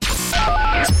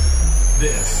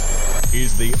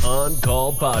the On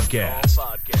Call Podcast.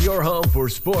 Your home for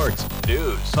sports,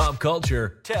 news, pop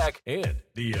culture, tech, and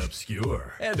the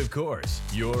obscure. And of course,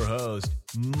 your host,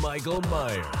 Michael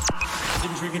Myers.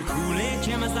 Been drinking Kool-Aid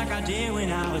jammers like I did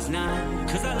when I was 9.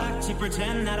 Cause I like to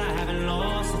pretend that I haven't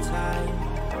lost the time.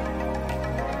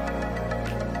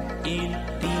 In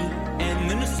the end,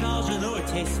 the nostalgia, though it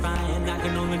tastes fine, I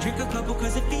can only drink a couple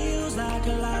cause it feels like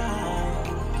a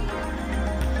lie.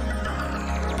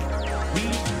 We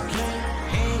play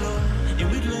Halo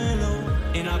and we'd lay low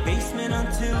in our basement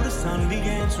until the sun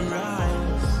began to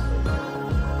rise.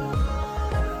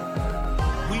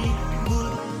 We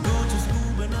would go to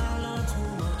school but not learn too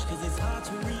much cause it's hard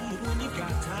to read when you've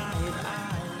got tired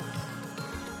eyes.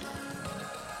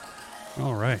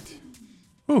 All right.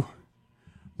 Ooh.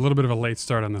 A little bit of a late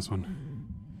start on this one.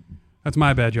 That's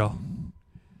my bad, y'all.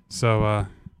 So,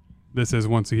 this is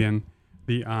once again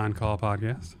the On Call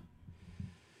Podcast.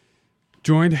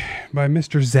 Joined by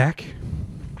Mr. Zach.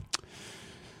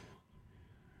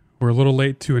 We're a little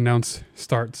late to announce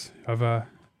starts of our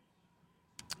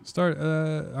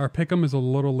pick'em is a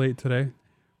little late today,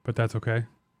 but that's okay.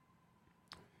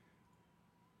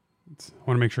 I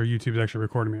want to make sure YouTube's actually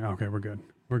recording me. Okay, we're good.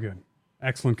 We're good.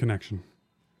 Excellent connection.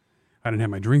 I didn't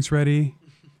have my drinks ready.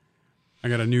 I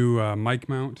got a new mic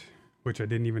mount, which I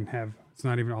didn't even have. It's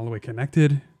not even all the way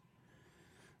connected.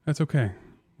 That's okay.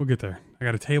 We'll get there. I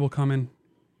got a table coming.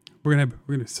 We're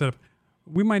gonna set up.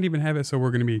 We might even have it so we're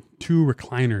gonna be 2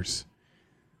 recliners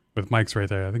with mics right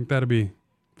there. I think that'd be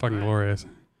fucking glorious.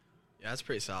 Yeah, that's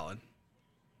pretty solid.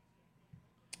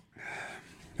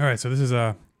 All right, so this is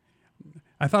I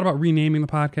thought about renaming the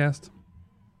podcast.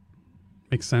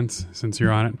 Makes sense since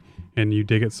you're on it and you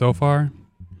dig it so far.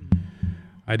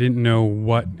 I didn't know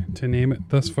what to name it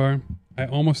thus far. I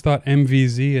almost thought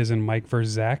MVZ as in Mike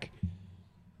versus Zach.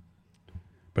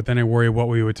 But then I worry what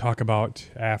we would talk about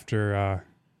after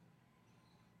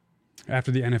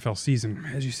the NFL season.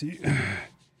 As you see,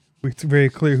 it's very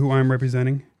clear who I'm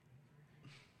representing.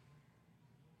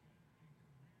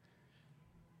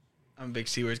 I'm a big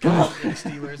Steelers guy.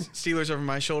 Steelers over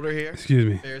my shoulder here. Excuse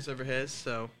me. Bears over his,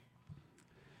 so.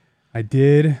 I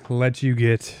did let you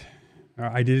get...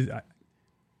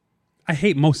 I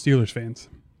hate most Steelers fans.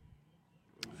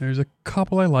 There's a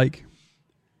couple I like.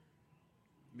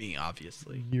 Me,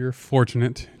 obviously. You're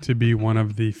fortunate to be one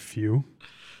of the few.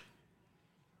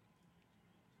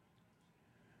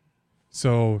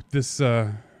 So this,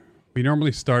 we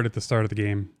normally start at the start of the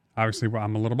game. Obviously,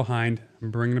 I'm a little behind.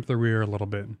 I'm bringing up the rear a little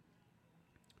bit.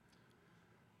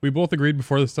 We both agreed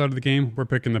before the start of the game, we're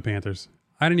picking the Panthers.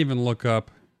 I didn't even look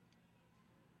up.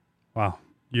 Wow.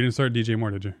 You didn't start DJ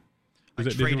Moore, did you? I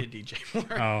traded DJ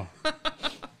Moore. Oh.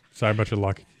 Sorry about your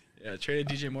luck. Yeah, traded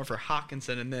DJ Moore for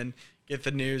Hawkinson and then get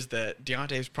the news that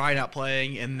Deontay's probably not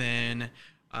playing and then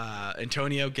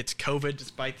Antonio gets COVID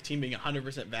despite the team being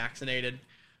 100% vaccinated.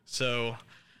 So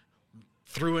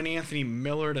threw in Anthony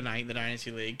Miller tonight in the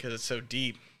Dynasty League because it's so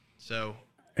deep. So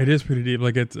it is pretty deep.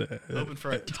 Like it's hoping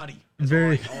for a tutty.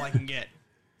 That's all I can get.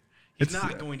 He's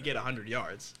not going to get 100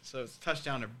 yards, so it's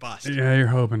touchdown or bust. Yeah, you're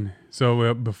hoping.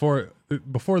 So before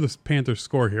the Panthers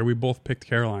score here, we both picked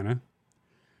Carolina.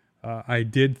 I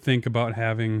did think about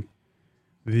having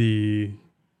the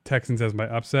Texans as my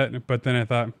upset, but then I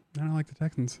thought, I don't like the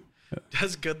Texans.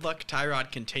 Does good luck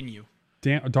Tyrod continue?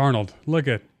 Darnold, look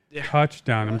at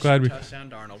touchdown. I'm glad touchdown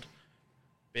Darnold.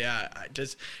 Yeah,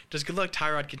 does good luck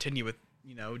Tyrod continue with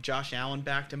Josh Allen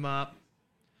backed him up,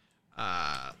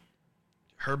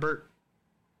 Herbert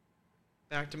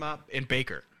backed him up, and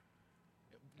Baker.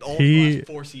 All the last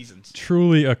 4 seasons.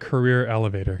 Truly a career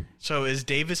elevator. So is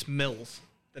Davis Mills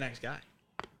the next guy?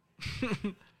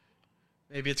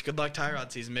 Maybe it's good luck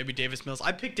Tyrod season. Maybe Davis Mills.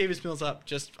 I picked Davis Mills up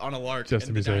just on a lark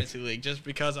in the Dynasty League just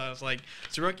because I was like,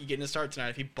 it's a rookie getting a start tonight.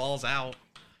 If he balls out,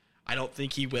 I don't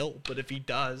think he will. But if he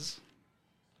does,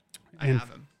 I have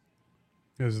him.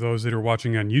 As those that are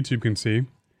watching on YouTube can see,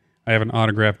 I have an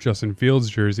autographed Justin Fields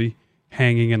jersey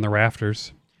hanging in the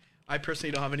rafters. I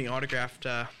personally don't have any autographed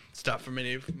stuff from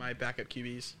any of my backup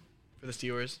QBs for the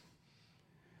Steelers.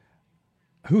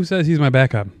 Who says he's my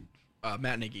backup?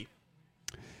 Matt Nagy.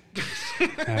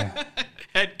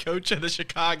 Head coach of the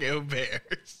Chicago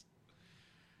Bears.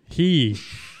 He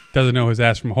doesn't know his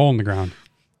ass from a hole in the ground.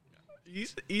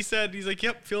 He said, he's like,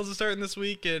 yep, Fields is starting this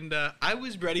week, and I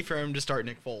was ready for him to start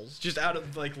Nick Foles, just out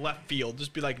of left field,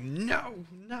 just be like, no,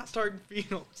 not starting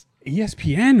Fields.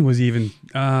 ESPN was even,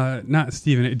 not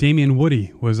Stephen, Damian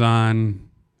Woody was on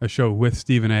a show with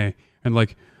Stephen A. And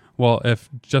well, if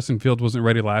Justin Fields wasn't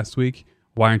ready last week,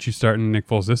 why aren't you starting Nick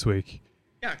Foles this week?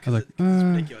 Yeah, because it's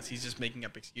ridiculous. He's just making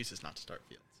up excuses not to start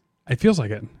Fields. It feels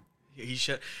like it. He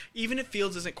should, even if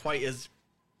Fields isn't quite as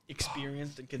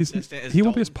experienced and consistent as he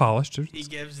won't be as Dalton, polished. he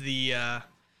gives the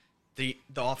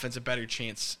offense a better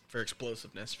chance for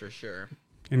explosiveness for sure.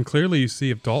 And clearly, you see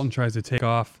if Dalton tries to take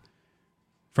off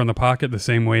from the pocket the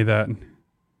same way that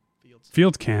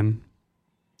Fields can,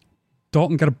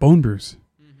 Dalton got a bone bruise.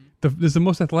 This is the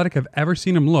most athletic I've ever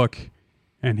seen him look,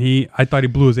 and I thought he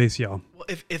blew his ACL. Well,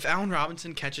 if Allen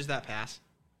Robinson catches that pass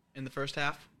in the first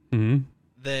half, Mm-hmm.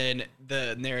 then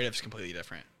the narrative's completely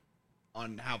different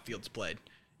on how Fields played.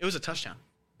 It was a touchdown.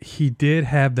 He did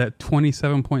have that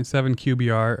 27.7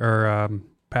 QBR or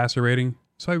passer rating,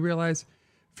 so I realized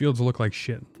Fields looked like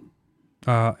shit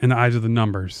in the eyes of the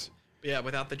numbers. But yeah,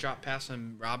 without the drop pass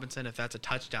from Robinson, if that's a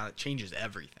touchdown, it changes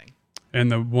everything.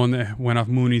 And the one that went off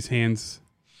Mooney's hands,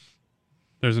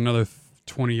 there's another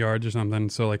 20 yards or something.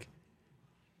 So, like,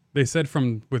 they said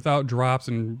from without drops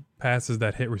and passes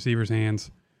that hit receivers'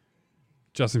 hands,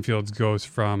 Justin Fields goes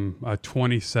from a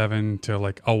 27 to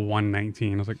like a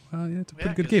 119. I was like, well, yeah, it's a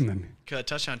pretty good game then. Because a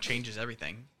touchdown changes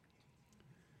everything.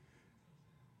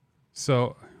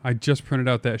 So I just printed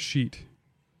out that sheet.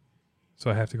 So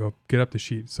I have to go get up the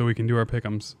sheet so we can do our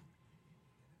pick'ems.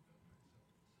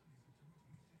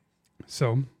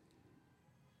 So I'm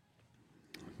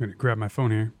going to grab my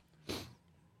phone here.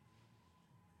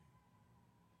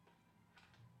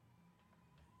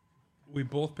 We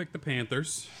both picked the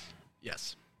Panthers.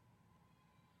 Yes.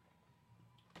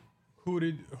 Who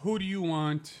do you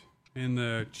want in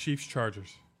the Chiefs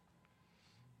Chargers?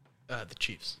 The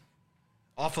Chiefs.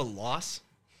 Off a loss?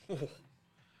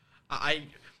 I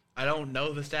don't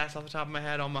know the stats off the top of my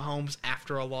head on Mahomes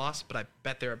after a loss, but I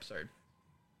bet they're absurd.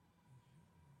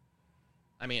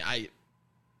 I mean,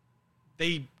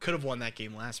 they could have won that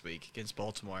game last week against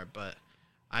Baltimore, but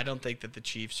I don't think that the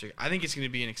Chiefs are. I think it's going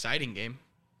to be an exciting game,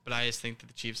 but I just think that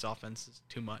the Chiefs' offense is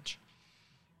too much.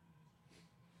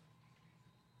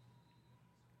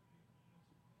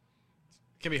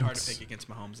 It can be hard to pick against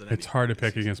Mahomes. It's hard to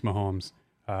pick against Mahomes.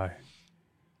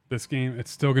 This game, it's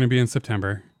still going to be in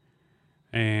September,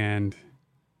 and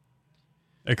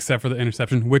except for the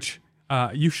interception, which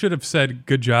you should have said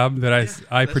good job that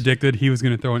I predicted he was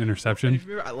going to throw an interception. If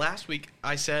you remember, last week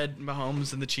I said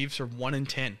Mahomes and the Chiefs are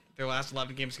 1-10. Their last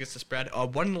 11 games against the spread,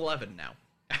 1-11 now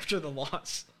after the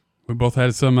loss. We both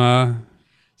had some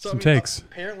takes.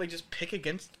 Apparently, just pick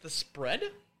against the spread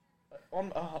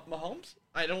on Mahomes.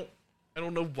 I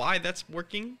don't know why that's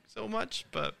working so much,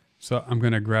 but so I'm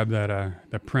gonna grab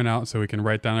that printout so we can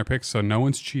write down our picks, so no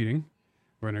one's cheating.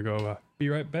 We're gonna go. Be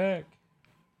right back.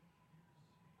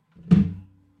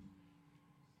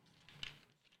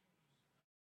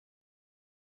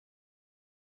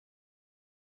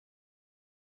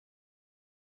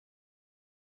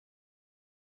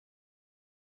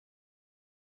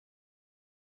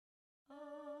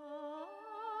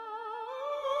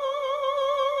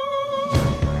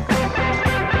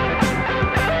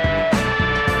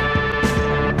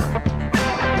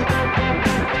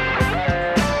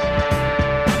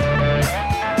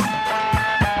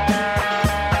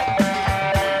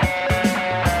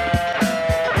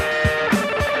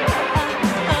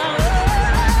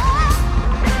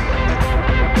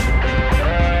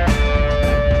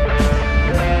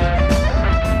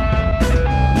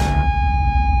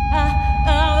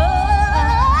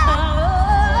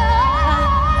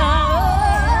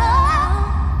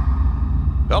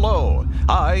 Hello,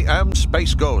 I am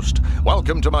Space Ghost.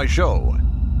 Welcome to my show.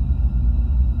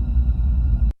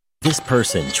 This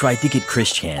person tried to get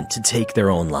Chris Chan to take their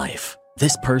own life.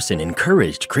 This person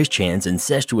encouraged Chris Chan's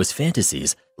incestuous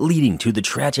fantasies, leading to the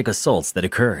tragic assaults that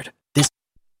occurred.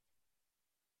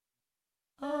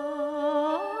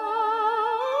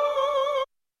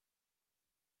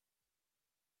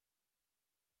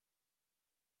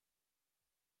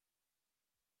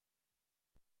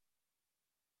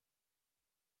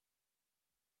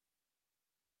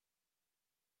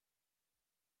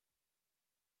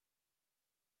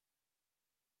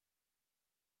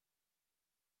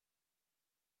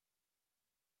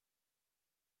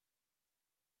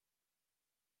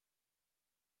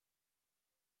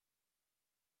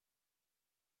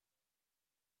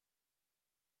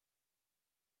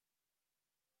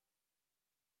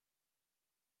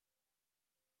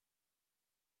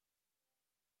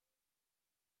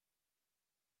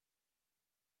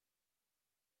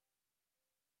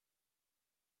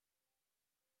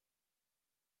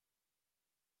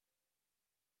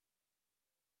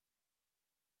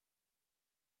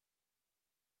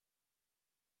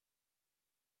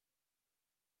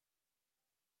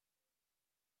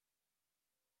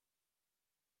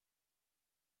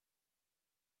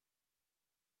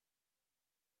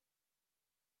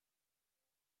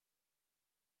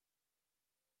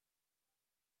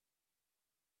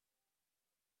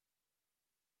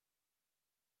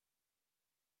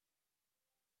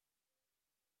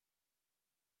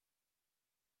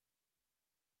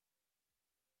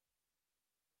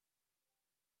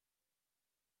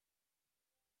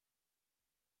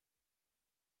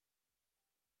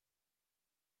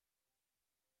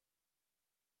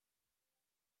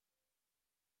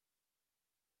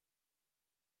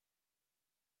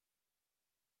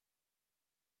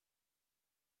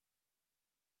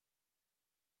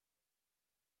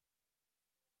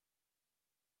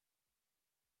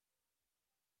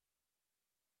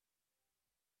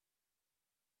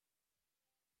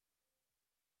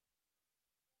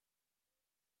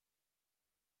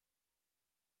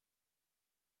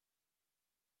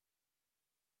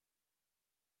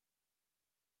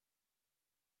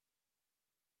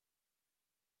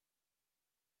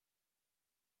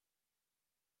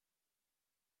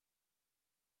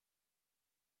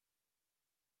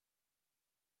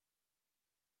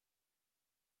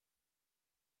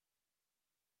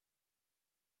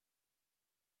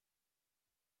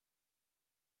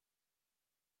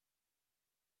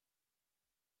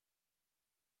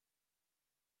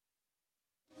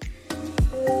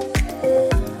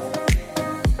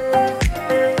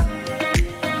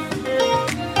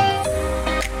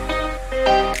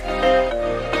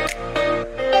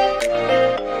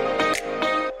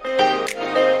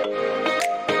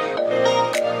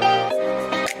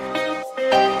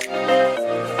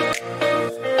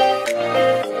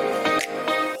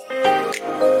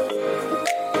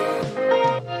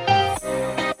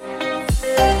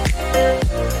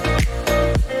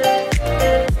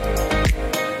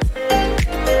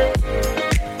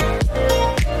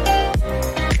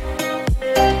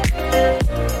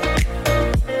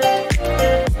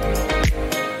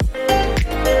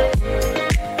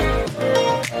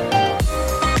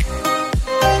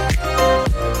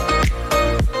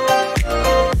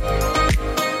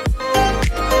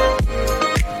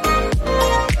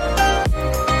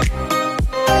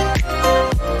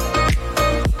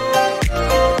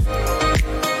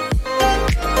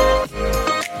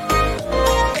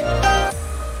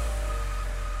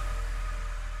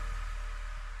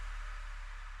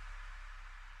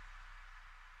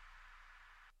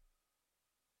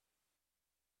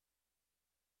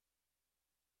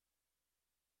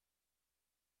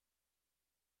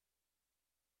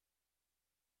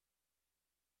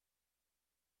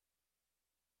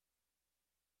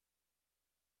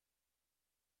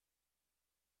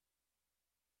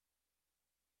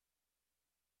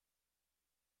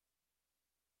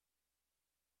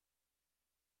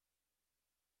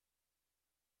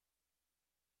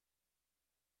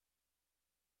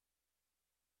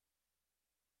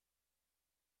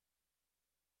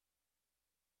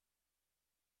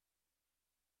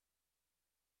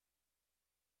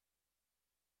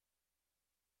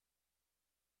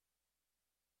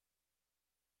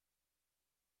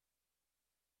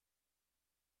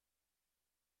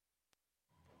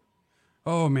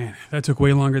 Oh, man. That took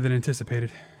way longer than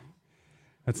anticipated.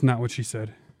 That's not what she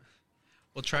said.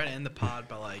 We'll try to end the pod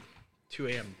by like 2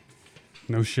 a.m.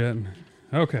 No shit.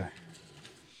 Okay.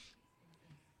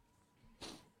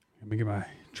 Let me get my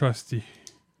trusty.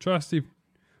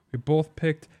 We both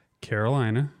picked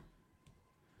Carolina.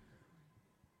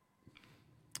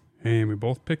 And we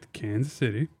both picked Kansas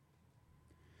City.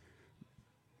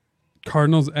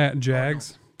 Cardinals at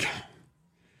Jags.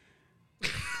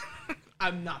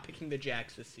 I'm not picking the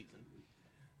Jags this season.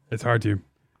 It's hard to.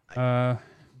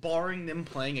 Barring them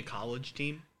playing a college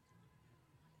team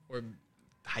or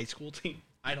high school team,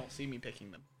 I don't see me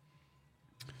picking them.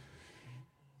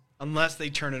 Unless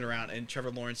they turn it around and Trevor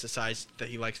Lawrence decides that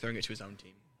he likes throwing it to his own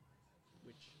team.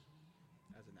 Which,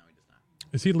 as of now, he does not.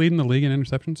 Is he leading the league in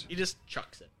interceptions? He just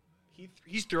chucks it.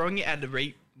 He's throwing it at a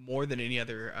rate more than any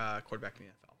other quarterback in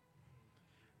the NFL.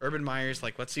 Urban Meyer's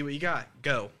like, let's see what you got.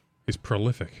 Go. He's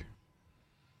prolific.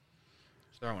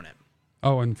 He's throwing it.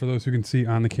 Oh, and for those who can see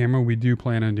on the camera, we do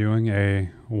plan on doing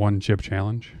a one-chip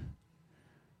challenge.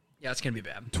 Yeah, it's going to be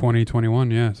bad.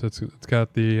 2021, yeah. So it's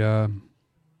got the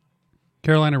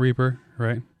Carolina Reaper,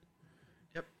 right?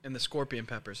 Yep, and the Scorpion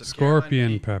Peppers. So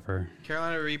Scorpion pepper.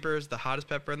 Carolina Reaper is the hottest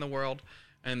pepper in the world,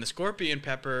 and the Scorpion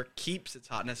Pepper keeps its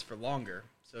hotness for longer.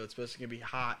 So it's supposed to be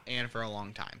hot and for a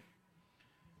long time.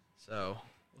 So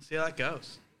we'll see how that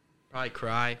goes. Probably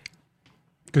cry.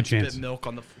 Good chance. Spit milk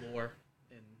on the floor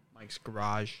in Mike's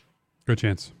garage. Good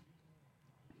chance.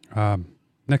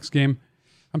 Next game,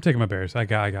 I'm taking my Bears. I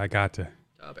got to.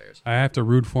 Bears. I have to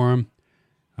root for them.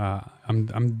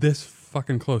 I'm this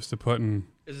fucking close to putting.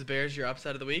 Is the Bears your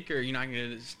upset of the week, or are you not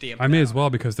going to stamp? I may as well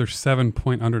because they're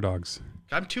 7-point underdogs.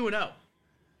 I'm 2-0.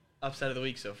 Upset of the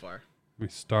week so far. Let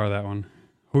me star that one.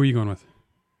 Who are you going with?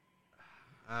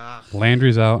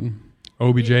 Landry's out.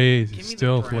 OBJ Give me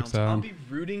still the Browns. looks I'll out. be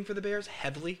rooting for the Bears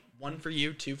heavily. 1 for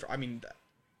you, 2 for. I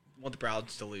want the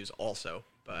Browns to lose also,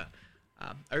 but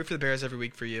I root for the Bears every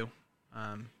week for you.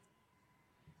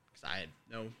 Because I had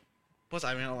no. Plus,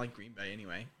 I don't like Green Bay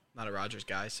anyway. I'm not a Rodgers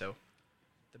guy, so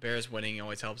the Bears winning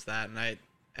always helps that. And I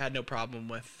had no problem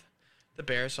with the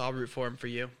Bears, so I'll root for them for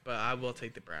you. But I will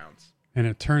take the Browns. And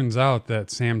it turns out that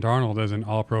Sam Darnold is an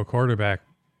all-pro quarterback,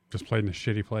 just played in a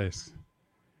shitty place.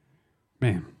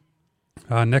 Man.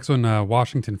 Next one,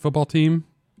 Washington football team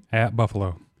at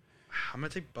Buffalo. I'm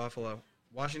going to take Buffalo.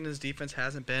 Washington's defense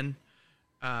hasn't been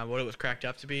what it was cracked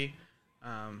up to be.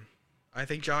 I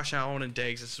think Josh Allen and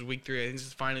Diggs, this is week 3. I think this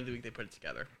is finally the week they put it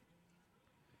together.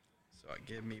 So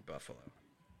give me Buffalo.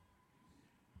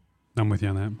 I'm with you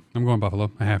on that. I'm going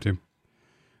Buffalo. I have to.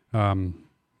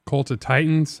 Colts at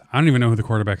Titans. I don't even know who the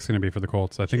quarterback's going to be for the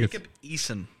Colts. I think Jacob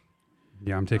Eason.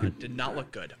 Yeah, I'm taking. Did not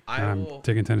look good. I'm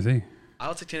taking Tennessee.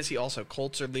 I'll take Tennessee also.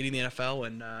 Colts are leading the NFL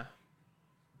in big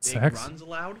Sacks? runs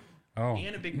allowed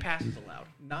and a big passes allowed.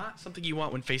 Not something you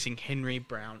want when facing Henry,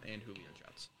 Brown, and Julio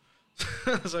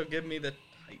Jones. So give me the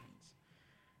Titans.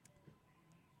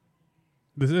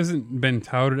 This hasn't been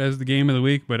touted as the game of the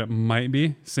week, but it might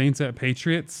be. Saints at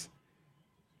Patriots.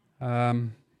 Still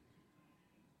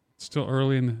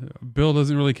early in the Bill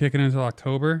doesn't really kick in until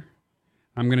October.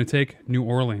 I'm going to take New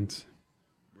Orleans.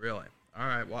 Really? All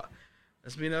right. Well,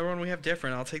 this will be another one we have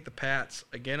different. I'll take the Pats.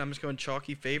 Again, I'm just going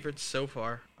chalky favorites so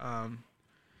far. But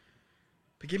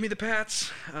give me the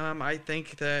Pats. I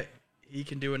think that he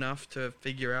can do enough to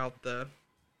figure out the...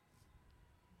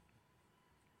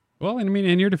 Well, I mean,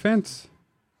 in your defense,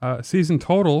 season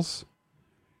totals,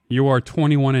 you are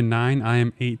 21-9. I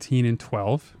am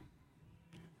 18-12.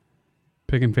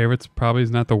 Picking favorites probably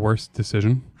is not the worst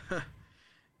decision.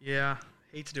 Yeah,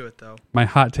 hate to do it though. My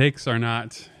hot takes are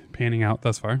not panning out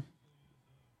thus far.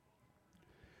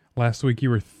 Last week you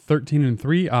were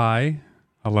 13-3. I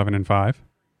 11-5.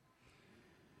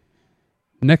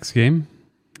 Next game,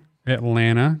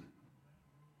 Atlanta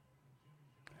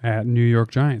at New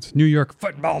York Giants. New York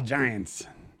Football Giants.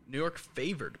 New York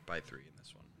favored by 3 in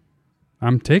this one.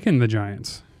 I'm taking the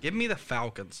Giants. Give me the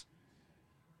Falcons.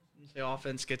 The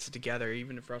offense gets it together,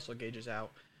 even if Russell Gage is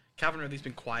out. Calvin Ridley's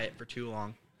been quiet for too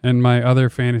long. And my other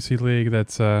fantasy league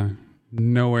that's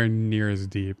nowhere near as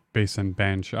deep, based on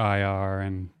bench, IR,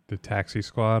 and the taxi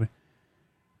squad.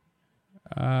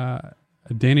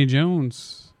 Danny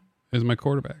Jones is my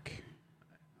quarterback.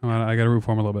 I got to root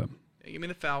for him a little bit. Yeah, give me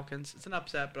the Falcons. It's an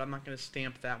upset, but I'm not going to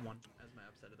stamp that one as my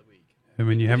upset of the week. I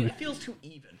mean, It feels too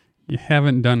even. You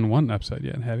haven't done one upset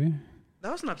yet, have you?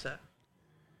 That was an upset.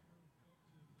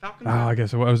 Falcons. Oh, I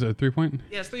guess it was a 3-point.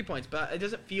 Yeah, it's 3 points, but it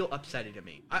doesn't feel upsetting to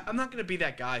me. I'm not going to be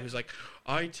that guy who's like,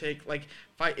 I take, like,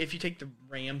 if you take the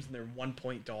Rams and they're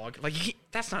 1-point dog, like,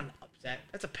 that's not an upset.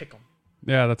 That's a pick 'em.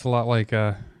 Yeah, that's a lot like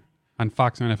on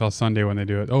Fox and NFL Sunday when they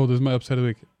do it. Oh, this is my upset of the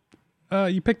week.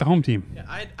 You picked the home team. Yeah,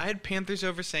 I had Panthers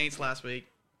over Saints last week.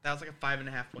 That was like a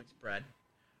 5.5 point spread.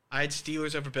 I had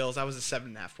Steelers over Bills. That was a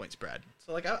 7.5 point spread.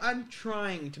 So like I'm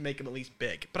trying to make them at least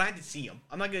big, but I had to see them.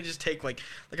 I'm not gonna just take like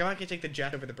I'm not gonna take the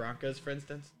Jets over the Broncos, for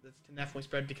instance. That's 10.5 point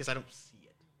spread because I don't see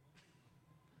it.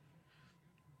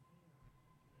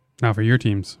 Now for your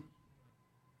teams.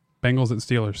 Bengals at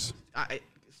Steelers.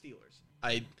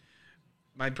 Steelers.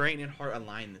 My brain and heart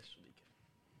align this week,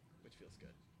 which feels good.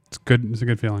 It's good. It's a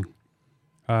good feeling.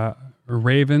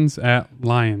 Ravens at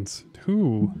Lions.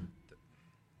 Who?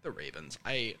 The Ravens.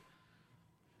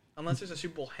 Unless there's a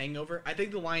Super Bowl hangover, I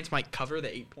think the Lions might cover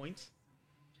the 8 points,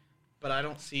 but I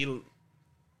don't see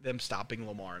them stopping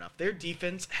Lamar enough. Their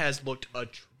defense has looked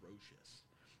atrocious.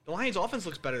 The Lions' offense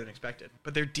looks better than expected,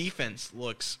 but their defense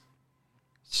looks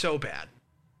so bad.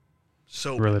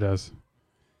 So It really does.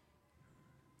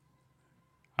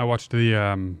 I watched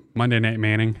the Monday Night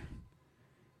Manning.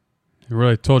 It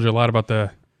really told you a lot about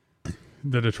the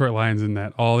Detroit Lions in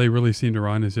that all they really seem to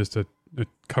run is just a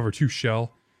cover 2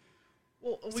 shell.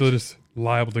 Well, So they're just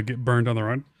liable to get burned on the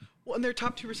run. Well, and their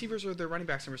top 2 receivers are their running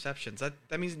backs and receptions.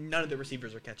 That means none of the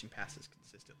receivers are catching passes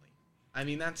consistently. I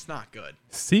mean, that's not good.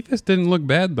 Cephas didn't look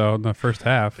bad though in the first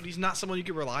half. But he's not someone you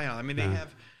can rely on. I mean,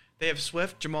 they have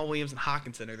Swift, Jamal Williams, and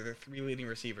Hawkinson are their 3 leading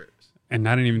receivers. And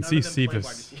I didn't even None see of them play wide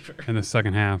Cephas receiver. in the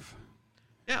second half.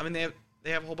 Yeah, I mean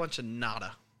they have a whole bunch of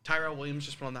nada. Tyrell Williams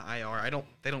just went on the IR.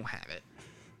 They don't have it.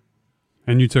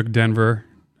 And you took Denver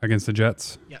against the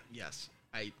Jets. Yeah, yes.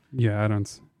 Yeah,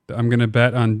 I'm gonna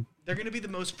bet on They're going to be the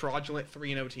most fraudulent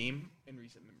 3-0 team in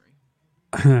recent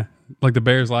memory. like the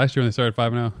Bears last year when they started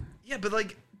 5-0. Yeah, but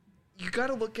like you got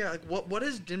to look at like what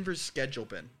has Denver's schedule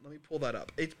been? Let me pull that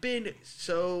up. It's been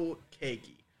so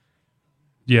cakey.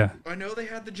 Yeah, I know they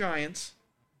had the Giants,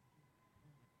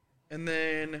 and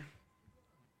then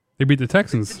they beat the the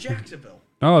Texans. Jacksonville.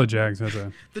 Oh, the Jags. That's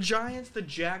it. The Giants, the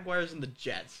Jaguars, and the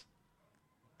Jets.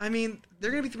 I mean,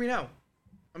 they're going to be 3-0.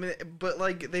 I mean, but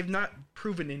like they've not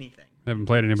proven anything. They haven't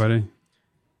played anybody.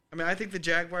 I mean, I think the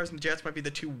Jaguars and the Jets might be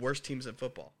the 2 worst teams in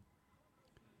football.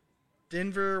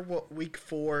 Denver, week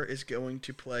 4 is going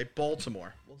to play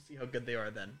Baltimore. We'll see how good they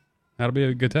are then. That'll be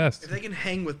a good test. If they can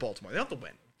hang with Baltimore, they don't have to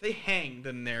win. If they hang,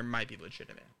 then they might be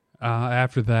legitimate.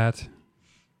 After that,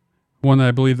 one that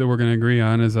I believe that we're going to agree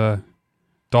on is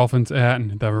Dolphins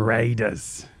at the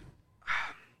Raiders.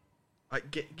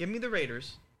 Give me the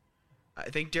Raiders. I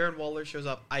think Darren Waller shows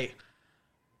up.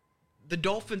 The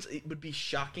Dolphins, it would be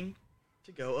shocking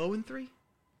to go 0-3.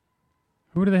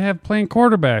 Who do they have playing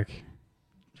quarterback?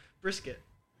 Brisket.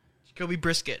 Jacoby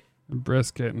Brisket.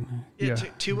 Brisket. Yeah.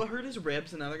 Tua hurt his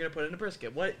ribs, and now they're going to put in a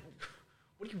Brisket. What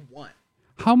do you want?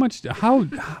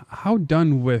 How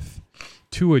done with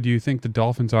Tua do you think the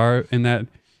Dolphins are in that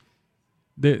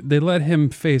they let him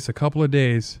face a couple of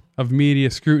days of media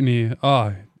scrutiny?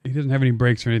 Oh, he doesn't have any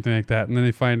breaks or anything like that. And then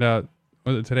they find out,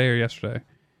 was it today or yesterday?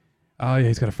 Oh, yeah,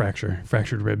 he's got a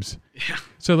fractured ribs. Yeah.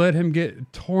 So let him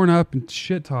get torn up and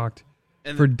shit talked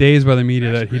for days by the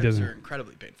media that he doesn't. Are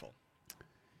incredibly painful.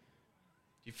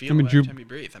 You feel it every time you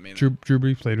breathe. I mean, Drew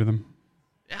Brees played with him.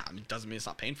 Yeah, I mean, it doesn't mean it's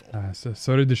not painful.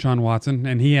 So did Deshaun Watson,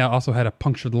 and he also had a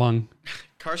punctured lung.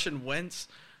 Carson Wentz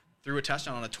threw a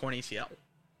touchdown on a torn ACL.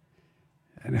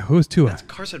 And who's Tua? That's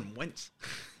Carson Wentz.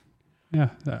 Yeah,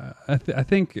 I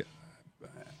think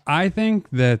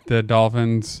that the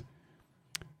Dolphins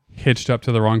hitched up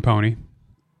to the wrong pony.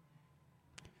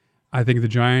 I think the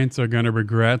Giants are going to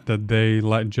regret that they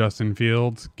let Justin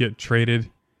Fields get traded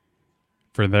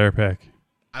for their pick.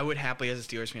 I would happily, as a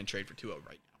Steelers fan, trade for Tua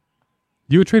right now.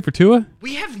 You would trade for Tua?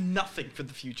 We have nothing for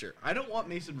the future. I don't want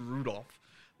Mason Rudolph.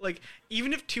 Like,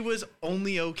 even if Tua's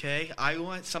only okay, I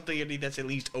want something that's at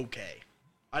least okay.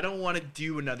 I don't want to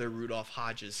do another Rudolph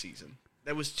Hodges season.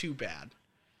 That was too bad.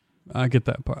 I get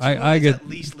that part. Tua I is get at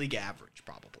least league average,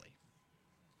 probably.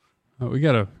 we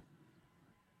got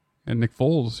and Nick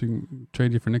Foles. You can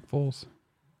trade you for Nick Foles.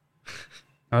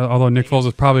 Although Nick Foles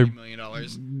is probably $40 million.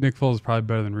 Nick Foles is probably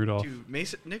better than Rudolph. Dude,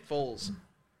 Nick Foles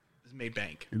has made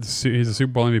bank. He's a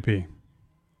Super Bowl MVP.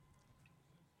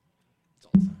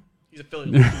 He's a Philly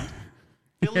legend.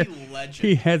 Philly legend.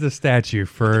 He has a statue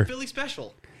for Philly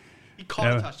special. He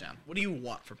caught a touchdown. What do you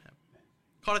want from him?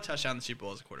 Caught a touchdown in the Super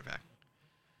Bowl as a quarterback.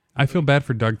 I feel bad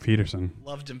for Doug Peterson.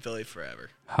 Loved him Philly forever.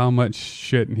 How much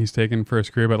shit he's taken for his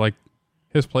career, but like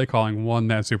his play calling won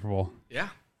that Super Bowl. Yeah.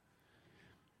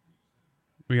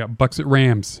 We got Bucks at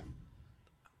Rams.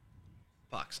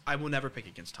 Bucks. I will never pick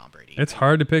against Tom Brady. It's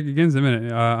hard to pick against him.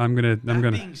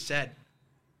 That being said,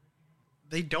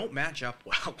 they don't match up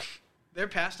well. Their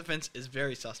pass defense is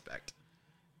very suspect.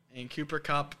 And Cooper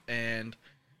Kupp and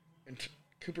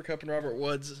Robert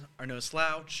Woods are no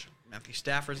slouch. Matthew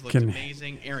Stafford's looked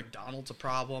amazing. Aaron Donald's a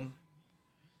problem.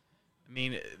 I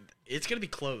mean, it's going to be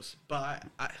close, but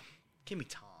give me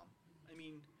Tom. I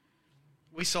mean,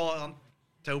 we saw him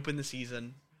to open the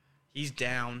season. He's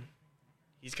down.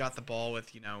 He's got the ball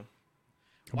with,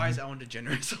 why is Ellen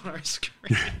DeGeneres on our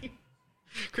screen?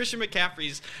 Christian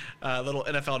McCaffrey's little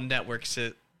NFL Network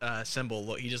symbol.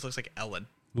 Look, he just looks like Ellen.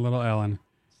 Little Ellen.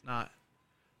 It's not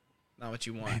what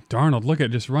you want. Man, Darnold, look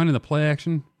at just running the play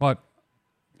action. What?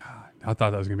 I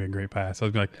thought that was going to be a great pass. I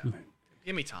was like,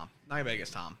 give me Tom. Not going to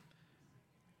against Tom.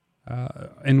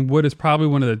 And what is probably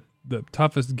one of the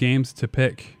toughest games to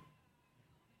pick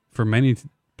for many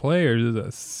players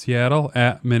is Seattle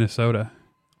at Minnesota.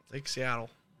 I'll take Seattle.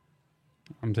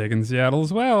 I'm taking Seattle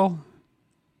as well.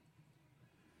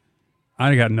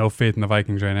 I got no faith in the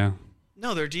Vikings right now.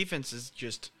 No, their defense is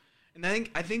just, and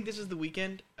I think this is the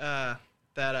weekend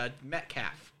that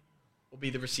Metcalf will be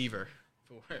the receiver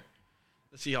for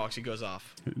the Seahawks. He goes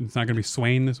off. It's not going to be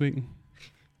Swain this week.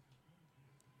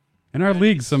 In our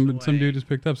league, some dude just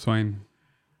picked up Swain.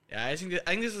 Yeah, I think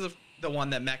this is the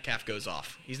one that Metcalf goes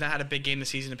off. He's not had a big game this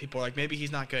season, and people are like, maybe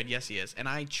he's not good. Yes, he is. And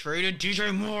I traded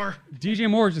DJ Moore. DJ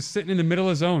Moore is just sitting in the middle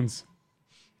of zones.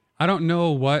 I don't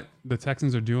know what the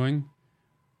Texans are doing,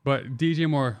 but DJ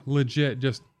Moore legit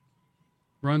just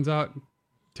runs out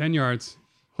 10 yards,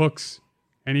 hooks,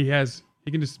 and he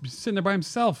can just be sitting there by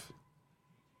himself.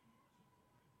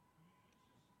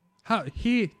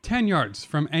 10 yards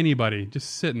from anybody,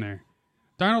 just sitting there.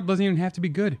 Darnold doesn't even have to be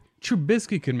good.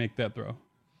 Trubisky could make that throw.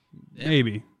 Yeah.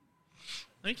 Maybe.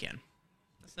 No, he can.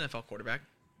 That's an NFL quarterback.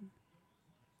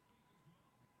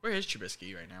 Where is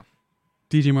Trubisky right now?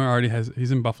 DJ Moore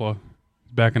he's in Buffalo.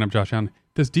 He's backing up Josh Allen.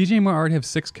 Does DJ Moore already have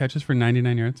 6 catches for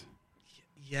 99 yards?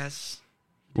 Yes.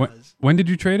 When did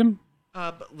you trade him?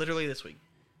 But literally this week.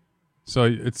 So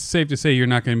it's safe to say you're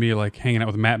not going to be like hanging out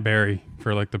with Matt Berry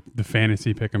for like the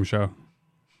fantasy pick'em show.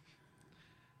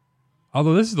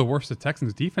 Although this is the worst the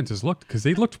Texans defense has looked because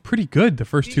they looked pretty good the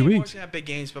first 2 weeks. Have big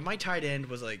games, but my tight end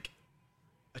was like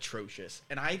atrocious,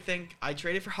 and I think I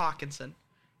traded for Hawkinson,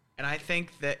 and I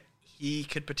think that he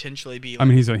could potentially be. Like,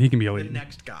 he can be elite. The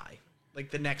next guy,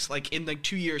 in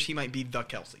 2 years, he might be the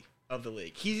Kelsey of the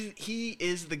league. He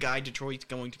is the guy Detroit's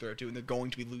going to throw to, and they're going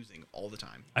to be losing all the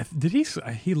time.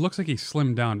 He looks like he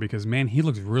slimmed down because man, he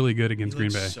looks really good against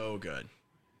Green Bay. So good.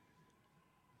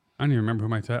 I don't even remember who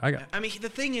my tight. I mean, the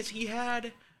thing is, he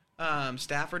had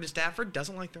Stafford, and Stafford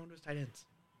doesn't like throwing to his tight ends,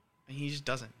 and he just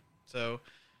doesn't. So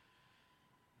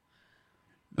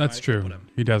that's true.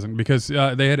 He doesn't because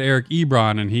they had Eric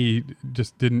Ebron, and he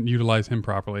just didn't utilize him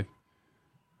properly.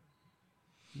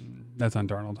 That's on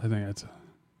Darnold. I think that's.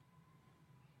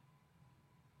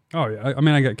 Oh yeah, I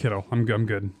mean, I got Kittle. I'm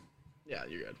good. Yeah,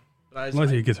 you're good. Unless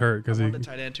he gets hurt because he. The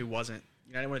tight end who wasn't.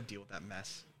 I didn't want to deal with that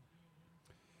mess.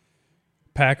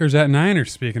 Packers at Niners,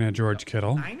 speaking of George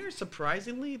Kittle. Niners,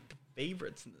 surprisingly, the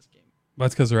favorites in this game.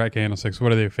 That's because they're at Candlesticks.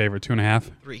 What are they favorite?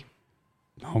 2.5? 3.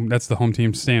 That's the home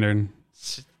team standard.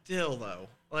 Still, though.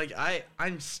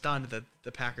 I'm stunned that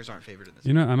the Packers aren't favored in this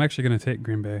game. I'm actually going to take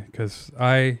Green Bay because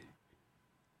I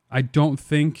don't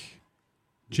think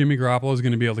Jimmy Garoppolo is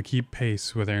going to be able to keep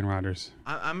pace with Aaron Rodgers.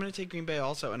 I'm going to take Green Bay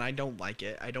also, and I don't like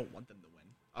it. I don't want them to win.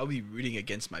 I'll be rooting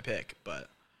against my pick, but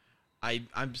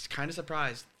I'm just kind of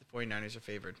surprised. 49ers are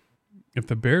favored. If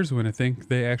the Bears win, I think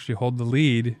they actually hold the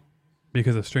lead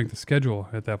because of strength of schedule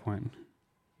at that point.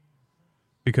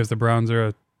 Because the Browns are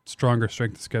a stronger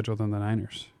strength of schedule than the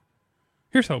Niners.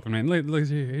 Here's hoping, man. All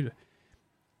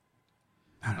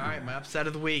right, my upset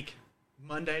of the week.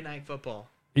 Monday Night Football.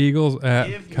 Eagles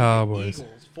at Cowboys.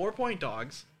 Eagles, 4-point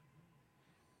dogs.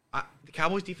 The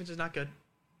Cowboys' defense is not good.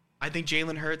 I think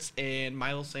Jalen Hurts and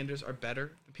Miles Sanders are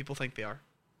better than people think they are.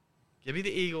 Give me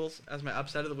the Eagles as my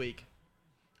upset of the week.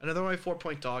 Another one of my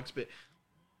 4-point dogs, but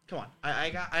come on.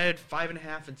 I had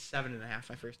 5.5 and 7.5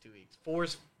 my first 2 weeks. 4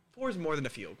 is more than a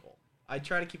field goal. I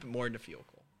try to keep it more than a field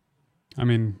goal. I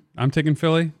mean, I'm taking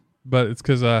Philly, but it's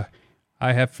because I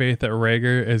have faith that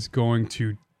Rager is going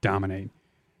to dominate.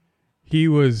 He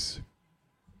was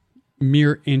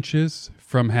mere inches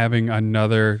from having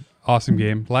another awesome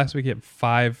game. Last week he had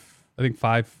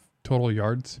 5 total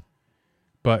yards,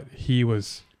 but he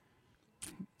was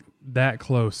that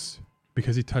close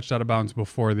because he touched out of bounds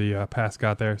before the pass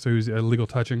got there, so he was illegal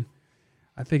touching.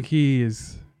 I think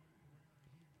he's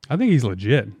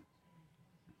legit.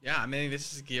 Yeah, I mean,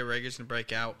 this is Gia Rager's going to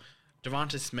break out.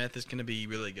 Devonta Smith is going to be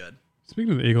really good.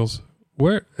 Speaking of the Eagles,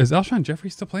 where is Alshon Jeffrey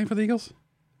still playing for the Eagles?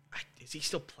 Is he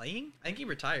still playing? I think he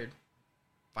retired.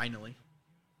 Finally.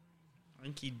 I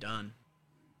think he's done.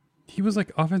 He was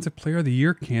like Offensive Player of the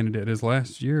Year candidate his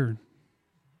last year.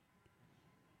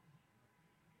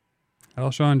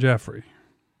 Alshon Jeffrey.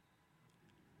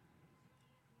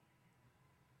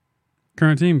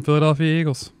 Current team, Philadelphia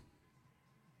Eagles.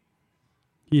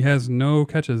 He has no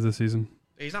catches this season.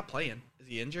 He's not playing. Is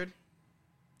he injured?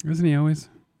 Isn't he always?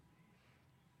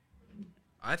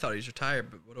 I thought he was retired,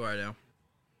 but what do I know?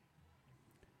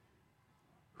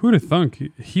 Who'd have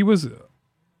thunk? He was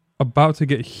about to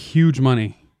get huge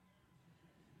money.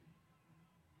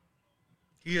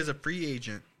 He is a free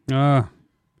agent.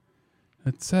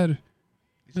 It said...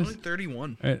 He's only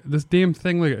 31. This damn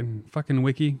thing, like fucking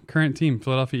wiki. Current team,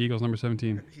 Philadelphia Eagles, number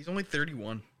 17. He's only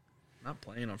 31. Not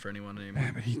playing on for anyone anymore.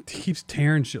 Yeah, but he keeps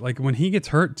tearing shit. Like when he gets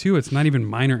hurt too, it's not even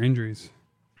minor injuries.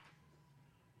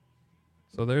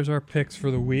 So there's our picks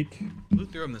for the week. Who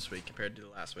threw him this week compared to the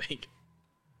last week?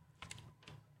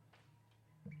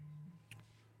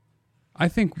 I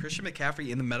think Christian McCaffrey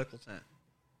in the medical tent.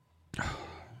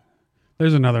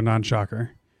 there's another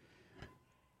non-shocker.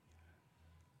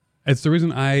 It's the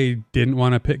reason I didn't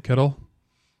want to pick Kittle.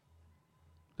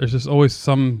 There's just always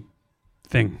some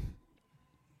thing.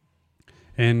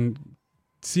 And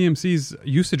CMC's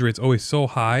usage rate's always so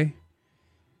high,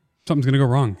 something's going to go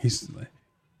wrong. He's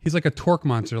like a torque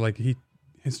monster. Like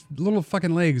his little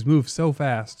fucking legs move so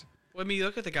fast. Well, I mean, you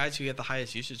look at the guys who get the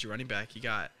highest usage running back. You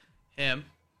got him,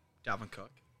 Dalvin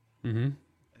Cook. Mm-hmm.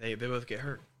 They both get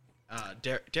hurt.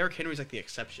 Derrick Henry's like the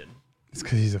exception. It's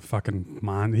because he's a fucking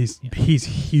he's Because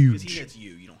huge. he hits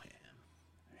you, you don't hit him.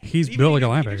 He's Even built like a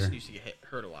Peterson linebacker. used to get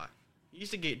hurt a lot. He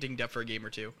used to get dinged up for a game or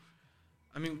two.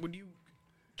 I mean, when you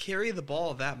carry the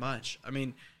ball that much, I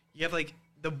mean, you have like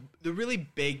the really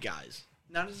big guys,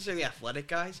 not necessarily athletic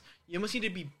guys. You almost need to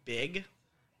be big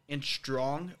and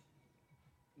strong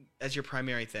as your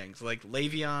primary things, like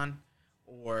Le'Veon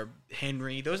or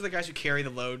Henry. Those are the guys who carry the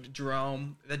load.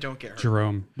 Jerome, that don't get hurt.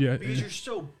 Jerome, yeah, Because you're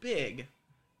so big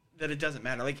that it doesn't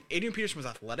matter. Like Adrian Peterson was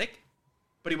athletic,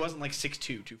 but he wasn't like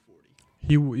 6'2",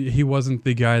 240. he wasn't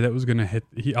the guy that was gonna hit.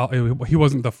 He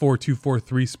wasn't the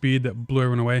 4.243 speed that blew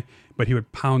everyone away, but he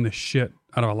would pound the shit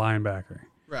out of a linebacker.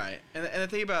 Right. And the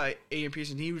thing about Adrian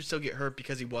Peterson, he would still get hurt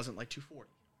because he wasn't like 240.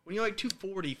 When you're like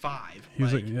 245, He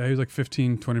was he was like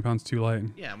 15, 20 pounds too light.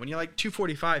 yeah, when you're like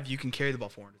 245, you can carry the ball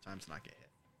 400 times and not get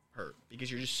hurt because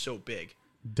you're just so big.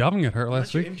 Delvin got hurt Unless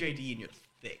last you're week. MJD and you're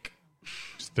thick.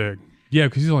 Thick. Yeah,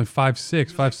 because he's only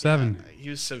 5'6", 5'7". Yeah, he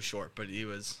was so short, but he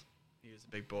was a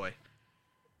big boy.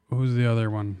 Who's the other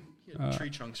one? He had tree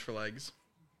trunks for legs.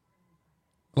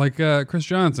 Like Chris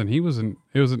Johnson, it was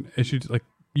an issue. Like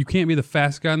you can't be the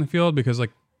fastest guy in the field because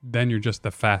like then you're just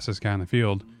the fastest guy in the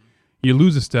field. You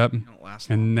lose a step, Don't last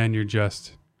long. and then you're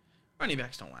just Running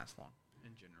backs don't last long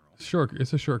in general. short.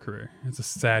 It's a short career. It's a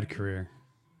sad career.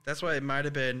 That's why it might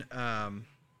have been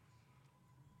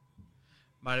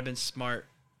smart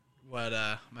what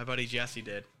my buddy Jesse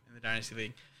did in the Dynasty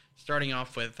League, starting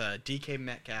off with DK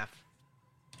Metcalf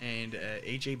and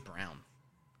AJ Brown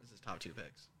as his top two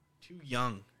picks. Too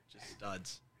young, just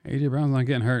studs. AJ Brown's not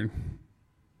getting hurt.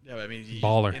 Yeah, but I mean,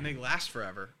 Baller. and they last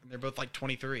forever. And they're both like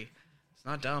 23. It's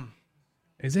not dumb.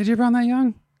 Is AJ Brown that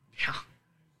young? Yeah,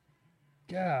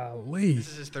 Golly. this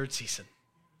is his third season,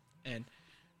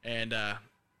 and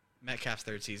Metcalf's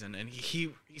third season, and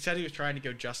he said he was trying to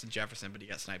go Justin Jefferson, but he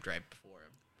got sniped right before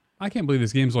him. I can't believe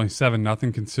this game's only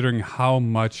 7-0, considering how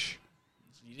much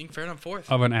So you didn't fair it on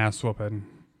fourth. of an ass whooping.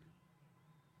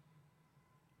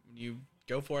 When you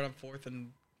go for it on 4th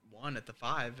and 1 at the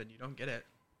 5 and you don't get it,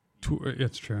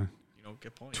 It's true. you don't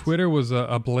get points. Twitter was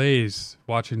ablaze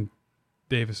watching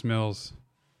Davis Mills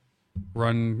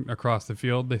run across the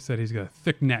field. They said he's got a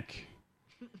thick neck.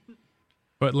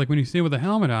 But like when you see him with a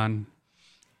helmet on,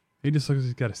 he just looks like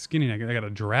he's got a skinny neck. I got a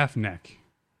giraffe neck.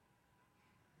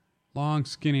 Long,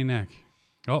 skinny neck.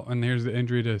 Oh, and there's the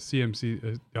injury to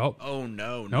CMC. Oh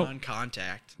no, Nope.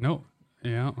 non-contact. No.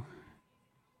 Yeah.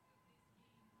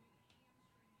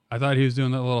 I thought he was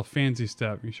doing that little fancy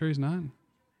step. You sure he's not?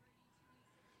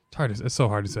 It's so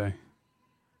hard to say.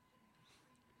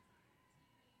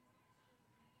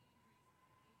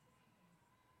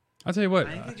 I'll tell you what.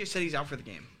 I think they just said he's out for the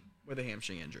game with a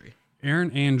hamstring injury.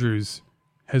 Aaron Andrews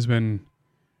has been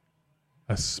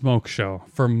a smoke show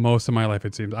for most of my life,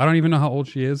 it seems. I don't even know how old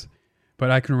she is, but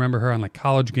I can remember her on like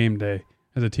college game day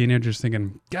as a teenager just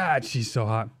thinking, God, she's so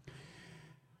hot.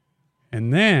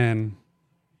 And then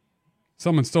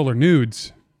someone stole her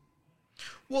nudes.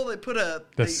 Well, they put The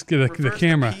reversed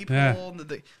camera, people, yeah.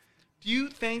 do you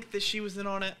think that she was in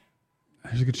on it?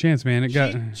 There's a good chance,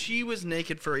 man. She was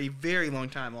naked for a very long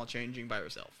time while changing by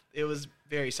herself. It was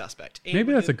very suspect. And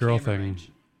Maybe that's a within girl camera thing.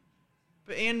 range.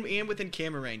 But and within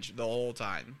camera range the whole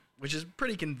time, which is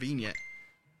pretty convenient.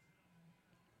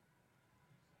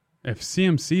 If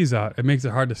CMC's out, it makes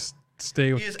it hard to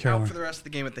stay with He is Carolina. out for the rest of the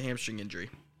game with the hamstring injury.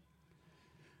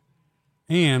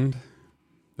 And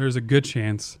there's a good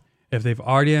chance if they've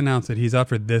already announced that he's out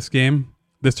for this game,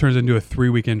 this turns into a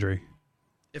 3-week injury.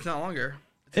 If not longer.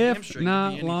 It's a If hamstring, could be not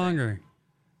anything. longer.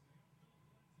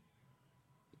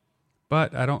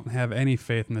 But I don't have any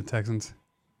faith in the Texans.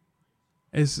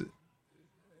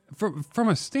 From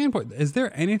a standpoint, is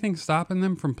there anything stopping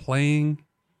them from playing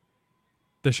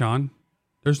Deshaun?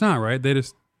 There's not, right? They're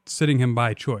just sitting him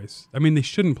by choice. I mean, they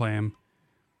shouldn't play him,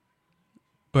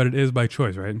 but it is by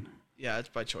choice, right? Yeah, it's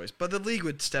by choice. But the league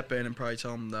would step in and probably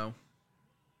tell him, no.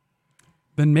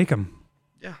 Then make him.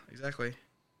 Yeah, exactly.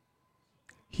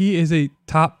 He is a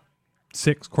top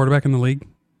 6 quarterback in the league,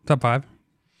 top 5.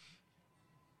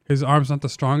 His arm's not the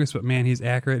strongest, but man, he's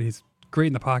accurate. He's great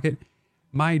in the pocket.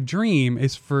 My dream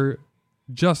is for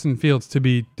Justin Fields to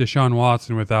be Deshaun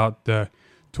Watson without the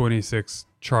 26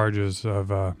 charges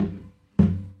of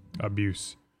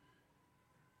abuse.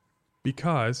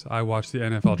 Because I watched the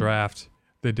NFL draft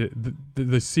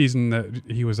the season that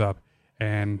he was up,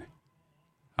 and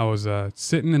I was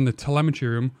sitting in the telemetry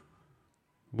room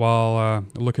while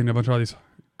looking at a bunch of all these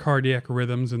cardiac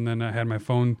rhythms, and then I had my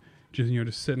phone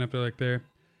just sitting up there like there,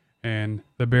 and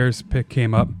the Bears pick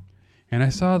came up, and I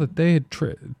saw that they had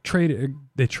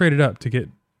traded up to get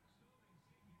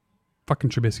fucking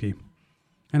Trubisky,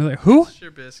 and I was like, who?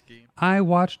 Trubisky. I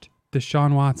watched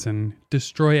Deshaun Watson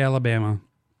destroy Alabama.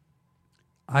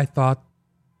 I thought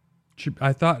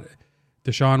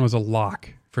Deshaun was a lock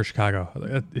for Chicago,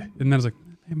 and then I was like,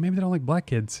 hey, maybe they don't like black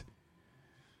kids.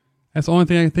 That's the only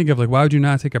thing I can think of. Like, why would you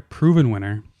not take a proven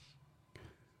winner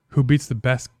who beats the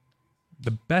best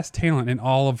talent in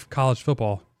all of college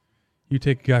football? You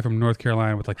take a guy from North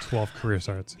Carolina with like 12 career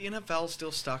starts. The NFL's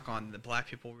still stuck on the black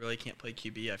people really can't play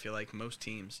QB, I feel like, most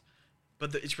teams.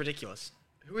 But it's ridiculous.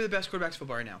 Who are the best quarterbacks in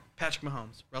football right now? Patrick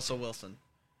Mahomes, Russell Wilson.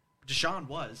 Deshaun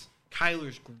was.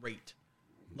 Kyler's great.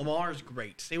 Lamar's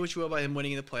great. Say what you will about him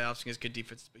winning in the playoffs and his good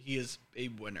defense, but he is a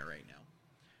winner right now.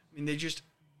 I mean,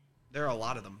 there are a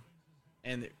lot of them.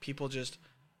 And people just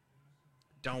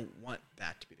don't want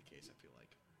that to be the case, I feel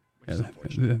like. Which is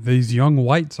unfortunate. These young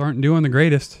whites aren't doing the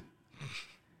greatest.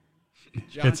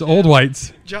 It's old Allen.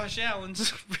 whites. Josh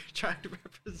Allen's trying to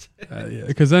represent.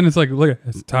 Because then it's like, look,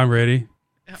 it's Tom Brady,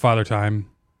 Father Time.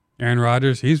 Aaron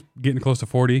Rodgers, he's getting close to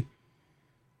 40.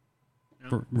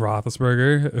 Yeah.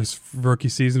 Roethlisberger, his rookie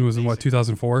season was in,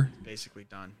 2004? Basically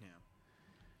done, yeah.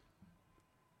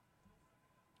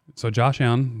 So Josh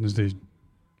Allen is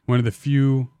one of the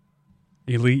few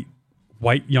elite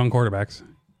white young quarterbacks.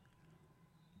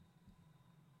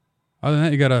 Other than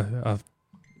that, you got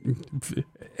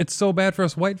it's so bad for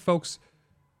us white folks.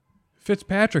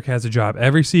 Fitzpatrick has a job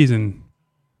every season.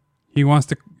 He wants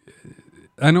to.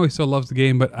 I know he still loves the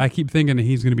game, but I keep thinking that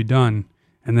he's going to be done,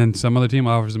 and then some other team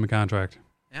offers him a contract.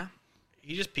 Yeah,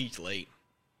 he just peaked late.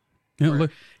 Yeah,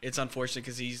 look, It's unfortunate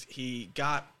because he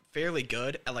got fairly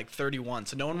good at like 31,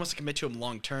 so no one wants to commit to him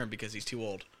long term because he's too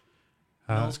old.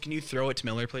 Mills, can you throw it to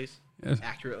Miller, please? Yes.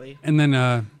 Accurately. And then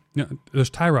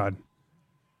there's Tyrod.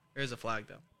 There's a flag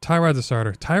though. Tyrod's a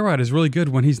starter. Tyrod is really good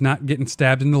when he's not getting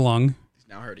stabbed in the lung. He's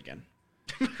now hurt again.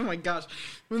 Oh my gosh,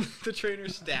 when the trainer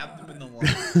stabbed him in the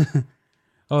lung.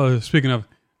 Oh, speaking of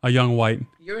a young white,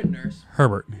 You're a nurse.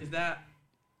 Herbert. Is that?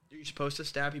 Are you supposed to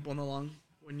stab people in the lung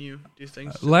when you do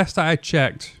things? Last I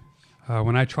checked,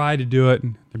 when I tried to do it,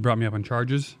 they brought me up on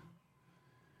charges.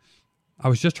 I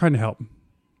was just trying to help.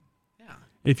 Yeah.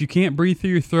 If you can't breathe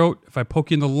through your throat, if I poke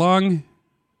you in the lung,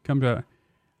 come to...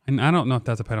 And I don't know if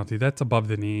that's a penalty. That's above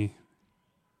the knee.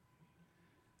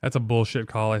 That's a bullshit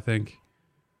call, I think.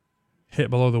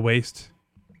 Hit below the waist.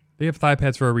 They have thigh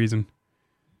pads for a reason.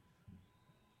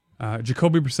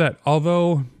 Jacoby Brissett,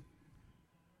 although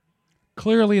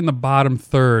clearly in the bottom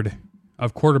third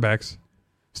of quarterbacks,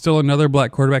 still another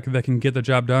black quarterback that can get the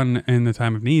job done in the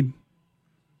time of need.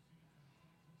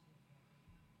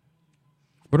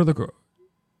 What are the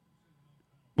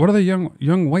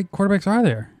young white quarterbacks are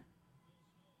there?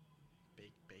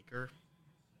 Baker.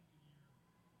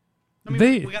 I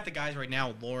mean, we got the guys right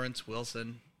now: Lawrence,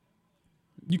 Wilson.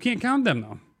 You can't count them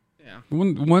though. Yeah.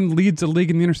 One leads the league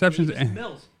in the interceptions. Davis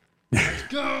Mills. Let's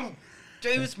go.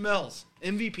 Davis Mills,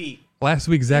 MVP. Last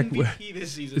week, MVP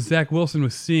this season. Zach Wilson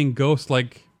was seeing ghosts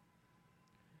like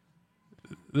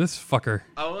this fucker.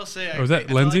 I will say, Was that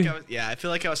Lindsey? I feel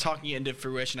like I was talking you into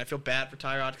fruition. I feel bad for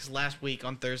Tyrod because last week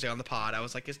on Thursday on the pod, I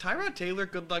was like, is Tyrod Taylor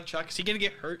good luck Chuck? Is he going to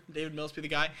get hurt and David Mills be the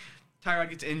guy? Tyrod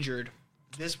gets injured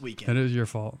this weekend. That is your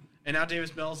fault. And now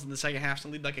Davis Mills in the second half is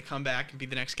going to lead like a comeback and be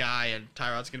the next guy, and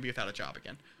Tyrod's going to be without a job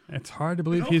again. It's hard to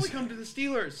believe Hopefully he's... come to the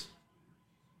Steelers.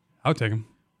 I'll take him.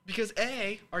 Because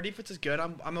A, our defense is good.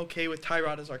 I'm okay with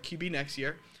Tyrod as our QB next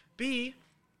year. B,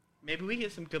 maybe we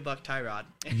get some good luck Tyrod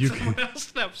and someone else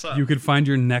steps up. You could find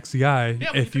your next guy Yeah,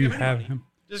 if you have anybody. him.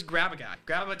 Just grab a guy.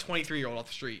 Grab a 23-year-old off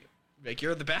the street. Like,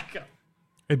 you're the backup.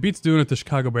 It beats doing it the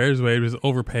Chicago Bears way. It was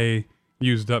overpay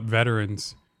used up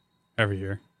veterans every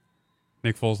year.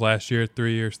 Nick Foles last year,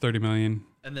 3 years, $30 million.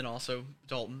 And then also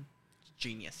Dalton.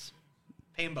 Genius.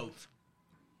 Pay them both.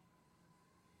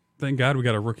 Thank God we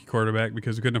got a rookie quarterback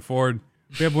because we couldn't afford.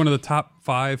 We have one of the top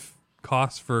 5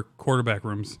 costs for quarterback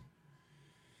rooms.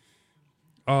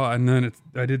 Oh, and then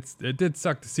it did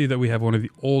suck to see that we have one of the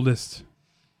oldest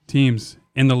teams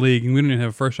in the league, and we don't even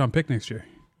have a first-round pick next year.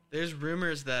 There's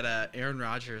rumors that Aaron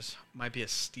Rodgers might be a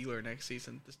Steeler next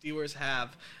season. The Steelers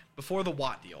have, before the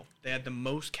Watt deal, they had the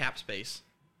most cap space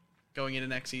going into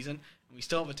next season, and we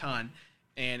still have a ton.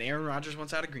 And Aaron Rodgers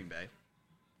wants out of Green Bay.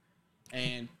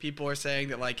 And people are saying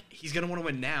that, like, he's going to want to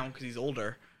win now because he's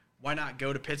older. Why not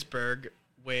go to Pittsburgh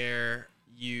where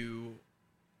you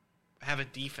have a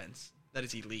defense that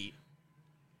is elite?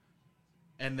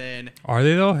 And then... Are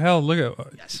they, though? Hell, look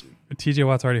at... Yes. TJ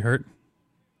Watt's already hurt.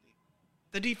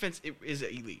 The defense is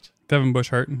elite. Devin Bush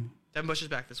hurt. Devin Bush is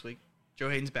back this week. Joe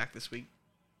Hayden's back this week.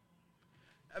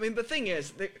 I mean, the thing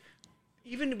is,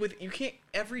 even with...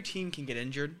 Every team can get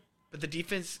injured, but the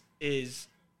defense is...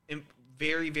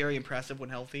 very, very impressive when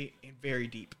healthy and very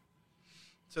deep.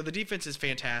 So the defense is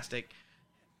fantastic.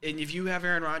 And if you have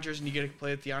Aaron Rodgers and you get to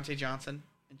play with Deontay Johnson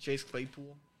and Chase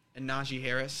Claypool and Najee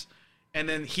Harris, and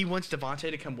then he wants Devontae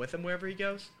to come with him wherever he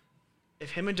goes,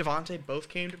 if him and Devontae both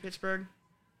came to Pittsburgh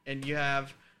and you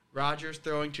have Rodgers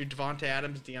throwing to Devontae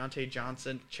Adams, Deontay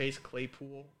Johnson, Chase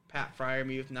Claypool, Pat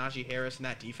Freiermuth with Najee Harris in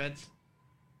that defense,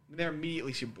 they're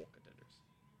immediately Super Bowl contenders.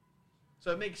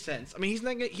 So it makes sense. I mean,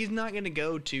 he's not going to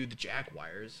go to the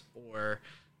Jaguars or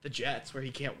the Jets where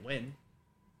he can't win.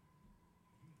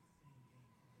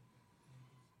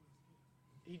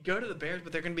 He'd go to the Bears,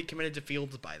 but they're going to be committed to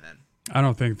Fields by then. I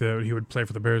don't think that he would play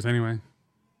for the Bears anyway.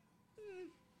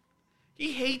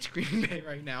 He hates Green Bay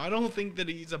right now. I don't think that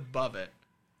he's above it.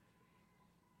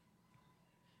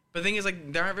 But the thing is,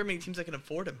 like, there aren't very many teams that can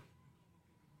afford him.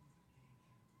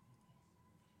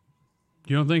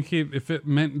 You don't think if it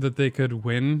meant that they could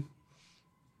win,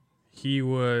 he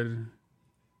would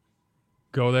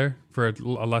go there for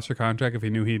a lesser contract if he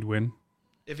knew he'd win?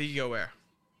 If he could go where?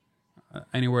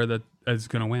 Anywhere that is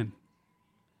going to win.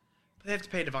 But they have to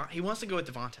pay Devontae. He wants to go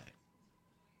with Devontae.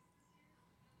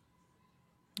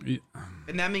 Yeah.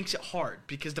 And that makes it hard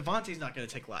because Devontae's not going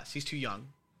to take less. He's too young.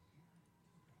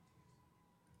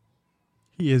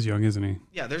 He is young, isn't he?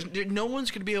 Yeah, no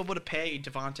one's going to be able to pay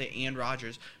Devontae and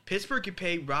Rodgers. Pittsburgh can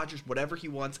pay Rodgers whatever he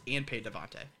wants and pay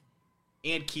Devontae.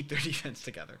 And keep their defense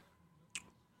together.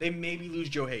 They maybe lose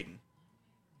Joe Hayden.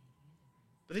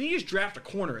 But then you just draft a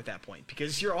corner at that point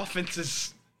because your offense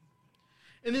is...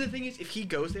 And then the thing is, if he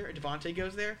goes there and Devontae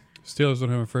goes there... Steelers don't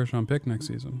have a first-round pick next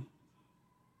season.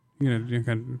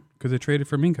 Because they traded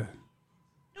for Minka.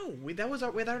 No, that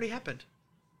already happened.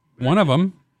 One of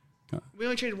them. We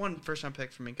only traded one first-round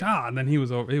pick for Minka. God, then he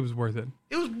was worth it.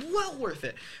 It was well worth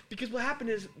it. Because what happened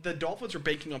is the Dolphins were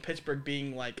banking on Pittsburgh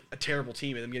being like a terrible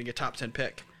team and them getting a top 10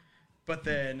 pick. But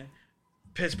then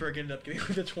Pittsburgh ended up getting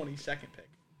the 22nd pick.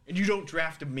 And you don't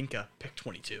draft a Minka pick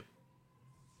 22.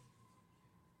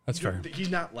 That's fair.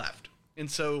 He's not left. And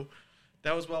so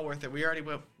that was well worth it. We already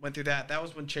went through that. That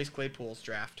was when Chase Claypool's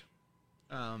draft.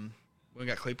 We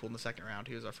got Claypool in the second round.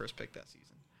 He was our first pick that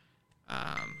season.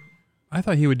 I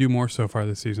thought he would do more so far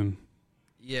this season.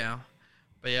 Yeah.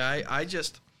 But yeah, I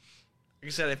just, like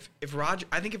I said, if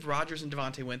Rodgers and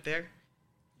Devontae went there,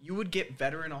 you would get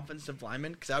veteran offensive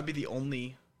linemen because that would be the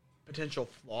only potential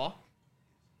flaw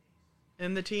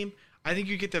in the team. I think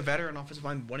you get the veteran offensive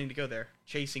line wanting to go there,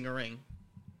 chasing a ring.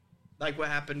 Like what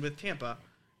happened with Tampa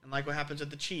and like what happens with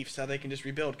the Chiefs, how they can just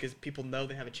rebuild because people know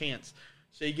they have a chance.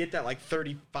 So you get that like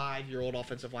 35-year-old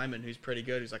offensive lineman who's pretty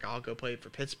good, who's like, I'll go play for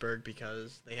Pittsburgh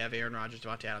because they have Aaron Rodgers,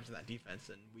 Devontae Adams in that defense,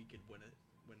 and we could win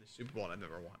the Super Bowl and I've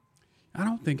never won. I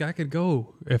don't think I could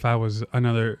go if I was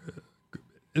another.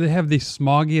 They have the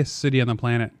smoggiest city on the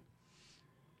planet.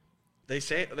 They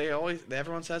say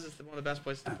everyone says it's one of the best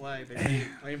places to play.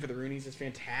 Playing for the Roonies is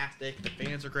fantastic. The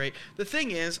fans are great. The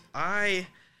thing is, I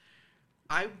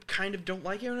kind of don't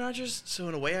like Aaron Rodgers, so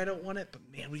in a way I don't want it. But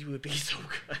man, we would be so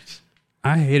good.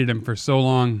 I hated him for so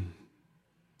long.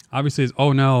 Obviously,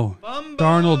 oh no, Fumble!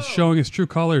 Darnold showing his true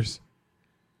colors.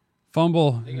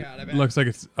 Fumble. They got it back. Looks like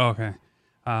it's okay.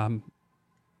 But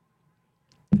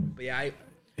yeah,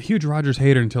 Huge Rodgers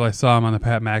hater until I saw him on the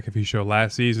Pat McAfee show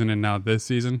last season and now this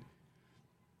season.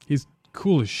 He's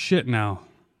cool as shit now.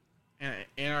 and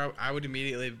And I would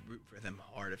immediately root for them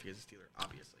hard if he was a Steeler,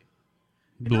 obviously.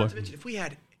 And not to mention, if we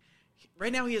had...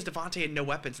 Right now he has Devontae and no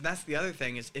weapons, and that's the other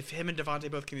thing, is if him and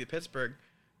Devontae both came to Pittsburgh,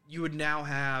 you would now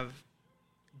have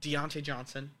Deontay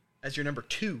Johnson as your number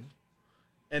 2,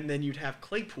 and then you'd have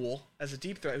Claypool as a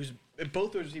deep threat,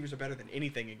 both those receivers are better than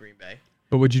anything in Green Bay.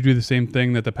 But would you do the same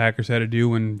thing that the Packers had to do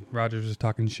when Rodgers was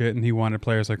talking shit and he wanted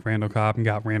players like Randall Cobb and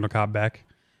got Randall Cobb back?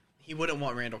 He wouldn't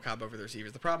want Randall Cobb over the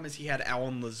receivers. The problem is he had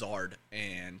Allen Lazard,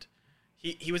 and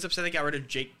he was upset they got rid of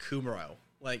Jake Kumerow.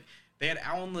 Like, they had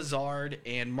Allen Lazard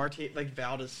and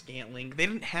Valdez Scantling. They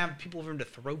didn't have people for him to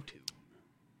throw to.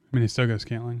 I mean, he still got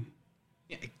Scantling.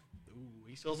 Yeah,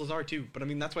 he still has Lazard too. But I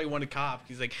mean, that's why he wanted Cobb.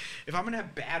 He's like, if I'm gonna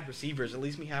have bad receivers, at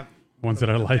least me have ones that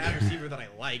I like. Bad receiver that I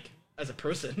like as a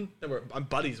person that I'm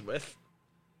buddies with.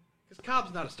 Because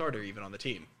Cobb's not a starter even on the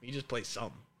team. He just plays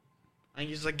some. I think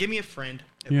he's just like, give me a friend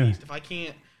at least. If I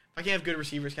can't have good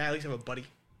receivers, can I at least have a buddy?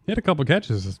 He had a couple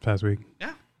catches this past week.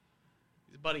 Yeah,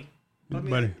 he's a buddy. But I mean,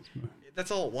 buddy.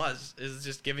 That's all it was. Is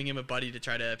just giving him a buddy to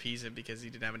try to appease him because he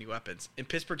didn't have any weapons. In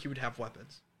Pittsburgh, he would have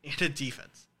weapons and a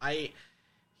defense.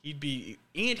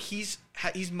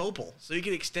 He's mobile, so he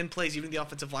can extend plays even if the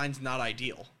offensive line's not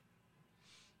ideal.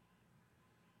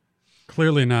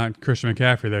 Clearly not Christian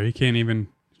McCaffrey there. He can't even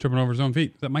tripping over his own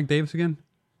feet. Is that Mike Davis again?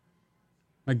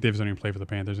 Mike Davis don't even play for the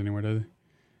Panthers anymore, does he?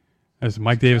 As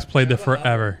Mike Davis played there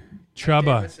forever.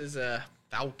 Chuba. Davis is a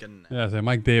Falcon. Yeah, so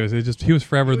Mike Davis. He was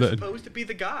forever He was supposed to be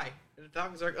the guy. And the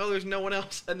Falcons are like, oh, there's no one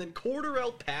else. And then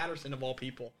Cordarrelle Patterson, of all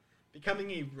people,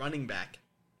 becoming a running back.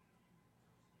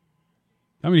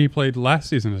 I mean, he played last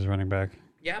season as running back.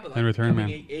 Yeah, but and return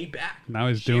man. A back. Now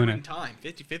he's doing Sharing it. Time,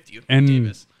 50-50. And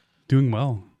Davis. doing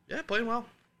well. Yeah, playing well.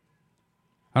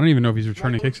 I don't even know if he's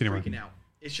returning kicks anymore. Out.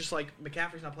 It's just like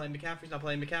McCaffrey's not playing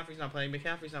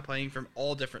from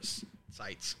all different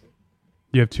sites.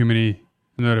 You have too many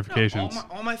notifications. No,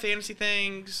 all my fantasy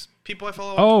things, people I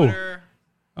follow on Twitter,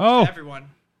 everyone.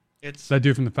 It's that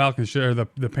dude from the Falcons or the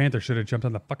Panthers should have jumped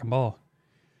on the fucking ball.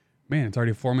 Man, it's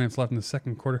already 4 minutes left in the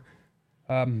second quarter.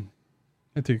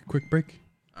 Let's take a quick break.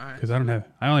 All right. Because I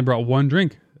only brought one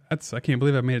drink. I can't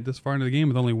believe I made it this far into the game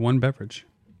with only one beverage,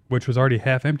 which was already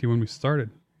half empty when we started.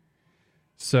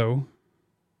 So,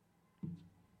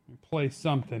 play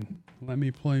something. Let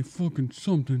me play fucking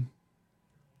something.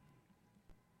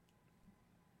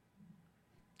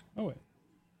 Oh, wait.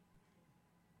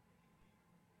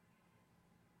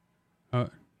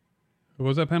 What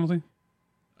was that penalty?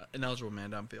 Ineligible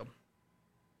man downfield.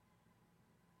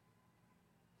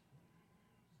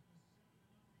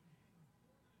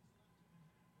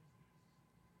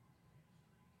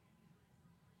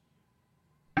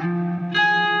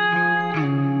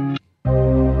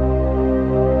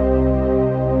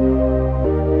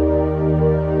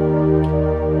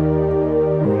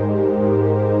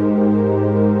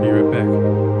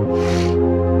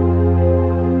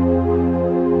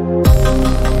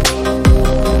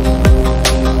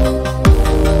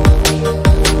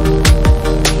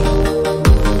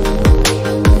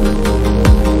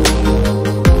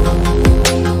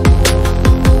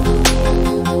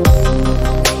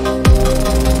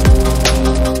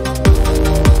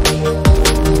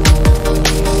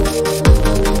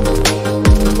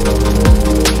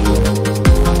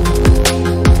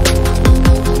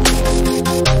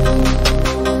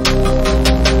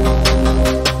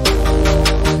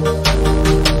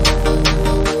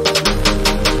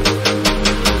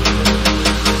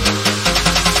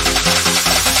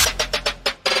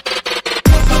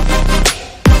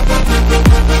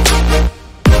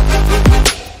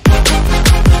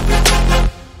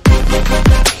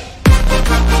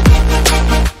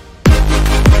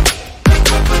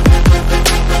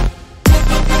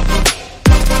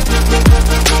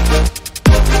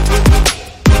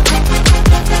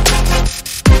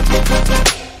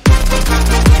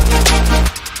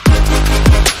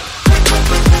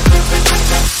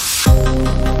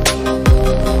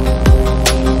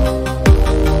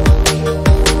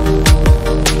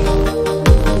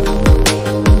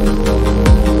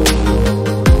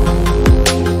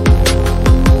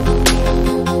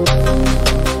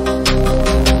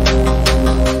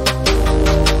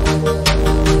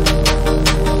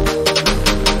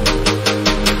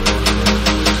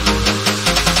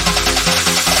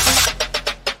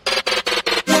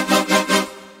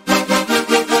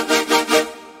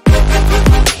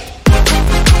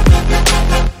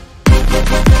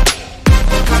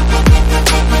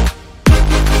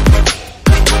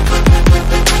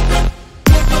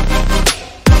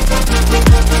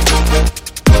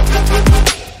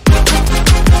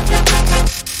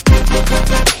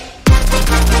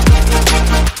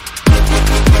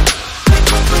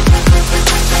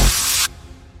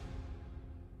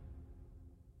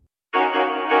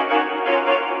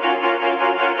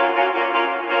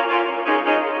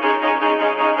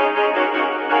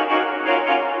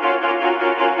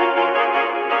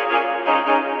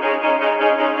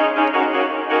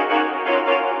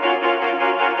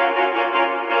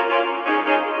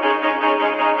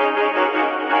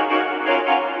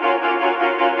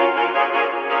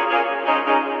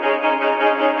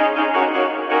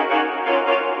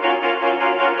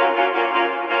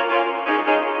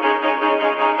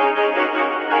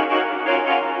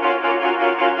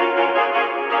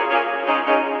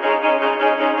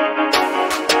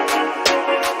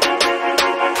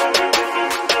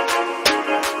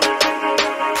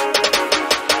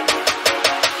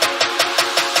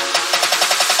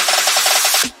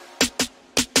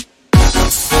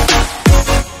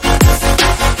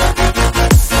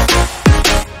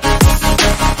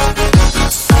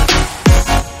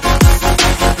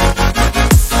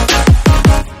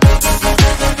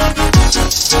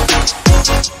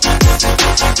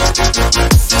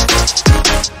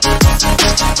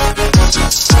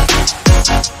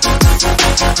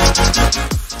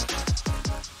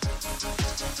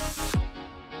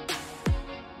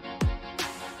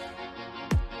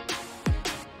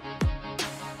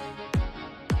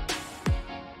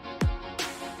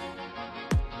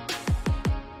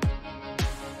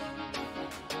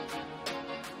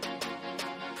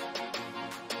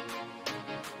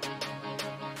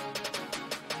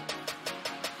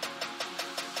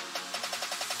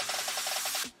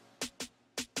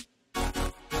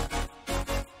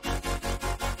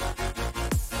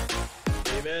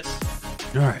 Davis.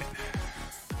 All right.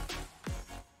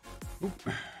 Oop.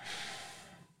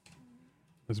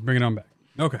 Let's bring it on back.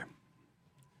 Okay.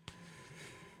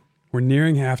 We're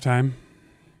nearing halftime.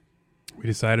 We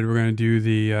decided we're going to do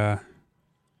the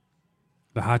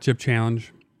hot chip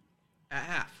challenge. At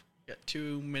half. You got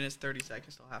 2 minutes, 30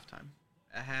 seconds till halftime.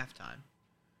 At halftime.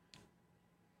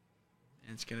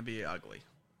 And it's going to be ugly.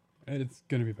 It's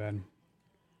going to be bad.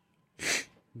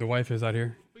 The wife is out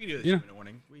here. We can do this You know- 2 minute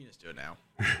warning. We can just do it now.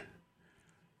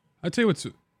 I'll tell you what's...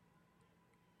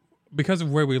 Because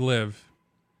of where we live,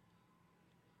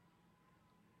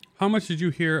 how much did you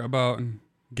hear about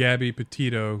Gabby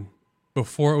Petito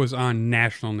before it was on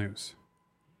national news?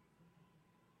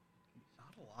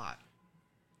 Not a lot.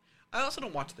 I also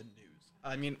don't watch the news.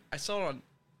 I mean, I saw it on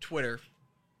Twitter,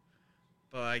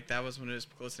 but like that was when it was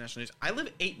close to national news. I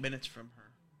live 8 minutes from her,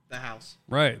 the house.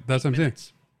 Right, that's what I'm saying.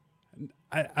 Minutes.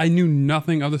 I knew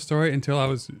nothing of the story until I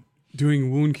was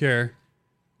doing wound care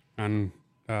on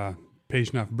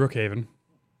patient off Brookhaven.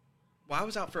 Well, I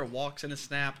was out for a walk, sent a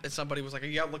snap, and somebody was like, "Are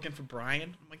you out looking for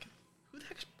Brian?" I'm like, "Who the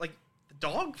heck's like the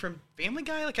dog from Family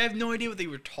Guy?" Like I have no idea what they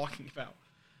were talking about.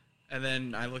 And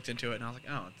then I looked into it, and I was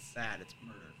like, "Oh, it's sad. It's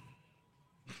murder."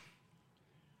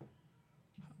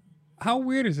 How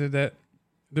weird is it that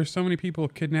there's so many people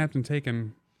kidnapped and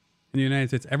taken in the United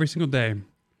States every single day,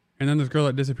 and then this girl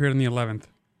that disappeared on the 11th?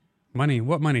 Money?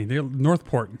 What money? They're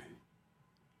Northport.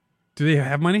 Do they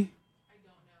have money? I don't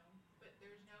know, but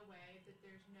there's no way that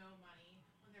there's no money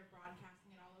when they're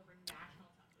broadcasting it all over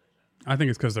national television. I think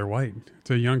it's because they're white.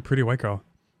 It's a young, pretty white girl.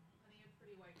 Plenty of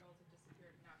pretty white girls have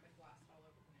disappeared and not been blasted all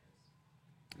over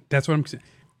the news. That's what I'm saying.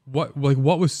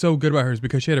 What was so good about her is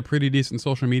because she had a pretty decent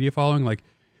social media following. Like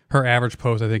her average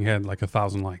post, I think, had like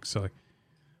 1,000 likes. So like,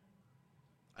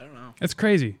 I don't know. it's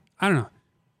crazy. I don't know.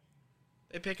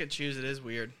 They pick and choose. It is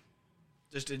weird,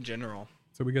 just in general.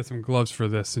 So we got some gloves for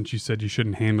this, since you said you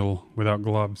shouldn't handle without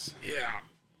gloves. Yeah.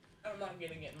 I'm not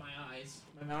getting it in my eyes.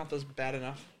 My mouth is bad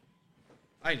enough.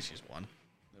 I can just use one.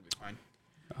 That'll be fine.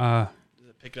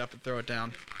 Just pick it up and throw it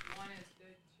down. One is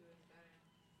good, two is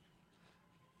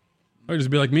better. Or just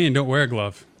be like me and don't wear a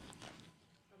glove.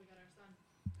 Oh, we got our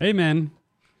son. Amen.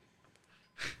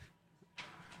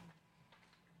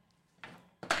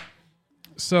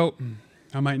 So,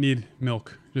 I might need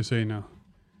milk, just so you know.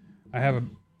 I have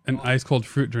an ice cold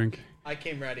fruit drink. I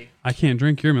came ready. I can't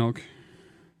drink your milk.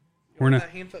 We're Want not. that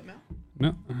hand foot mouth?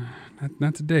 No,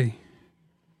 not today.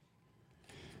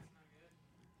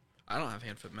 I don't have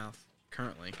hand foot mouth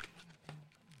currently.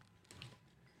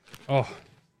 Oh.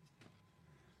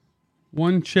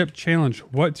 One chip challenge.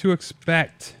 What to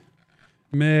expect?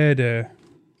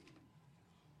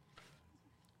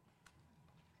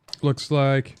 Looks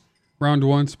like round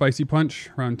 1, spicy punch.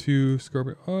 Round 2,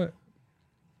 scorpion.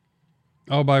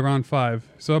 Oh, by round 5.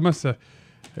 So it must have.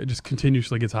 It just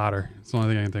continuously gets hotter. It's the only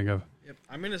thing I can think of. Yep.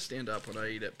 I'm gonna stand up when I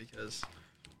eat it because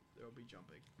there will be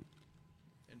jumping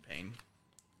and pain.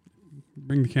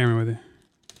 Bring the camera with you.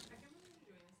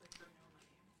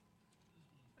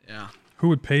 Yeah. Who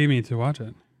would pay me to watch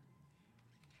it?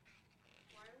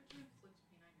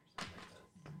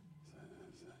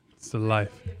 It's the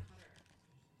life.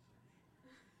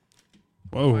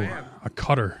 Whoa, a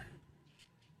cutter.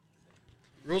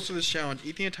 Rules for this challenge: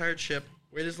 eat the entire chip.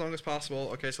 Wait as long as possible.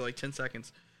 Okay, so like 10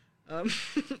 seconds.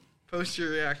 Post your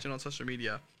reaction on social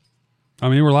media. I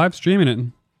mean, we're live streaming it.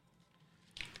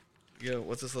 Yo,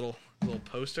 what's this little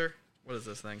poster? What is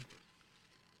this thing?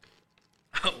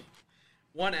 Oh,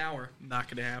 1 hour. Not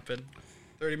gonna happen.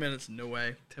 30 minutes, no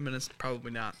way. 10 minutes,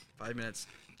 probably not. 5 minutes,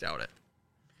 doubt it.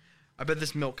 I bet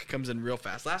this milk comes in real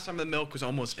fast. Last time the milk was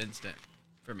almost instant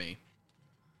for me.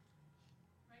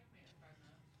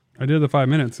 I did the 5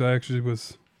 minutes. I actually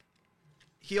was.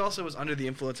 He also was under the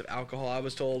influence of alcohol, I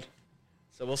was told.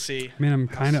 So we'll see. I mean,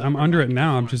 I'm under it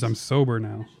now. I'm sober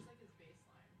now.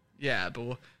 Yeah,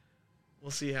 but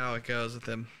we'll see how it goes with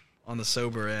him on the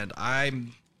sober end.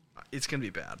 It's gonna be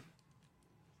bad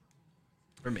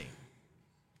for me.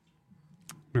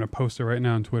 I'm gonna post it right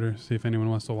now on Twitter. See if anyone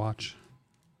wants to watch.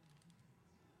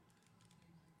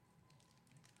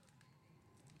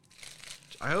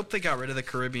 I hope they got rid of the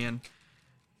Caribbean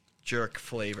jerk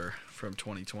flavor from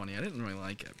 2020. I didn't really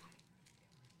like it.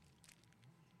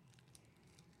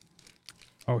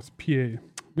 Oh, it's PA.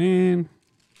 Man.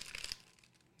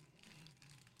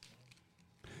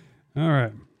 All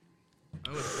right.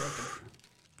 Oh, it's broken.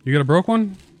 You got a broke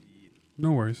one?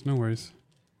 No worries. No worries.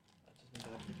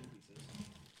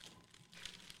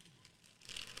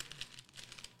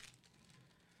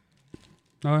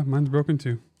 Oh, mine's broken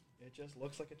too. It just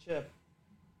looks like a chip.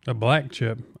 A black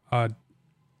chip.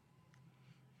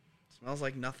 Smells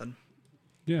like nothing.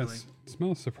 Yes. Really. It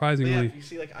smells But surprisingly. yeah, you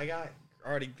see, like I got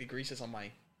already the greases on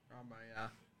my.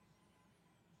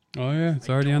 Oh yeah, it's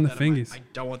I already don't on the want that in fingies. I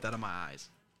don't want that on my eyes.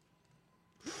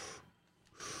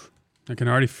 I can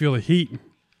already feel the heat. I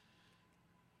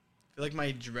feel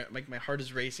like my heart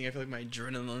is racing. I feel like my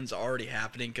adrenaline's already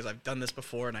happening because I've done this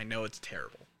before and I know it's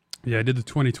terrible. Yeah, I did the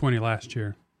 2020 last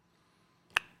year.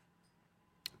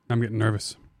 I'm getting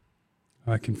nervous.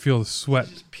 I can feel the sweat.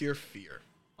 It's just pure fear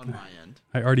on my end.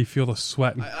 I already feel the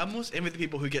sweat. I almost envy the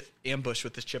people who get ambushed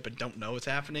with this chip and don't know what's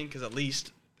happening because at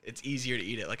least it's easier to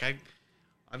eat it. Like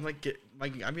I'm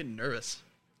getting nervous.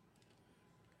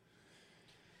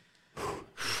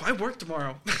 I work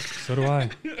tomorrow. So do I.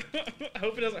 I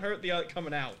hope it doesn't hurt the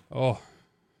coming out. Oh,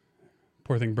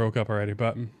 poor thing broke up already,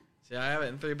 but See, I have it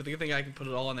in 3, but the good thing I can put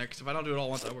it all in there because if I don't do it all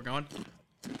once, we're gone.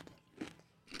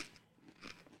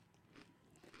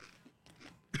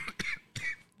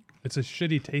 it's a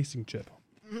shitty tasting chip.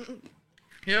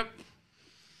 Yep.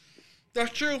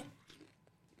 That's true.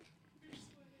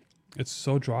 It's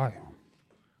so dry.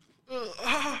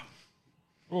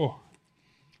 Oh,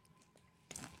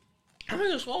 I'm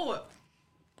gonna swallow it.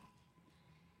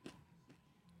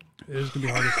 it is gonna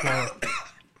be hard to swallow.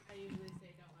 I usually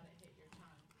say don't let it hit your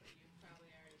tongue, but you've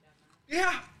probably already done that.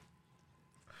 Yeah.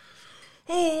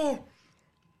 Oh.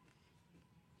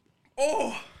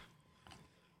 Oh.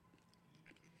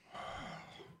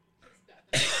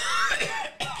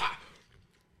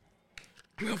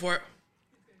 Go for it.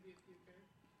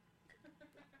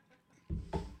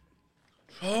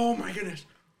 Oh my goodness.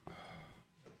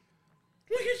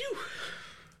 Look at you.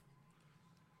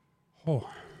 Oh,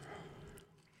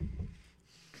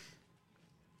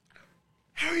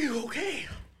 How are you okay?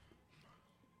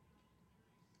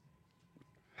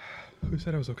 who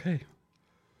said I was okay?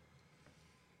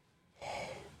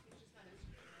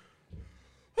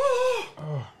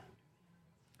 Oh.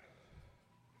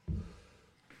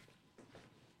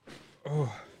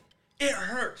 Oh, It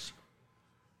hurts.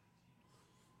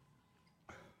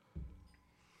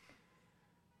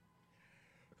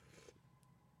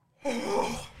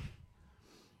 Oh.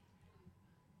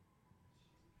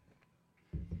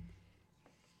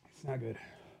 it's not good.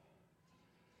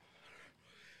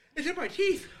 It's in my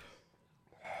teeth.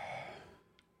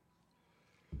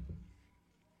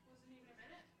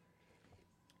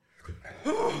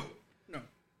 No.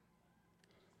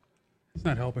 It's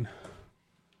not helping.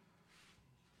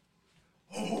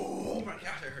 Oh my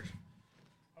gosh, it hurts.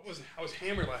 I was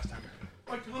hammered last time.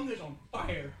 My tongue is on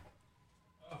fire.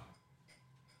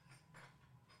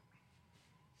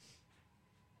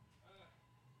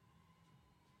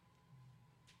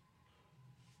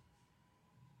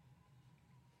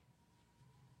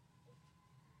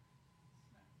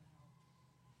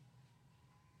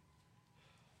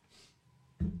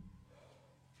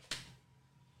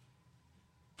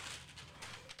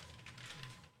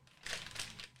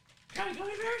 Got any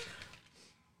gummy bears?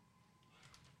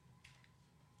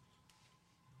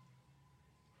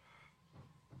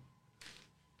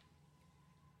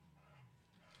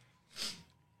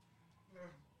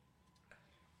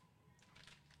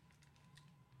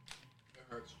 It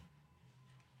hurts.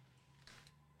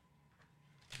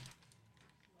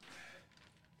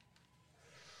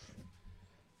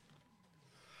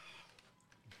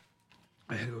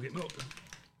 I had to go get milk.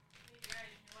 Hey, Gary,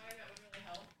 you know why that would really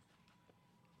help?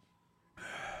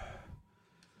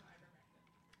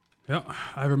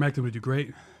 Yeah, ivermectin would do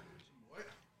great. What?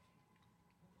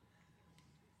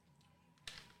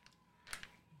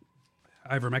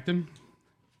 Ivermectin?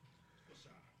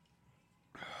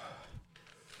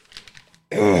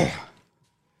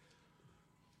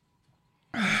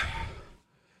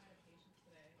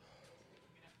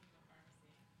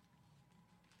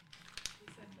 He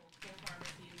said multiple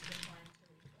pharmacies declined to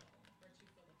refill or to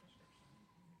fill the prescription.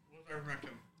 What's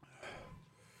ivermectin?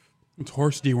 It's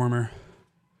horse dewormer.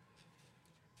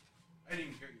 I didn't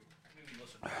even hear you. I didn't even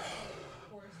listen.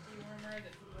 Horse dewormer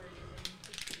that people are using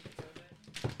to treat COVID.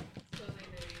 Supposedly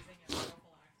they're using it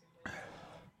prophylactically.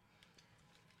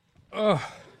 Ugh.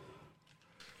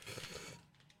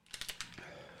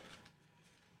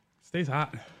 Stays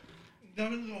hot.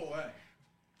 Nothing's away.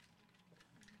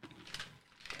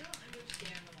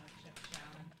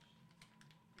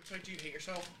 It's like, do you hate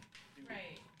yourself?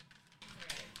 Right.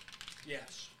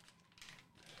 Yes.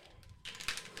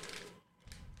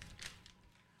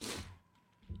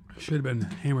 Should have been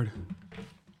hammered.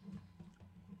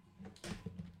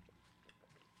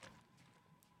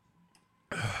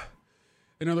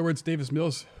 In other words, Davis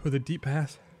Mills with a deep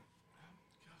pass.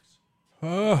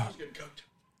 Oh. It's good cooked.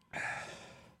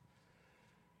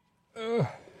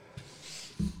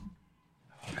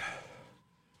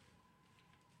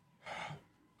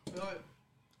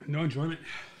 No enjoyment.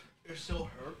 It still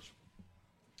hurts,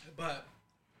 but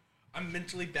I'm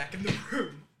mentally back in the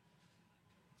room.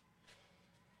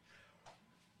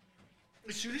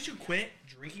 As soon as you quit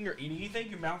drinking or eating anything,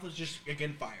 your mouth is just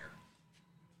again fire.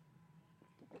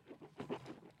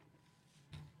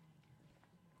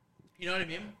 You know what I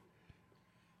mean?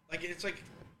 Like it's like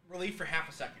relief for half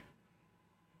a second.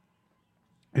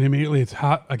 And immediately it's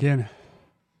hot again.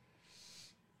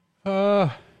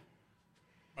 My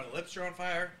lips are on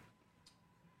fire.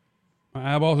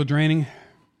 My eyeballs are draining.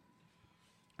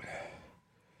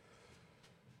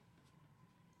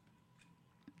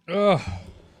 Ugh.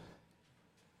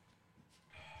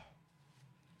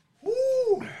 Woo!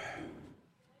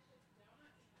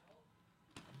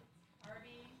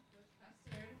 Arby with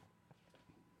custard.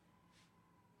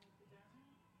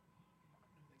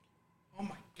 Oh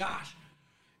my gosh.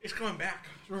 It's coming back.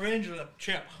 It's Revenge of the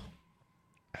Chip.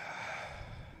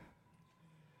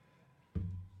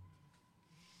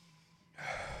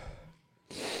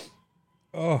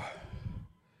 Oh.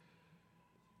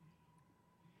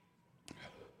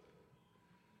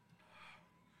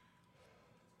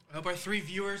 I hope our 3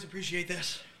 viewers appreciate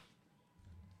this.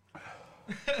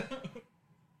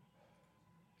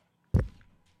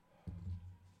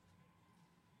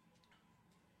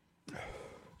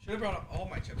 Should have brought up all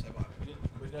my chips I bought.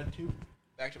 We did 2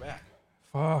 back to back.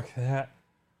 Fuck that.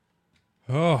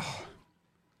 Oh.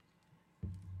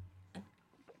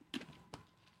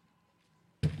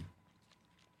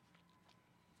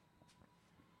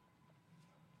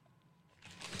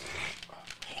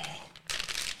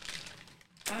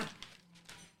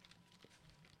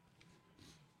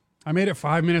 I made it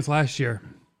 5 minutes last year.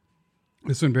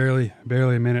 This one barely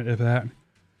a minute, if that.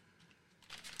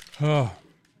 Oh.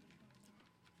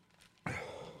 I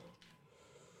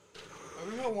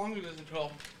wonder how long it is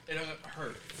until it doesn't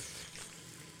hurt.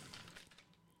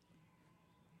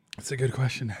 That's a good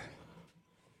question.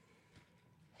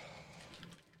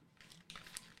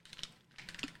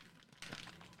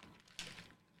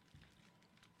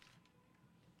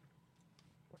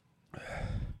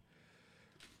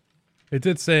 It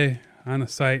did say on the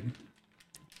site,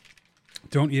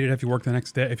 don't eat it if you work the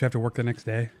next day. If you have to work the next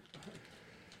day,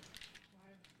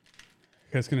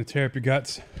 because it's going to tear up your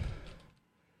guts.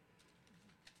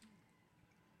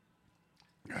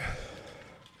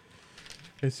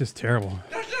 It's just terrible.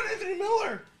 That's not Anthony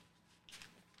Miller!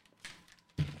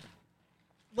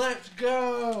 Let's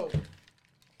go!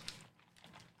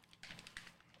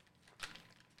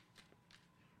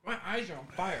 My eyes are on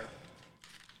fire.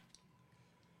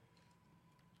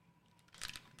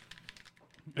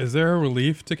 Is there a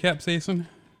relief to capsaicin?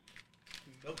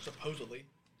 Milk, supposedly.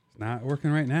 It's not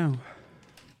working right now.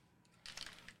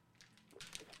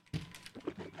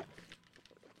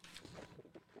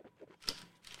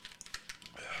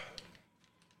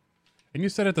 And you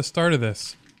said at the start of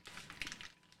this,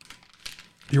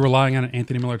 you're relying on an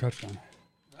Anthony Miller touchdown.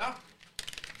 Yeah.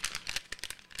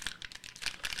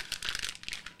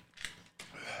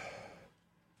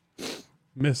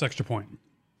 Miss extra point.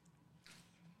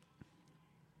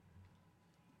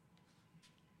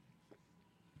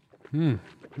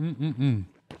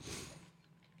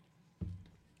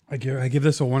 I give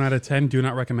this a 1 out of 10. Do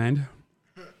not recommend.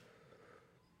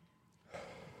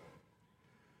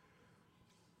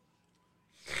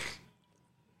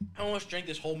 I almost drank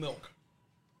this whole milk.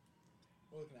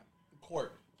 What are we looking at? A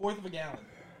quart. 1/4 of a gallon.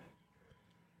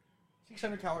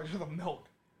 600 calories worth of milk.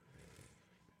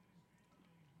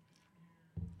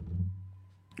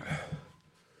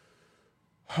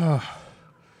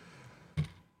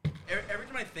 Every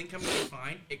time I think I'm gonna be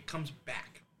fine, it comes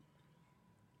back.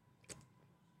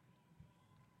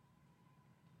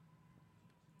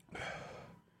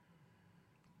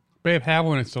 Babe, have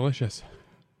one. It's delicious.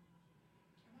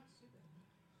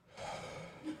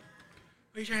 What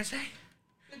are you trying to say?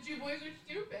 The 2 boys are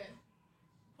stupid.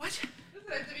 What? Listen,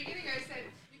 at the beginning I said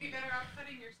you'd be better off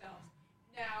cutting yourselves.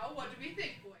 Now, what do we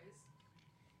think, boys?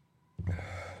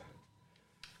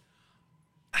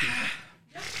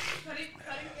 Yeah,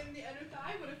 cutting in the other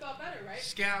thigh would have felt better, right?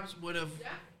 Scabs would have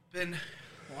Yeah, been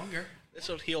longer. This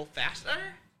would heal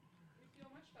faster. we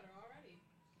feel much better already.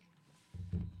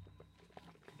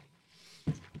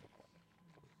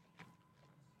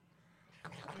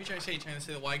 you trying to say? You trying to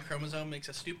say the Y chromosome makes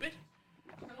us stupid?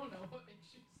 I don't know what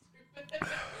makes you stupid.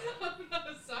 I'm not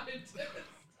a scientist.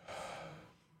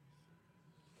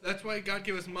 That's why God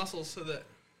gave us muscles so that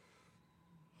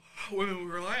women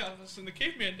would rely on us in the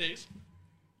caveman days.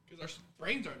 Because our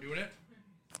brains aren't doing it.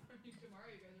 Tomorrow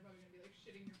you guys are probably going to be like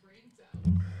shitting your brains out.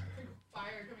 Like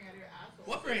fire coming out of your asshole.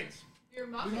 What brains? Your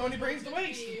We muscles. don't have any brains to are gonna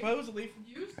waste, be supposedly.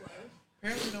 Useless.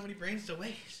 Apparently we don't have any brains to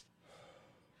waste.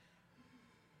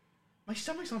 My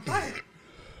stomach's on fire.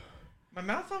 My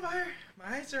mouth's on fire.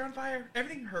 My eyes are on fire.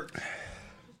 Everything hurts. Just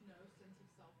no sense of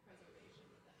self-preservation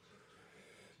with that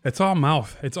shit. It's all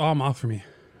mouth. It's all mouth for me.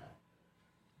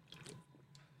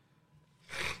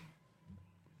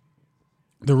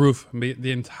 The roof,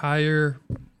 the entire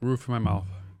roof of my mouth.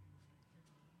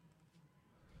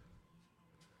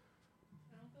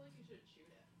 I don't feel like you should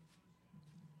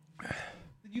shoot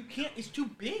it. You can't. It's too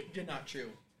big to not chew.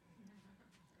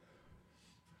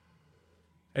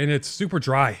 And it's super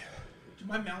dry. Dude,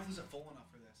 my mouth isn't full enough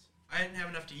for this. I didn't have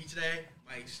enough to eat today.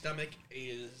 My stomach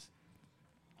is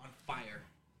on fire.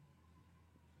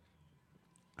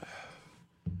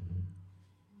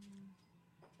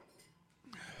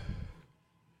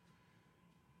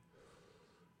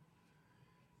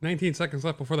 $19 seconds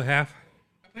left before the half.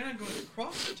 I plan on going to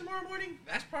CrossFit tomorrow morning.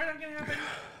 That's probably not going to happen.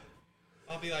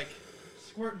 I'll be like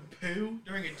squirting poo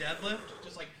during a deadlift.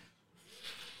 Just like.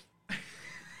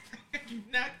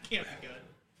 That can't be good.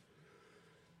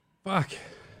 Fuck.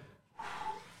 I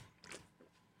have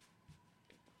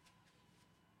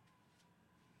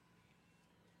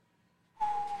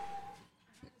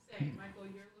to say, Michael,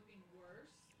 you're looking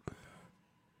worse.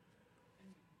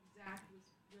 And Zach was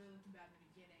really looking bad in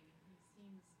the beginning. He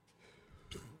seems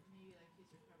maybe like he's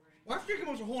recovering. Well, I've drinking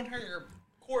almost a whole entire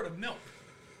quart of milk.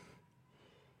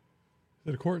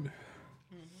 Is it a quart? You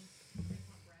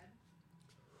want bread?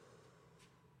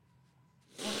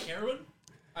 I want heroin.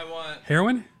 I want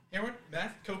Heroin? heroin,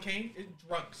 meth, cocaine,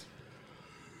 drugs.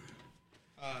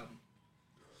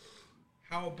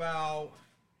 How about?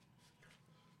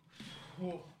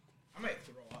 Oh, I might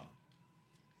throw up.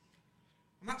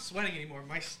 I'm not sweating anymore.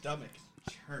 My stomach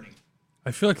is churning.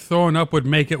 I feel like throwing up would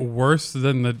make it worse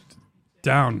than the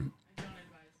down. I don't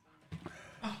advise vomiting.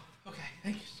 Oh, okay.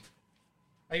 Thank you.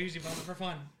 I usually vomit for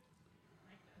fun.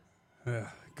 Yeah,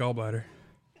 gallbladder.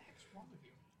 What's wrong with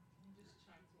you? He just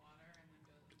chugs water and then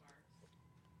goes to barks.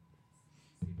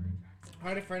 Super attractive. I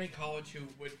had a friend in college who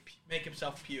would make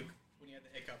himself puke when he had the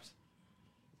hiccups.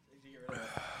 To get rid of it. He's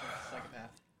a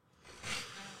psychopath.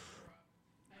 I don't throw up.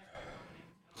 I have no vomiting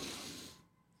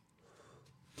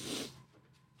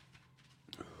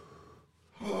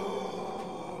at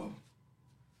all.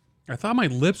 I thought my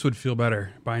lips would feel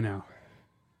better by now.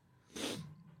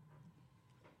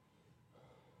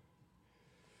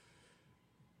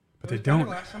 But they It was better don't.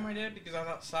 last time I did because I was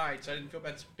outside, so I didn't feel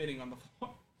bad spitting on the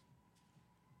floor.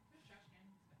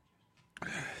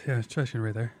 Yeah, it's trash can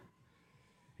right there.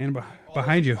 And All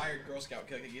behind those you. Expired Girl Scout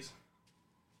cookies.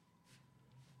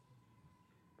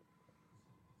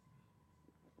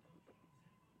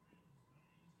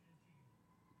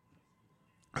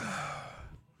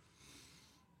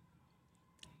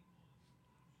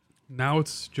 Now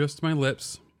it's just my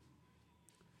lips.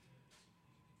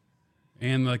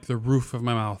 And like the roof of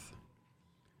my mouth.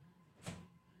 It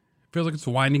feels like it's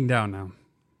winding down now.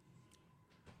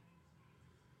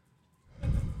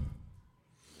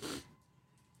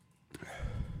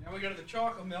 Now we go to the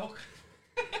chocolate milk.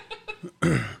 That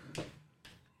alone is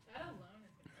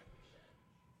gonna make me shit.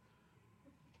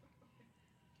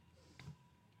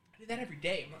 I do that every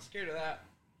day. I'm not scared of that.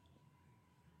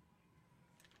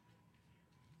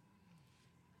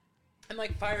 And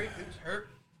like fiery foods hurt,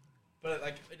 but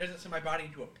like it doesn't send my body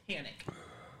into a panic.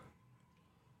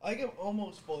 I think I'm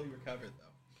almost fully recovered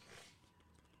though.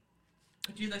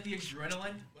 But dude, like the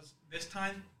adrenaline was this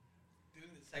time. Doing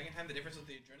the second time, the difference with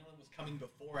the adrenaline was coming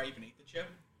before I even ate the chip,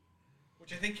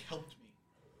 which I think helped me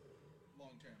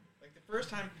long term. Like the first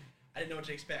time, I didn't know what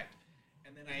to expect,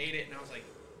 and then I ate it and I was like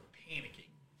panicking.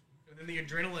 And then the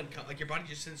adrenaline, like your body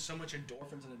just sends so much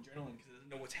endorphins and adrenaline because it doesn't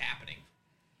know what's happening.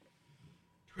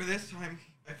 For this time,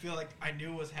 I feel like I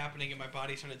knew what was happening and my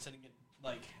body started sending it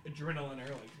like adrenaline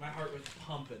early. My heart was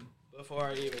pumping before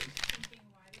I even. Thinking,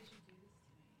 why did you do this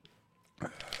to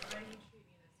me? Why do you treat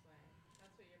me this way?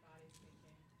 That's what your body's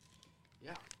thinking.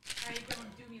 Yeah. Why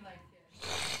don't do me like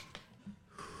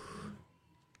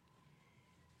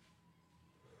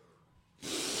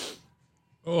this?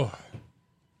 Oh.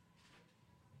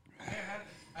 I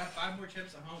have 5 more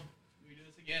chips at home. We do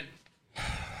this again.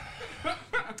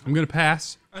 I'm going to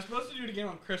pass. I was supposed to do it again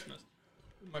on Christmas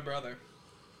with my brother.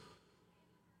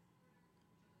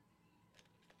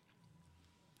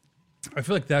 I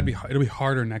feel like it'll be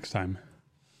harder next time.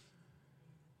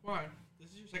 Why? This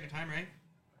is your second time, right?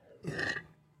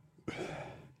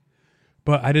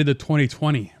 But I did the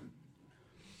 2020.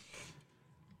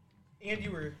 And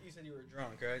you said you were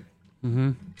drunk, right?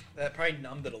 Mm-hmm. That probably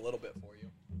numbed it a little bit for you.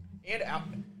 And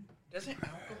doesn't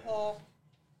alcohol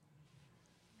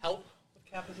help with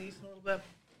capsaicin a little bit?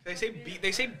 They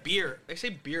say beer. They say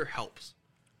beer helps.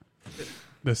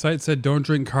 The site said don't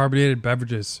drink carbonated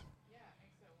beverages.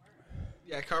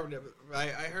 Yeah, carbonated. I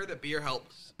heard that beer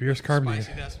helps. Beer's carbonated.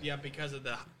 Spiciness, yeah, because of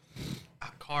the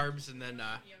carbs and then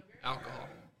alcohol.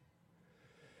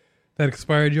 That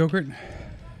expired yogurt? What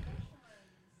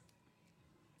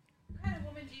kind of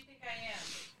woman do you think I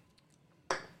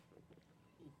am?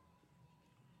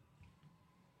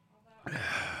 Although, after you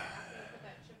put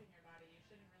that chip in your body, you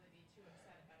shouldn't really be too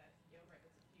upset about a yogurt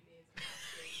that's a few days old.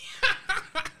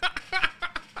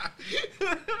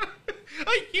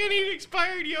 I can't eat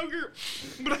expired yogurt,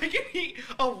 but I can eat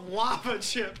a lava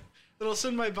chip that'll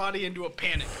send my body into a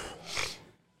panic.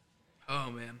 Oh,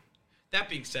 man. That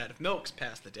being said, if milk's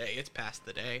past the day, it's past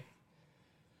the day.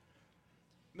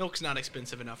 Milk's not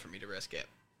expensive enough for me to risk it.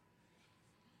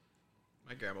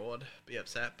 My grandma would be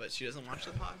upset, but she doesn't watch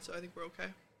the pod, so I think we're okay.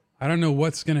 I don't know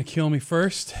what's going to kill me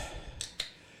first.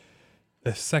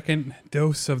 The second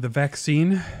dose of the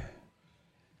vaccine.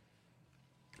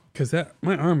 Because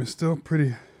my arm is still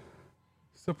pretty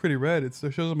red. It still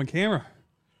shows on my camera.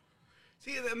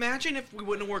 See, imagine if we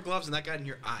wouldn't have wore gloves and that got in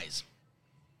your eyes.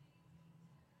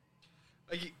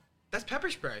 Like, that's pepper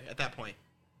spray at that point.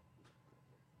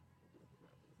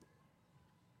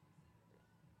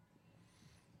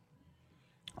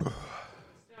 So,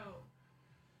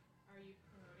 are you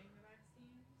promoting the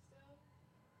vaccine still?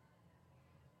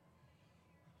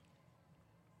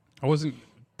 I wasn't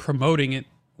promoting it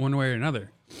one way or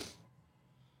another.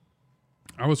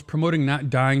 I was promoting not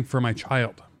dying for my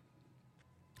child.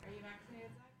 Are you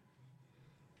vaccinated, Zach?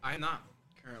 I am not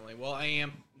currently. Well, I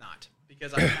am not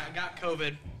because I got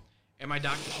COVID, and my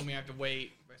doctor told me I have to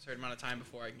wait a certain amount of time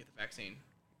before I can get the vaccine.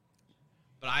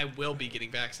 But I will be getting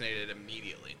vaccinated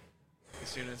immediately as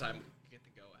soon as I get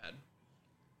the go ahead.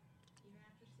 Even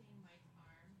after seeing Mike's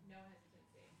arm, no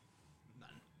hesitancy.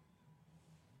 None.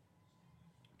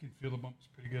 You can feel the bumps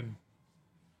pretty good.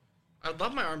 I'd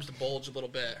love my arms to bulge a little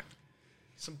bit.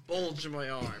 Some bulge in my I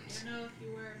arms. don't know if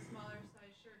you wear a smaller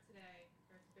size shirt today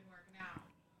or if you've been working out.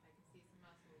 I can see some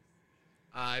muscles.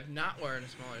 I'm not wearing a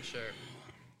smaller shirt.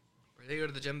 I did go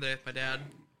to the gym today with my dad.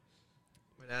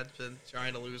 My dad's been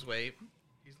trying to lose weight.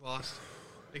 He's lost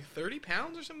like 30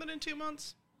 pounds or something in 2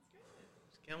 months.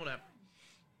 He's killing it.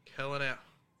 Killing it.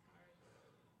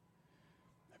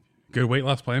 Good weight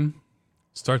loss plan.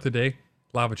 Start the day,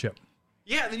 lava chip.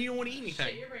 Yeah, then you don't want to eat anything.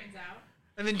 Shit your brains out.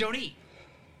 And then don't eat.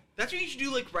 That's what you should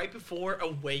do like right before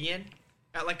a weigh-in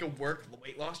at like a work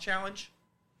weight loss challenge.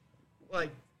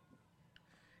 Like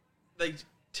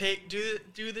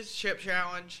do this chip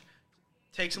challenge,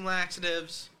 take some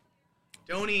laxatives,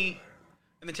 don't eat,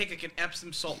 and then take like an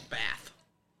Epsom salt bath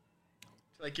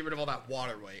to like get rid of all that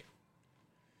water weight.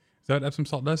 Is that what Epsom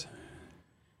salt does?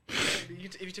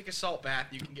 If you take a salt bath,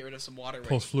 you can get rid of some water weight.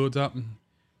 Pulls fluids out.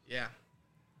 Yeah.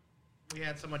 We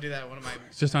had someone do that at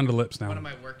It's just on the lips now. one of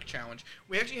my work challenge.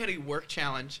 We actually had a work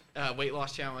challenge, weight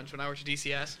loss challenge when I worked at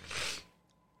DCS.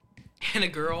 And a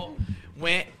girl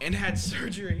went and had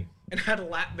surgery and had a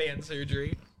lap band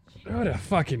surgery. What a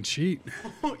fucking cheat.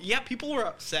 Yeah, people were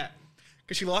upset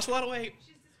because she lost a lot of weight.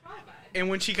 She's disqualified. And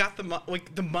when she got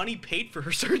the money paid for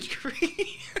her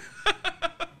surgery.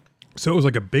 So it was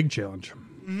like a big challenge.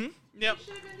 Yep. She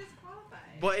should have been disqualified.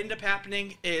 What ended up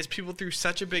happening is people threw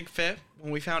such a big fit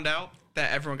when we found out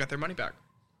that everyone got their money back.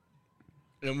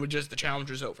 And the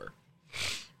challenge was over.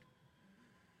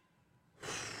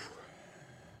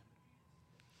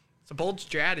 It's a bold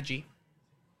strategy.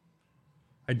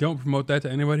 I don't promote that to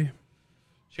anybody.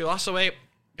 She lost the weight,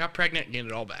 got pregnant, and gained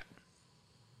it all back.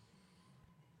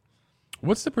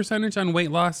 What's the percentage on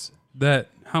weight loss that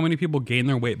how many people gain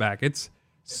their weight back? It's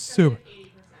super. 80%.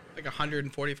 Like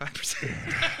 145%.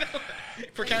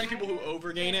 For counting people who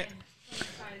overgain it. From a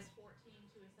size 14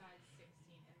 to a size 16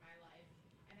 in my life,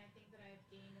 and I think that I've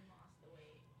gained and lost the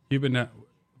weight. You've been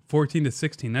 14 to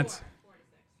 16. That's, 4 to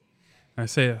 16. I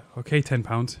say, okay, 10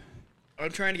 pounds.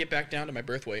 I'm trying to get back down to my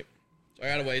birth weight. So I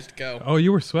got a ways to go. Oh,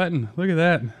 you were sweating. Look at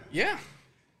that. Yeah.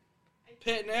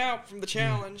 Pitting out from the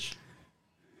challenge.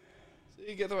 So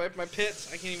you get the my pits.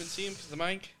 I can't even see them because of the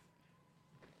mic.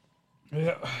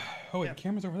 Yeah. Oh, wait, Yeah. the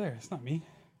camera's over there. It's not me.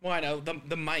 Well, I know.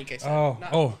 The mic, I said.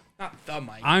 Oh, Not the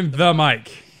mic. I'm the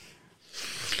mic.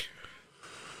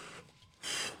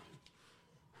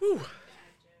 Whew.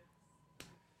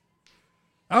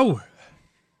 Oh,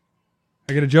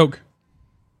 I got a joke.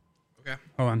 Okay.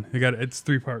 Hold on. It's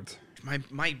 3 parts.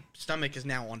 My stomach is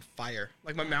now on fire.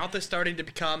 Like, my mouth is starting to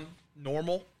become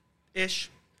normal-ish,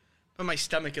 but my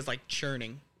stomach is, like,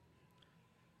 churning.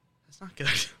 That's not good.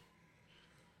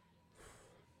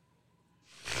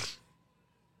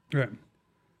 All right.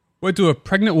 What do a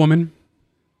pregnant woman,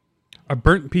 a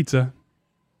burnt pizza,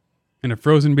 and a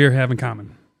frozen beer have in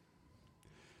common?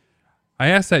 I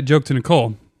asked that joke to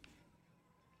Nicole.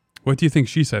 What do you think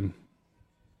she said?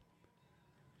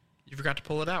 You forgot to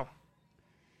pull it out.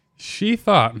 She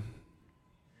thought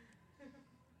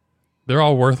they're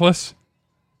all worthless.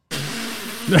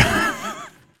 I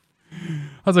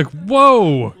was like,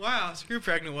 whoa. Wow, screw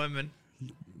pregnant women.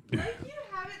 You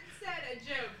haven't said a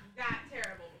joke that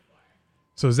terrible before.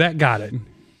 So Zach got it.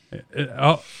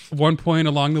 One point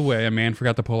along the way, a man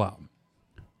forgot to pull out.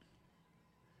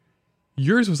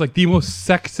 Yours was like the most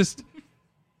sexist.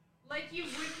 Like you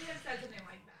wouldn't have said something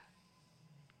like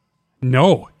that.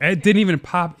 No, it didn't even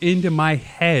pop into my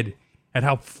head at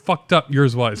how fucked up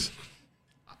yours was.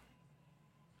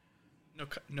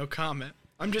 No comment.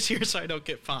 I'm just here so I don't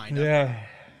get fined. Yeah.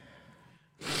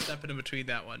 I'm stepping in between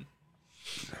that one.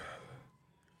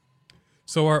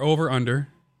 So our over-under,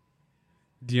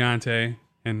 Deontay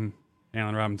and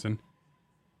Allen Robinson.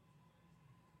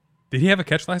 Did he have a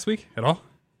catch last week at all?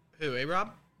 Who,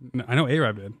 A-Rob? No, I know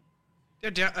A-Rob did. Yeah,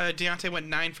 Deontay went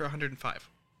 9 for 105.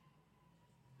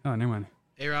 Oh, never mind.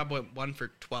 A-Rob went 1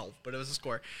 for 12, but it was a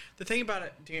score. The thing about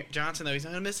it, Johnson, though, he's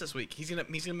not going to miss this week. He's gonna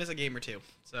miss a game or two,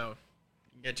 so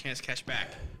you get a chance to catch back.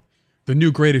 The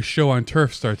new greatest show on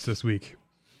turf starts this week.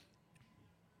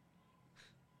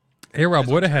 A-Rob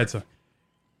would have had some.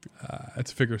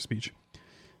 It's a figure of speech.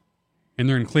 And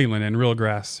they're in Cleveland and real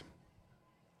grass.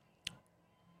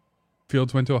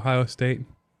 Fields went to Ohio State.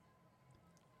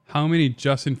 How many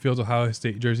Justin Fields Ohio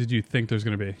State jerseys do you think there's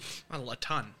going to be? A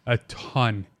ton. A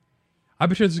ton. I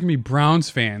bet you there's going to be Browns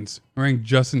fans wearing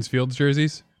Justin Fields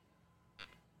jerseys.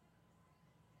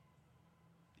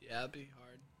 Yeah, it'd be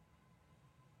hard.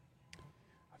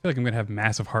 I feel like I'm going to have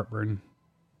massive heartburn.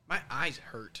 My eyes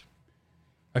hurt.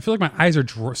 I feel like my eyes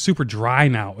are super dry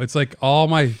now. It's like all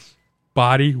my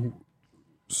body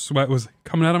sweat was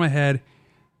coming out of my head,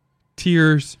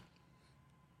 tears,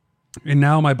 and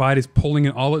now my body's pulling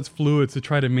in all its fluids to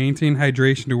try to maintain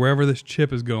hydration to wherever this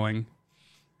chip is going.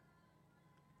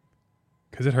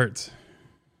 Because it hurts.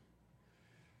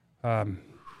 My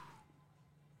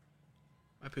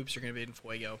poops are going to be in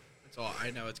fuego. That's all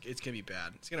I know. It's going to be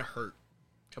bad. It's going to hurt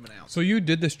coming out. So you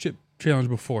did this chip challenge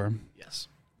before. Yes,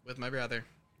 with my brother.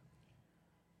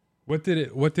 What did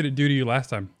it do to you last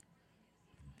time?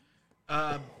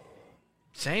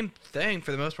 Same thing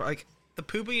for the most part. Like, the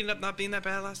pooping ended up not being that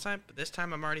bad last time, but this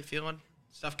time I'm already feeling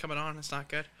stuff coming on. It's not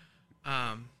good.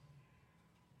 I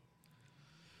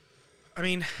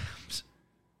mean,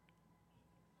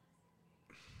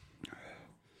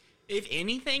 if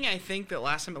anything, I think that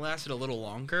last time it lasted a little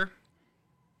longer.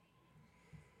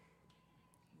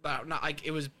 But not like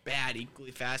it was bad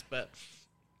equally fast, but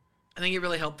I think it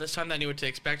really helped this time that I knew what to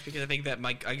expect because I think that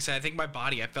like I said, I think my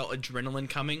body, I felt adrenaline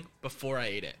coming before I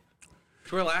ate it.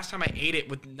 To where last time I ate it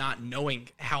with not knowing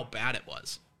how bad it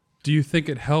was. Do you think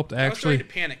it helped actually? I was starting to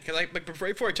panic because like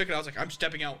before I took it, I was like, I'm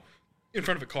stepping out in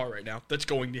front of a car right now that's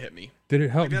going to hit me. Did it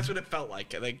help? Like, that's what it felt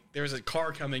like. Like there was a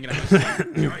car coming and I was like, all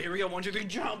right, here we go, 1, 2, 3,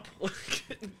 jump.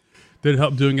 Did it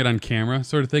help doing it on camera,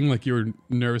 sort of thing? Like you were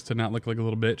nervous to not look like a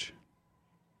little bitch?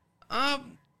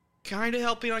 Kind of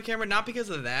helping on camera, not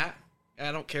because of that.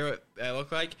 I don't care what I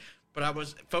look like, but I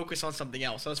was focused on something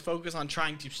else. I was focused on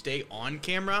trying to stay on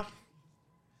camera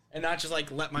and not just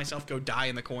like let myself go die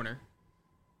in the corner.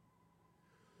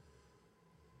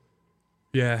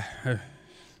 Yeah.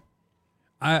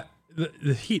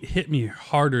 The heat hit me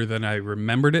harder than I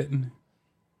remembered it.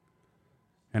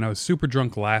 And I was super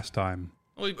drunk last time.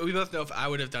 Well, we both know if I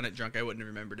would have done it drunk, I wouldn't have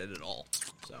remembered it at all.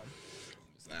 So,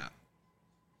 it's that.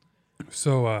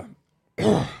 So,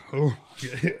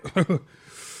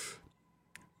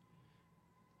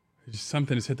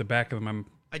 something has hit the back of my...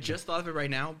 I just thought of it right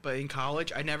now, but in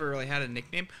college, I never really had a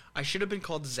nickname. I should have been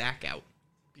called Zach Out.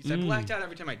 Because I blacked out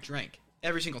every time I drank.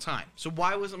 Every single time. So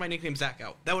why wasn't my nickname Zach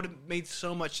Out? That would have made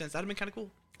so much sense. That would have been kind of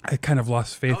cool. I kind of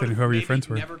lost faith in whoever your friends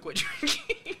were. Never quit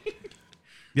drinking.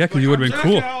 Yeah, because you would have been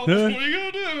cool. Out, what are you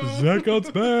going to do? Zach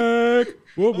Out's back.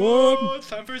 Whoop, whoop. Oh, it's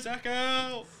time for Zach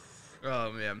Out.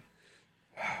 Oh, man.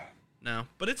 No,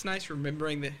 but it's nice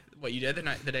remembering what you did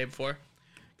the day before.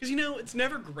 Because, you know, it's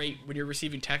never great when you're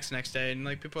receiving texts the next day and,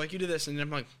 like, people are like, you do this. And I'm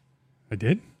like... I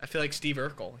did? I feel like Steve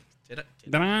Urkel. Did I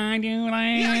do that?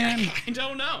 Yeah, I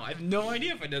don't know. I have no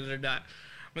idea if I did it or not.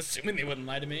 I'm assuming they wouldn't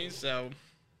lie to me, so...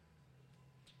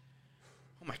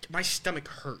 my stomach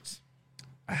hurts.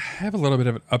 I have a little bit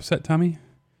of an upset tummy.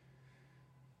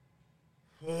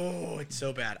 Oh, it's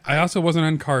so bad. I also wasn't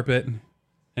on carpet,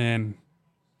 and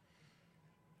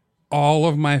all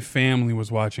of my family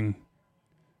was watching.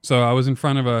 So I was in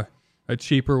front of a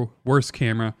cheaper, worse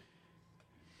camera,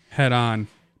 head on.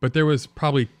 But there was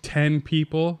probably 10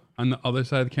 people on the other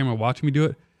side of the camera watching me do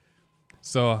it.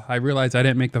 So I realized I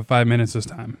didn't make the 5 minutes this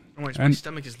time. Oh my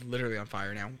stomach is literally on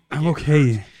fire now. I'm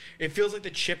okay. It feels like the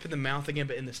chip in the mouth again,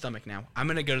 but in the stomach now. I'm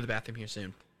going to go to the bathroom here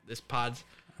soon. This pod's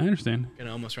I understand. going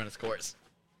to almost run its course.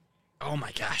 Oh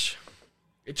my gosh.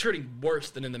 It's hurting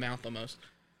worse than in the mouth almost.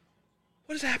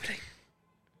 What is happening?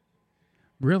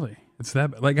 Really? It's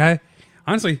that bad? Like,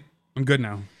 honestly, I'm good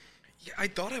now. Yeah, I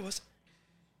thought I was.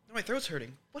 No, my throat's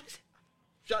hurting. What is it?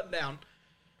 Shutting down.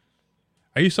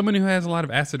 Are you someone who has a lot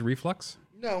of acid reflux?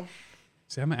 No.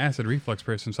 See, I'm an acid reflux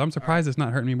person, so I'm surprised it's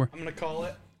not hurting me more. I'm going to call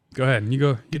it. Go ahead. You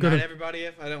go. Good night, everybody,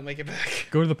 if I don't make it back.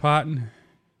 Go to the pot and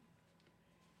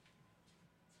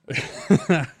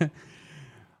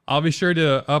I'll be sure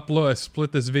to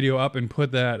split this video up and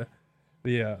put the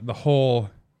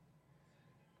whole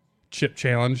chip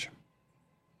challenge.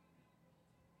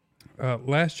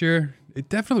 Last year, it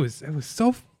definitely was. It was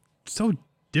so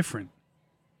different.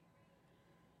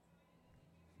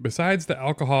 Besides the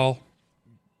alcohol,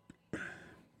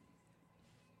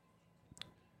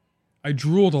 I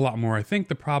drooled a lot more. I think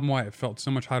the problem why it felt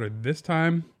so much hotter this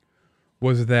time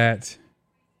was that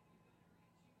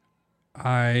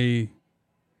I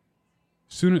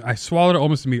swallowed it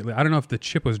almost immediately. I don't know if the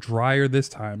chip was drier this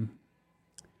time,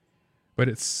 but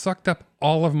it sucked up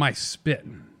all of my spit,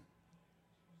 and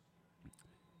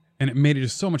it made it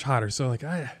just so much hotter. So like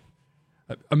a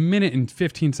minute and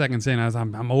 15 seconds in,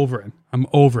 I'm over it. I'm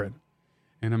over it,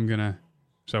 and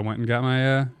so I went and got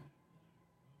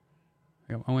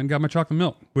my chocolate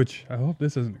milk, which I hope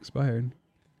this isn't expired.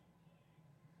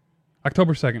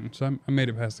 October 2nd, so I made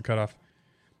it past the cutoff.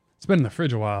 It's been in the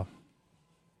fridge a while.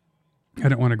 I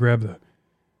didn't want to grab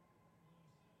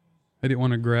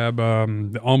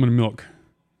the almond milk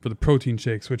for the protein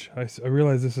shakes, which I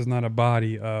realize this is not a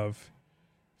body of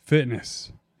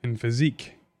fitness and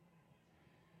physique.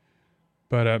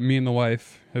 But me and the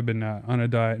wife have been on a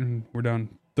diet, and we're down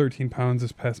 13 pounds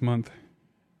this past month.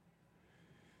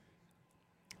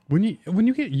 When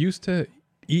you get used to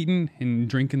eating and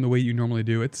drinking the way you normally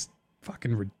do, it's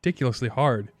fucking ridiculously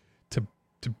hard to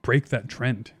break that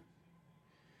trend.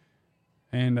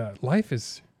 And life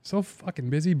is so fucking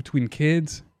busy between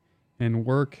kids and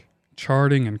work,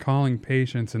 charting and calling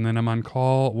patients, and then I'm on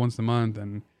call once a month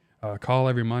and call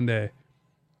every Monday.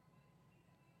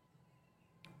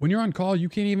 When you're on call, you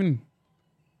can't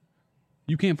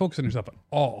focus on yourself at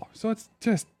all. So it's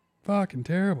just fucking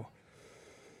terrible.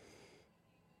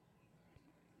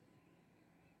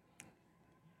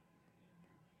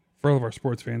 For all of our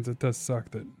sports fans, it does suck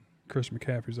that Christian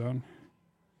McCaffrey's on.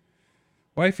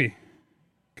 Wifey,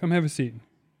 come have a seat.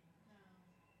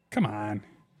 Come on.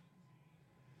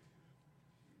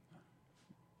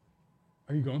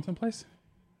 Are you going someplace?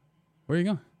 Where are you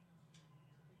going?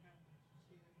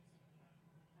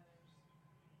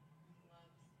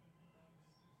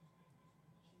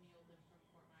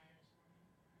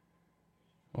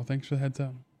 Well, thanks for the heads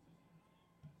up.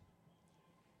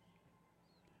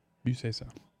 You say so.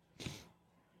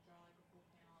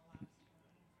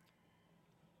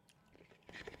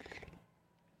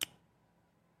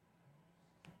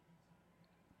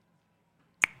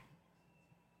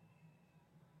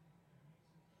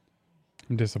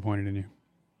 I'm disappointed in you.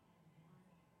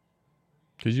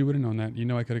 Because you would have known that. You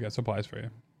know I could have got supplies for you.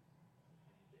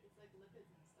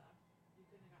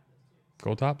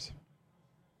 Gold tops?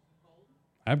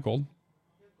 I have gold.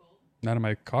 Not in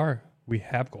my car. We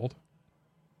have gold.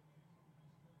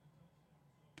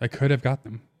 I could have got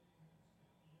them.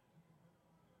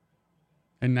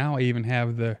 And now I even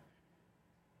have the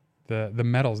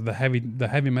metals, the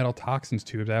heavy metal toxins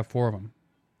tubes. I have 4 of them.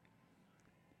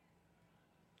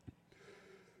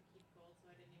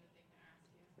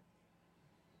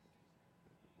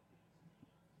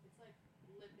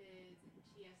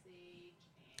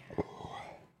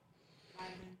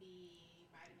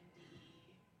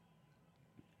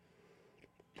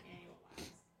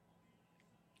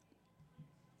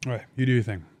 All right, you do your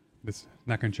thing. It's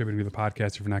not contributing to the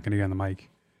podcast if you're not going to get on the mic.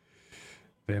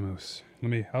 Vamos.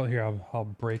 I'll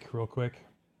break real quick.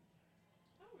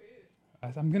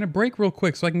 I'm going to break real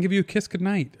quick so I can give you a kiss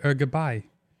goodnight or goodbye.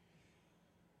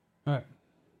 All right.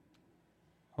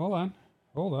 Hold on.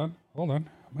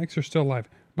 Mics are still live.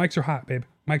 Mics are hot, babe.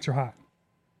 Mics are hot.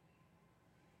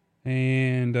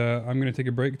 And I'm going to take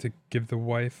a break to give the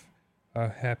wife a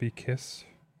happy kiss.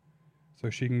 so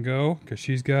she can go because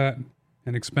she's got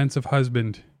an expensive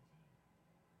husband.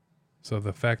 So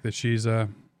the fact that she's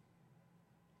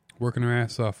working her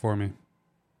ass off for me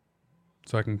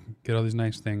so I can get all these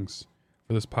nice things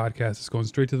for this podcast is going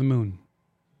straight to the moon.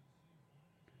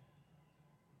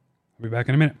 I'll be back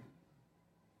in a minute.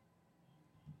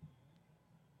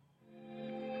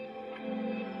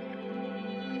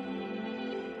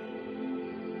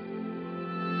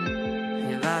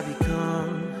 Have I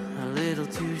become a little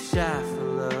too shy for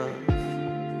love?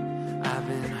 I've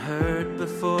been hurt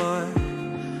before.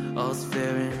 All's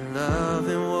fair in love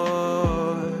and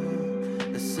war.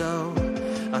 So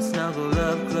I'll snuggle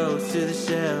up close to the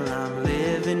shell I'm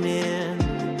living in.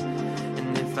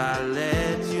 And if I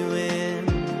let you in,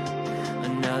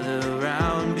 another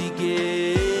round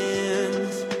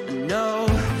begins. No,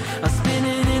 I'm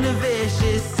spinning in a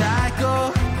vicious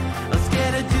cycle. I'm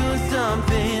scared of doing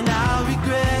something I'll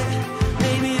regret.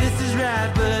 Maybe this is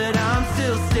right, but I'm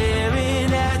still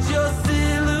staring at your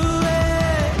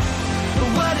silhouette. But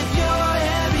what if you're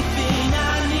everything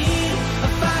I need? A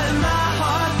fire in my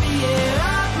heart, the air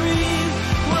I breathe.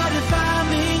 What if I'm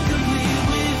incomplete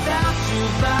without you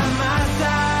by my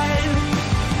side?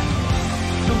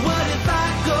 But what if I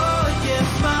go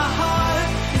against my heart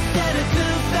instead of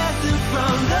confessing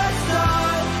from the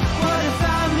start? What if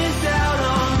I miss out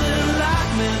on the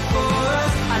life meant for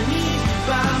us? I need you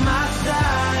by my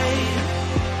side.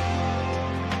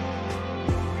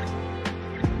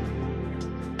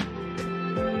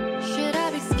 Should I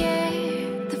be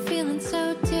scared? The feeling's so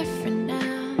different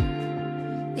now.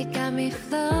 You got me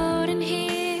floating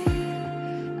here,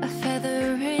 a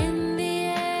feather in the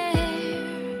air.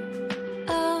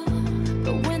 Oh,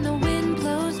 but when the wind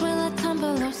blows, will I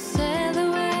tumble or sail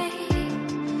away?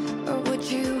 Or would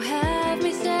you have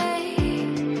me stay?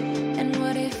 And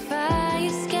what if I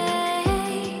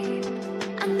escape?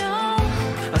 I know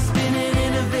I'm spinning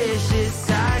in a vicious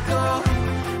cycle.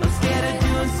 I'm scared of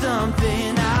doing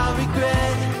something I'll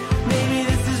regret. Maybe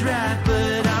this is right,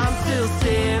 but I'm still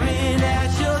staring at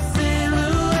your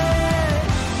silhouette.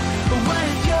 But what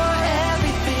if you're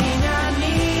everything I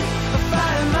need? A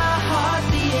fire in my heart,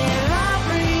 the air I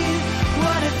breathe.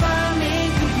 What if I'm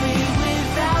incomplete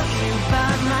without you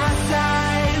by my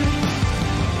side?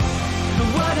 But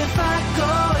what if I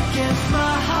go against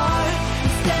my heart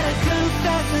instead of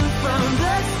confessing from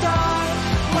the start?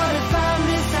 What if I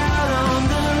miss out on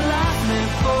the life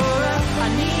meant for us? I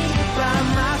need you by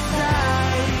my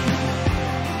side,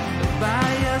 by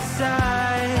your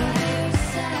side.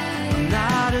 I'm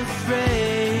not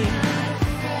afraid.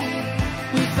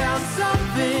 We found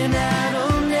something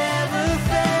that'll never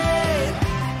fade.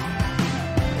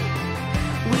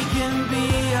 We can be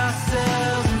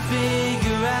ourselves and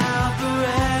figure out the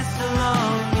rest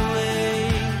along the way.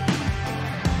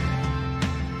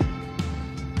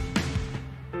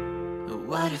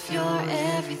 What if you're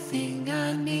everything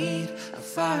I need? A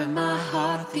fire in my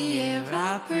heart, the air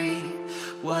I breathe.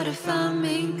 What if I'm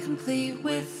incomplete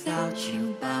without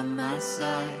you by my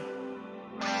side?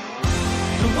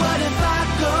 What if I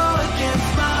go against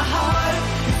my heart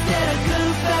instead of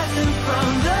confessing from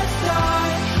the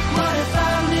start? What if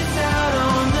I miss out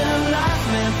on the life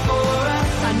meant for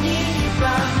us? I need you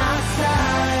by my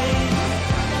side.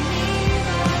 I need you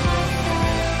by my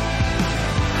side.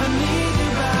 I need you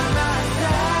by my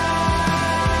side.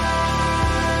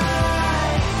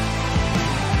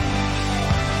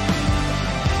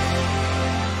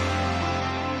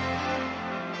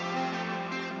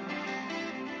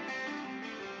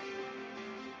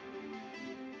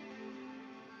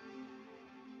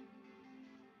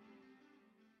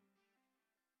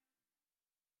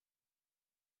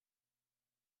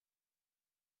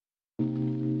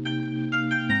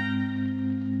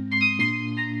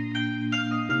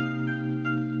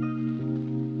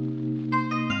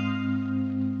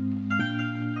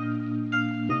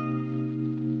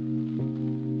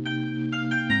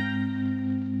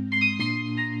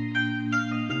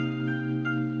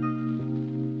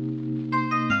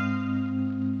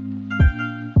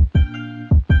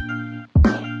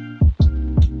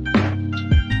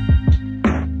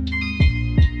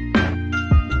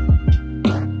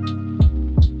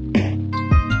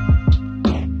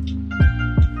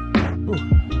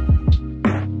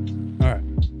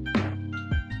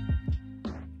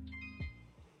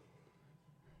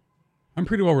 I'm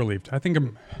pretty well relieved. I think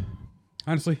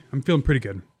I'm feeling pretty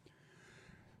good.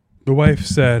 The wife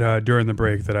said during the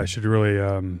break that I should really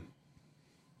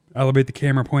elevate the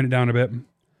camera, point it down a bit.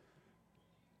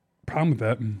 Problem with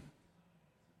that,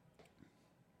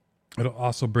 it'll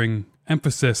also bring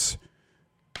emphasis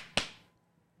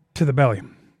to the belly.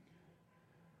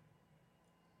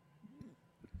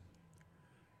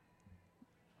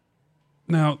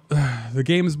 Now, the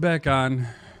game's back on.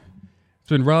 It's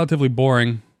been relatively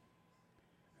boring.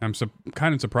 I'm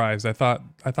kind of surprised. I thought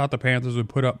the Panthers would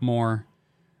put up more.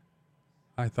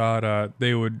 I thought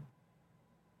they would.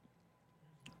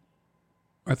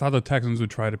 I thought the Texans would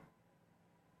try to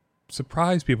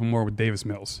surprise people more with Davis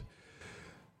Mills.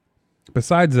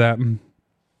 Besides that,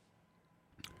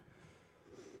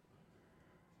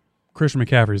 Christian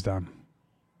McCaffrey's down.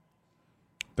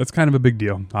 That's kind of a big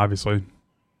deal, obviously.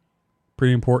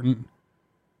 Pretty important.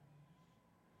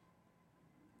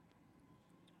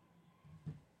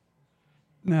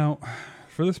 Now,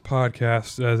 for this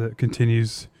podcast, as it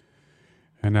continues,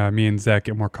 and me and Zach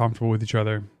get more comfortable with each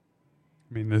other,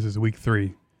 I mean, this is week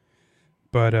 3.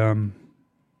 But I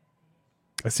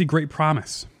see great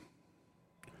promise.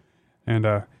 And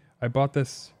I bought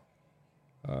this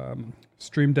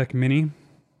Stream Deck Mini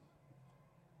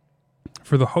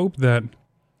for the hope that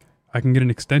I can get an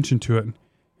extension to it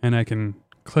and I can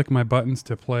click my buttons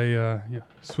to play,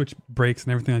 switch breaks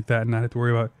and everything like that, and not have to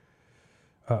worry about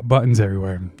buttons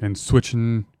everywhere and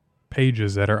switching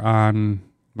pages that are on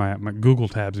my Google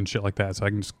tabs and shit like that, so I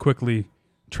can just quickly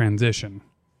transition.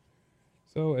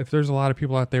 So if there's a lot of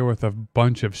people out there with a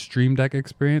bunch of Stream Deck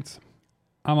experience,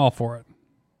 I'm all for it.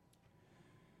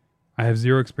 I have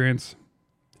 0 experience.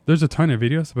 There's a ton of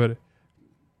videos, but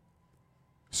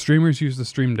streamers use the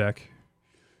Stream Deck.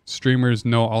 Streamers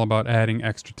know all about adding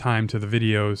extra time to the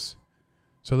videos.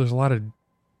 So there's a lot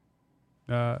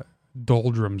of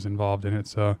doldrums involved in it.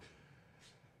 So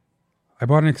I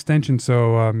bought an extension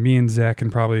so me and Zach can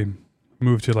probably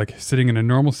move to like sitting in a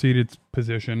normal seated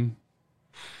position.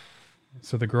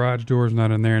 So the garage door's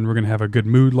not in there, and we're going to have a good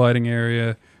mood lighting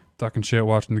area, talking shit,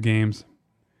 watching the games.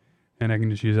 And I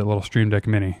can just use that little Stream Deck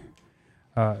Mini.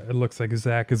 It looks like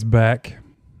Zach is back.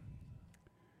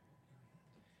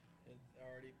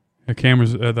 The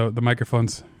cameras, the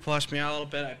microphones. Flushed me out a little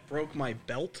bit. I broke my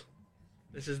belt.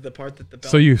 This is the part that the belt...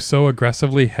 So you so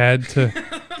aggressively had to...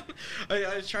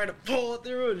 I was trying to pull it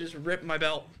through and just rip my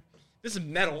belt. This is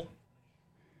metal.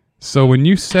 So when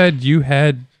you said you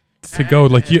had to go,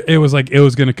 like it was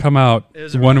going to come out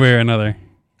one way or another.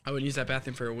 I wouldn't use that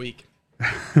bathroom for a week.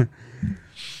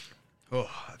 Oh,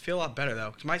 I feel a lot better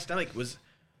though, because my stomach was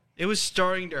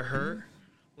starting to hurt,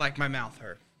 like my mouth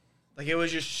hurt, like it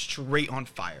was just straight on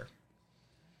fire.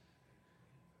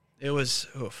 It was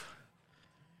oof.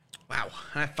 Wow,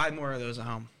 I have 5 more of those at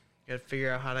home. Got to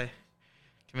figure out how to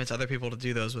convince other people to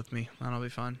do those with me. That'll be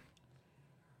fun.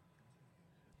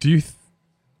 Do you?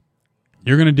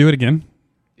 You're gonna do it again?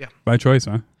 Yeah. By choice,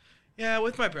 huh? Yeah,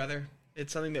 with my brother.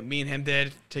 It's something that me and him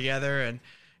did together, and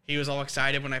he was all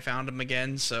excited when I found him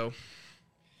again. So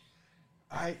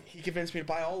he convinced me to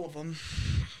buy all of them.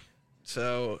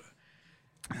 So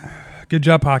good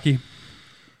job, Hockey.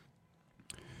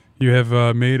 You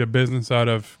have made a business out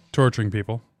of torturing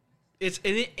people.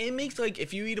 It makes, like,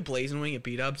 if you eat a Blazing Wing at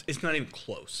B-Dubs, it's not even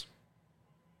close.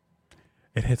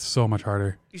 It hits so much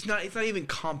harder. It's not even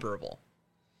comparable.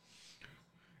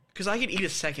 Because I could eat a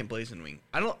second Blazing Wing.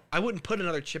 I wouldn't put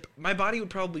another chip. My body would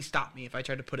probably stop me if I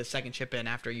tried to put a second chip in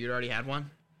after you'd already had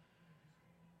one.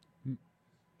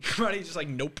 Your body's just like,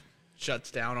 nope.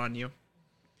 Shuts down on you.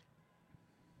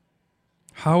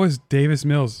 How is Davis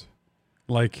Mills?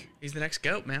 Like, he's the next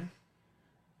GOAT, man.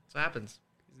 That's what happens.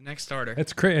 He's the next starter.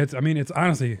 It's crazy. It's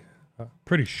honestly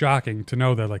pretty shocking to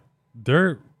know that like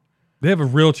they have a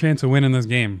real chance of winning this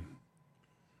game.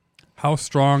 How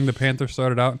strong the Panthers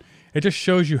started out. It just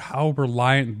shows you how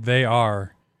reliant they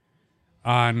are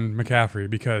on McCaffrey,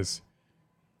 because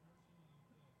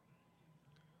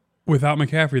without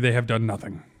McCaffrey, they have done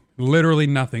nothing. Literally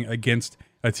nothing against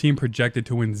a team projected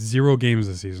to win 0 games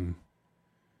this season.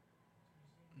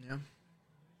 Yeah.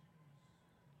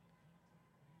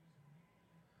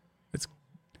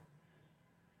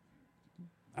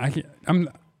 I'm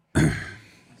starting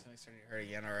to hurt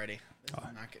again already.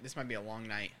 This might be a long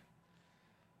night.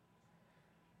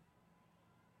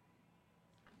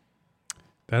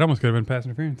 That almost could have been pass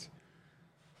interference.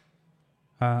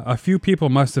 A few people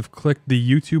must have clicked the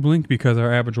YouTube link because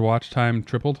our average watch time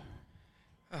tripled.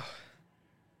 Oh.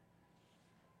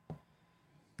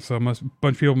 So a bunch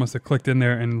of people must have clicked in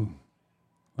there and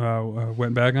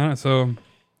went back on it. So,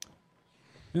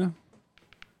 yeah.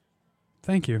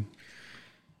 Thank you.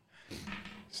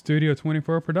 Studio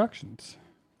 24 Productions.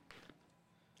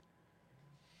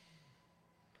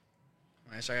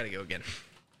 All right, so I got to go again.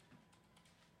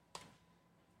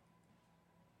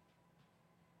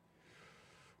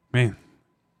 Man,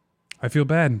 I feel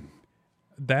bad.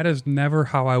 That is never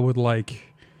how I would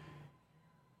like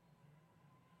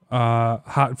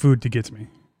hot food to get to me.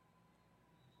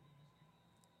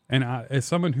 And as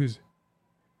someone who's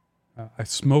I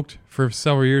smoked for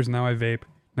several years. Now I vape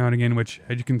now and again, which,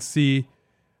 as you can see,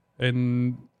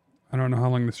 and I don't know how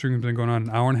long the stream's been going on, an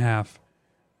hour and a half,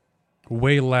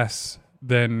 way less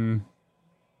than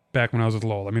back when I was with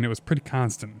Lowell. I mean, it was pretty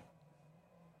constant.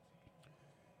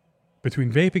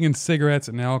 Between vaping and cigarettes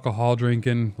and alcohol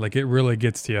drinking, like, it really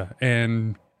gets to you.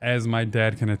 And as my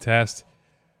dad can attest,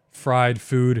 fried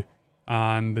food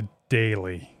on the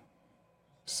daily.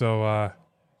 So,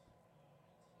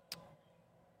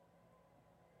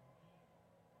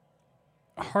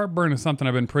 heartburn is something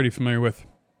I've been pretty familiar with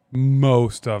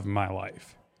most of my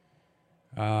life.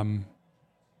 To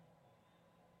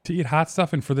eat hot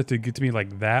stuff and for it to get to me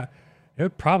like that, it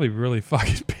would probably really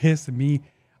fucking piss me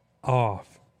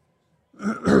off.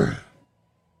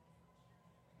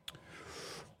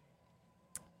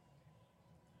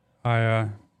 I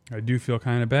do feel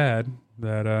kind of bad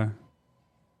that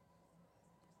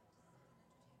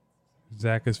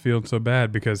Zach is feeling so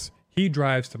bad because he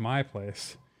drives to my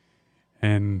place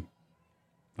and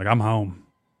like I'm home.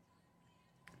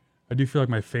 I do feel like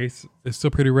my face is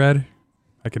still pretty red.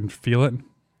 I can feel it.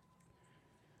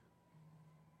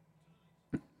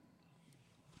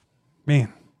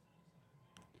 Man,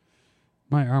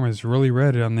 my arm is really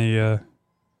red on the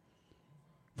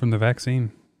from the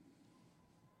vaccine.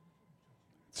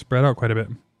 It's spread out quite a bit.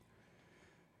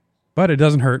 But it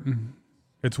doesn't hurt.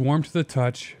 It's warm to the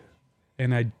touch.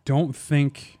 And I don't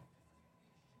think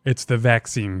it's the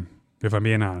vaccine, if I'm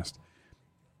being honest.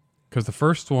 Because the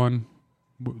first one,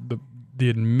 the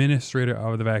administrator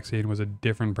of the vaccine was a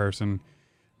different person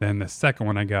than the second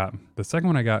one I got. The second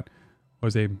one I got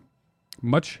was a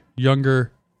much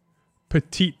younger,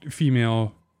 petite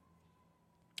female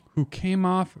who came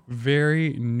off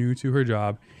very new to her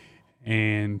job.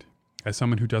 And as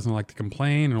someone who doesn't like to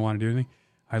complain and want to do anything,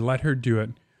 I let her do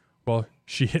it. Well,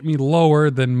 she hit me lower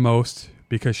than most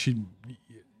because she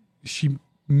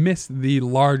missed the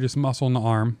largest muscle in the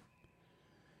arm.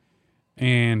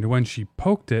 And when she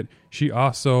poked it, she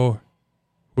also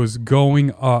was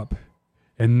going up.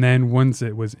 And then once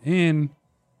it was in,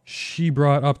 she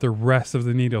brought up the rest of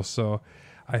the needle. So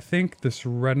I think this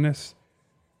redness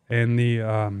and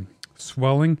the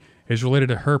swelling is related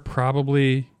to her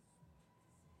probably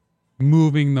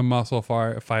moving the muscle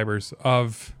fibers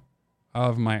of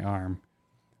my arm.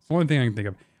 It's the only thing I can think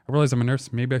of. I realize I'm a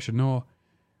nurse. Maybe I should know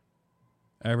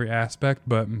every aspect,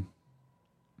 but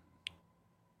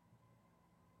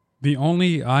the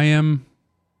only IM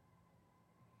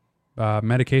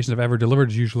medications I've ever delivered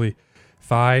is usually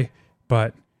thigh,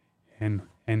 butt,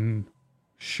 and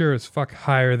sure as fuck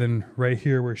higher than right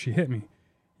here where she hit me.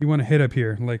 You want to hit up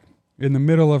here, like in the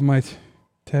middle of my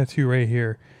tattoo right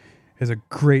here is a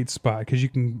great spot because you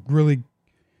can really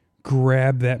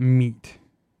grab that meat.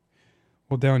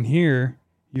 Well, down here,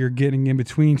 you're getting in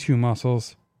between two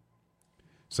muscles.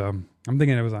 So I'm thinking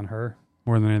it was on her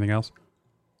more than anything else.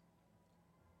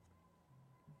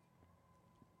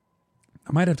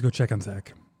 I might have to go check on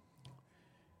Zach.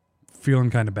 Feeling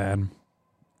kind of bad.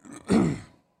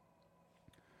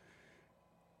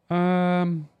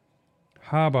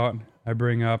 How about I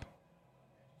bring up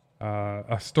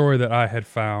a story that I had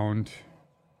found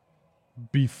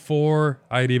before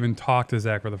I'd even talked to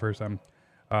Zach for the first time.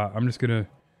 I'm just going to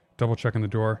double check on the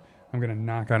door. I'm going to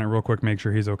knock on it real quick, make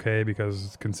sure he's okay,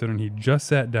 because considering he just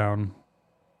sat down,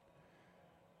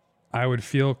 I would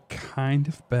feel kind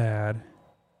of bad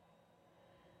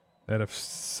that if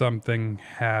something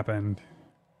happened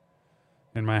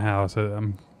in my house,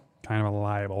 I'm kind of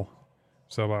liable.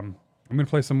 So I'm going to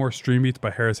play some more Stream Beats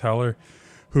by Harris Heller,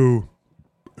 who...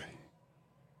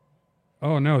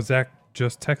 Oh no, Zach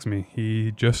just texted me.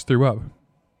 He just threw up. I'm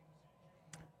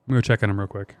going to check on him real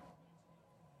quick.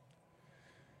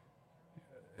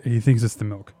 He thinks it's the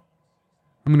milk.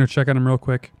 I'm going to check on him real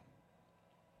quick.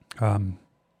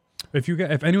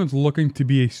 If anyone's looking to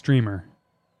be a streamer,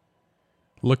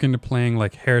 looking to playing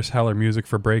like Harris Heller music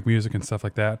for break music and stuff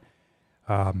like that,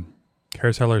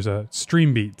 Harris Heller's a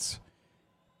Stream Beats.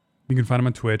 You can find him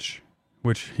on Twitch,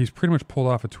 which he's pretty much pulled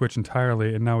off of Twitch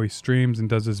entirely, and now he streams and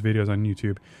does his videos on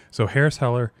YouTube. So Harris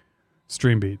Heller,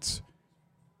 Stream Beats.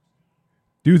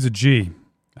 Dude's a G.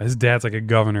 His dad's like a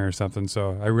governor or something,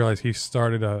 so I realized he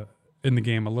started in the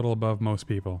game a little above most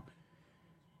people.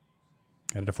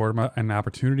 And it afforded him an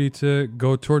opportunity to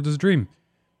go towards his dream.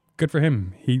 Good for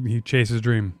him. He chased his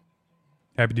dream.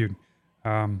 Happy dude.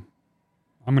 I'm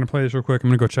going to play this real quick. I'm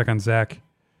going to go check on Zach.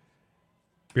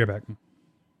 Be right back.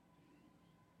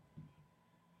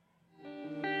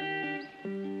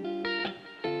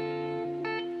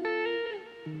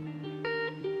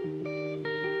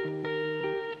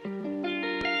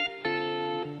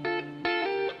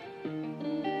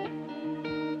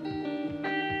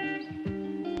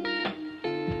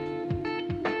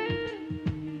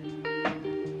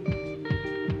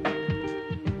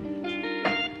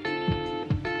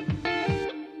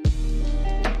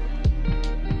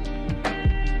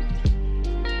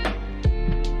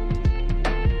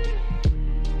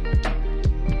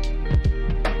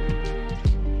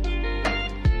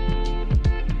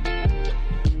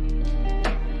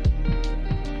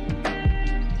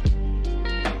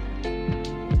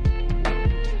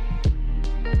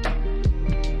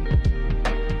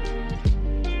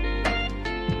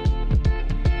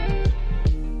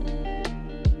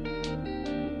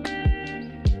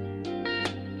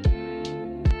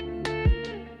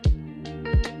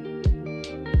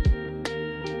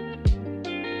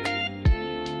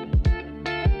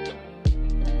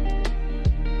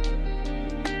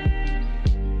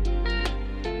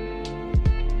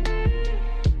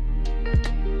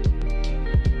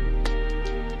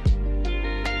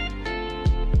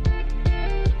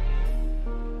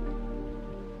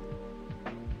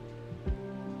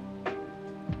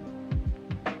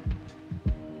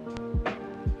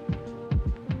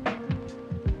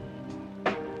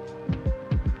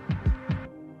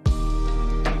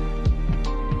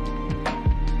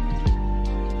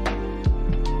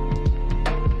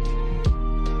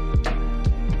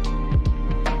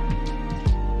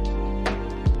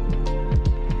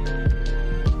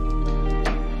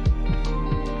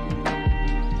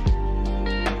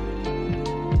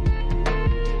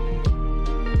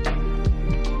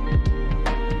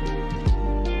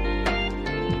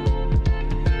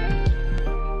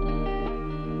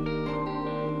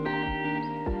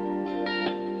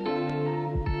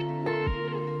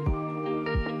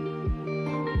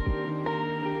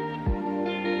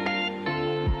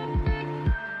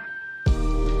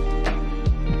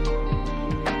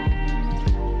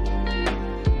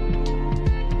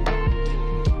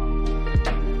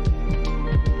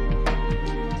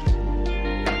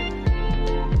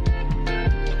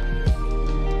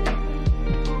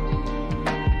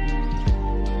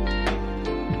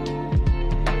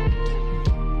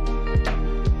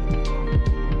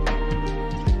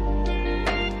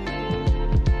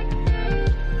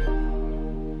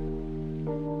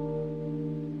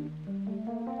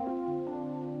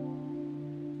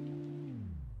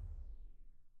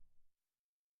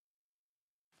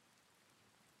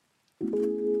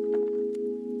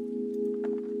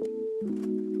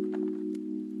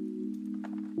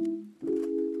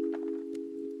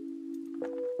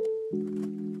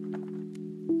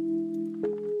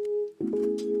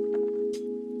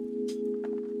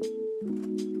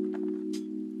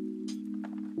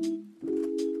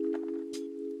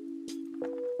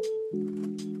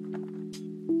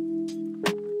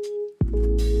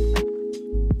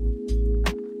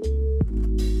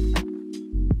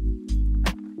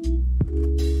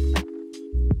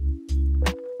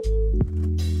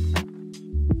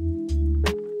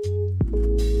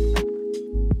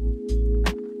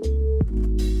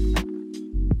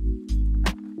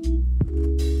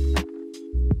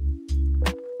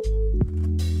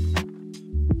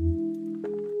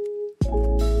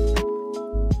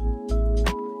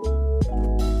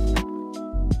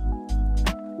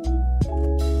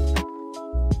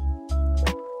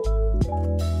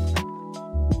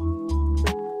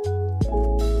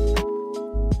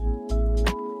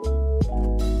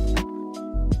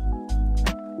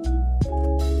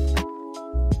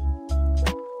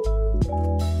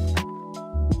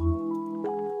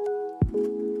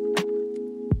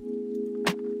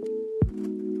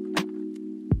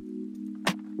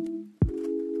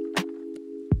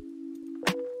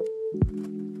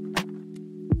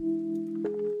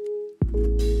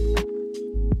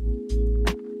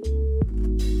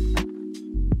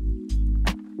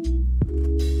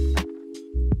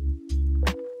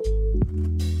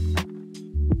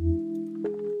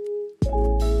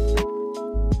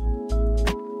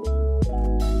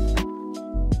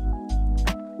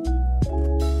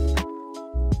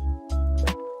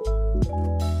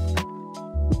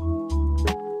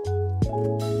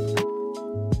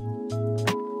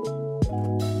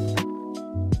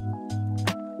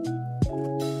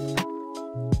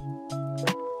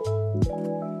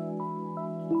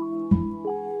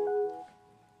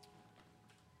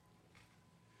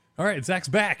 All right, Zach's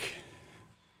back.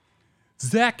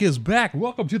 Zach is back.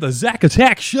 Welcome to the Zach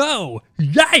Attack Show.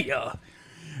 Yeah.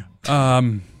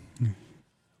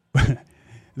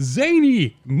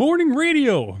 Zany morning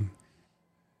radio.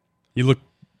 You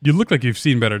look like you've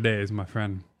seen better days, my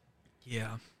friend.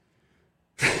 Yeah.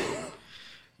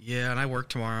 Yeah, and I work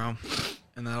tomorrow,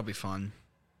 and that'll be fun.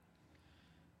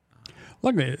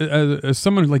 Luckily, as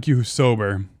someone like you who's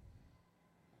sober,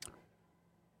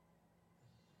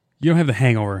 you don't have the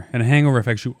hangover, and a hangover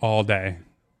affects you all day.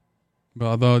 But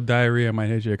although diarrhea might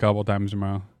hit you a couple times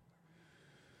tomorrow.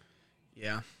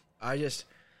 Yeah, I just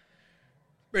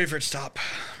ready for it to stop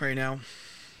right now.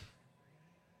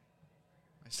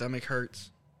 My stomach hurts.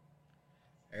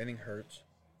 Everything hurts.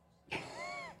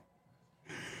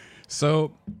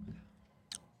 So,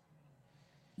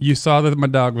 you saw that my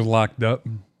dog was locked up.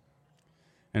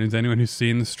 And as anyone who's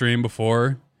seen the stream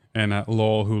before, and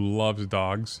Lowell who loves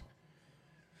dogs,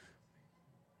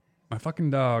 my fucking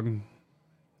dog,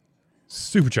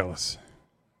 super jealous.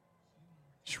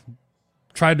 She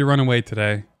tried to run away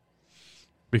today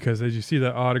because as you see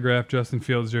that autographed Justin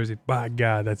Fields jersey, by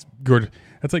God, that's gorgeous.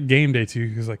 That's like game day too,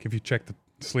 because like if you check the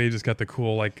sleeves, it's got the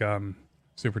cool like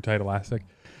super tight elastic.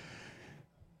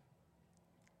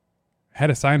 Had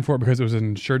to sign for it because it was an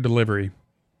insured delivery.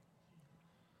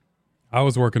 I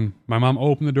was working. My mom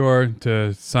opened the door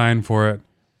to sign for it.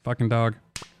 Fucking dog.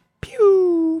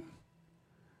 Pew.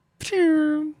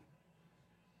 Pew.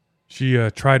 She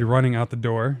tried running out the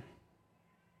door.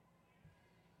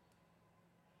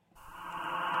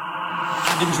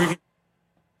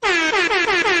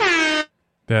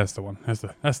 That's the one.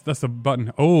 That's the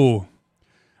button. Oh.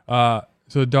 So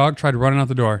the dog tried running out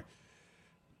the door.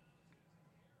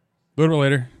 A little bit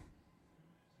later,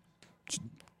 she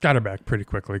got her back pretty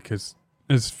quickly because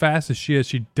as fast as she is,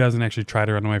 she doesn't actually try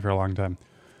to run away for a long time.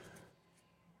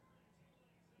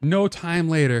 No time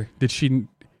later did she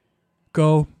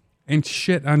go and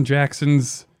shit on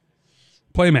Jackson's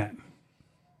playmat.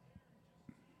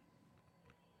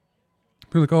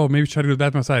 We're like, oh, maybe she tried to go to the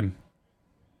bathroom outside.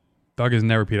 Dog has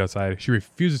never peed outside. She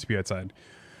refuses to pee outside.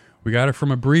 We got her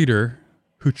from a breeder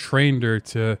who trained her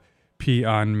to pee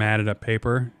on matted up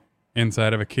paper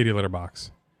inside of a kitty litter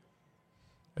box.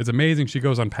 It's amazing. She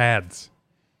goes on pads.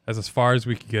 That's as far as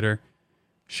we could get her.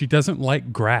 She doesn't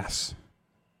like grass.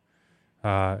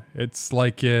 It's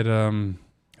like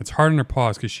it's hard on her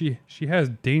paws because she has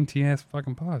dainty ass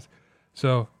fucking paws.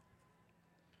 So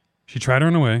she tried to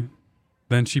run away.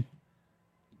 Then she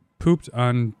pooped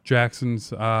on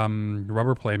Jackson's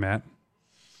rubber playmat.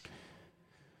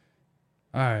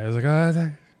 All right, I was like,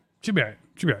 she'll be all right.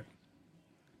 She'll be all right.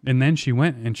 And then she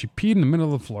went and she peed in the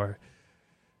middle of the floor.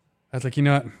 I was like, you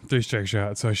know what? 3 strike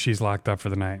shot. So she's locked up for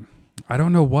the night. I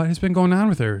don't know what has been going on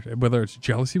with her. Whether it's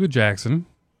jealousy with Jackson.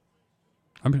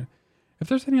 I mean, if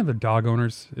there's any other dog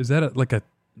owners, is that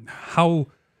how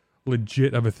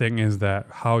legit of a thing is that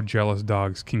how jealous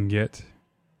dogs can get.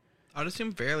 I'd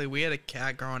assume fairly. We had a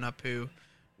cat growing up who,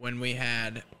 when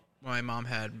my mom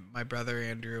had my brother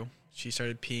Andrew, she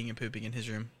started peeing and pooping in his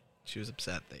room. She was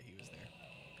upset that he was there.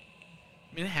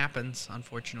 I mean, it happens,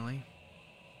 unfortunately.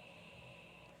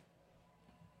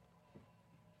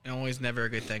 And always never a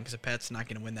good thing because a pet's not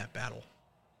going to win that battle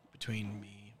between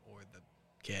me or the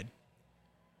kid.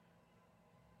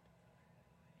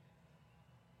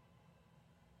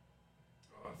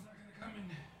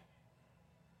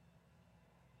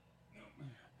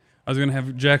 I was going to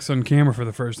have Jax on camera for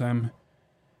the first time.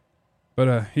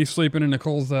 But he's sleeping and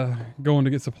Nicole's going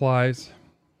to get supplies.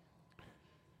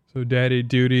 So daddy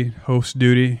duty, host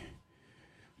duty,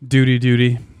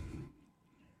 duty.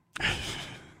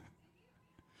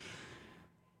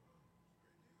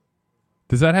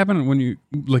 Does that happen when you,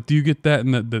 like, do you get that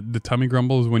in the tummy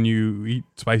grumbles when you eat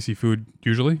spicy food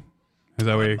usually? Is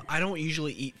that way? I don't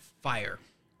usually eat fire.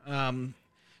 If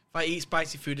I eat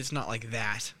spicy food, it's not like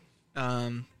that.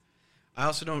 I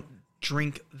also don't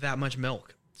drink that much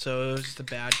milk. So it was just a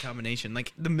bad combination.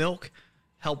 Like, the milk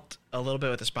helped a little bit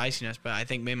with the spiciness, but I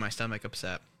think made my stomach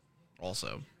upset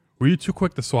also. Were you too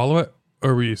quick to swallow it,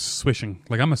 or were you swishing?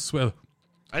 Like, I'm a swill.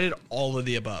 I did all of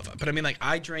the above. But I mean, like,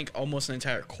 I drank almost an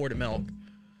entire quart of milk.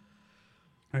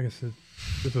 I guess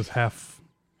this was half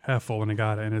full when I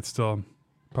got it, and it's still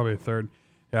probably a third.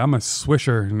 Yeah, I'm a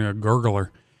swisher and a gurgler.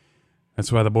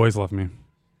 That's why the boys love me.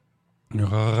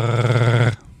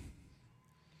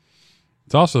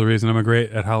 It's also the reason I'm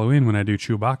great at Halloween when I do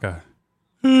Chewbacca.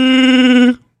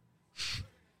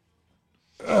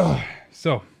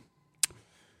 So,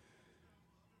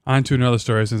 on to another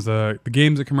story. Since the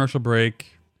game's at commercial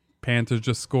break, Panthers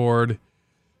just scored.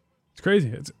 It's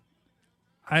crazy.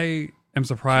 I am 2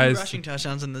 surprised. rushing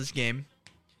touchdowns in this game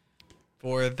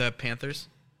for the Panthers,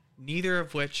 neither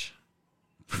of which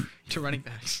to running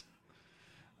backs.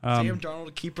 Sam Darnold,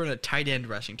 a keeper, and a tight end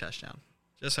rushing touchdown.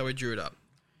 Just how we drew it up.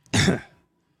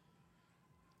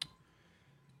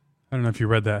 I don't know if you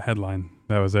read that headline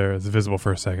that was there. It's visible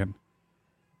for a second.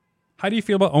 How do you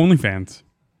feel about OnlyFans?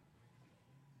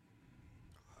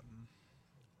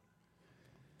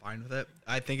 Fine with it.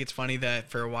 I think it's funny that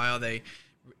for a while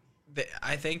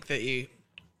I think that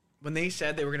when they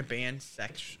said they were going to ban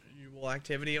sexual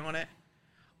activity on it,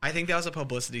 I think that was a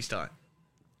publicity stunt.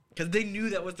 Because they knew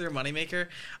that was their moneymaker.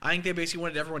 I think they basically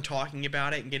wanted everyone talking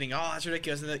about it and getting, oh, that's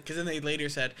ridiculous. Because then they later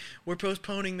said, we're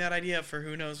postponing that idea for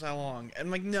who knows how long. And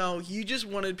I'm like, no, you just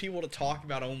wanted people to talk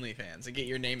about OnlyFans and get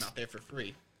your name out there for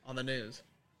free on the news.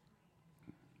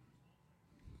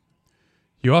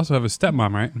 You also have a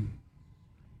stepmom, right?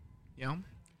 Yeah.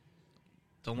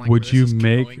 Don't like Would you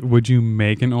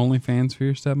make an OnlyFans for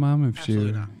your stepmom if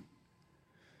Absolutely she? not.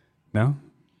 No.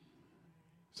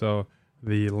 So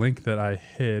the link that I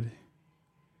hid.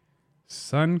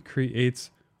 Son creates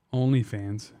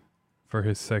OnlyFans for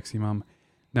his sexy mom.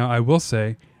 Now I will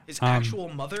say, his actual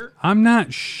mother I'm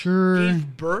not sure.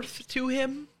 gave birth to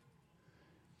him.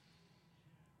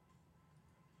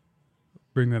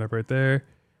 Bring that up right there,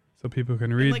 so people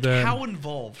can read like, that. how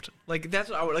involved? Like, that's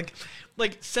what I would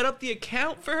like set up the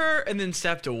account for her and then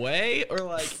stepped away, or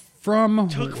like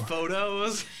took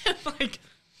photos. Like,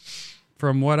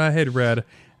 from what I had read,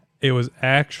 it was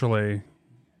actually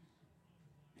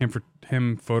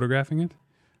him photographing it.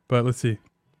 But let's see,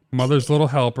 mother's little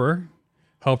helper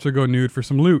helped her go nude for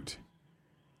some loot.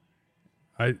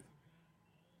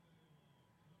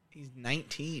 he's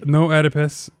 19. No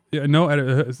Oedipus. Yeah, no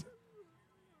Oedipus.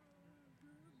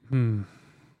 No,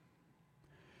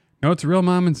 it's real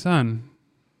mom and son.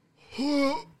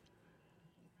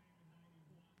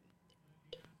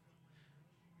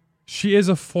 She is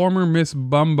a former Miss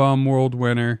Bum Bum World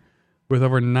winner with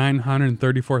over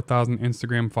 934,000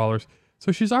 Instagram followers.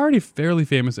 So she's already fairly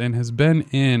famous and has been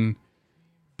in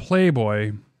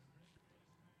Playboy.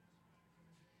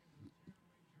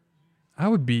 I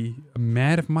would be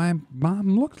mad if my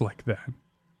mom looked like that.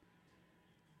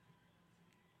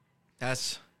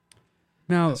 That's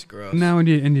gross. Now, and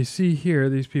you see here,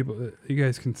 these people, you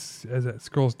guys can, as it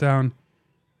scrolls down,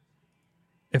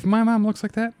 if my mom looks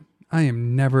like that, I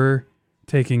am never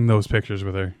taking those pictures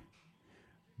with her.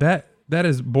 That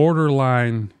is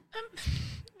borderline.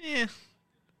 Yeah.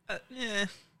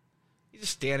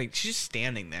 She's just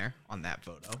standing there on that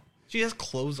photo. She has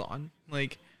clothes on,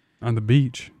 like On the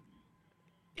beach.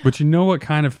 Yeah. But you know what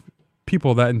kind of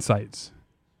people that incites.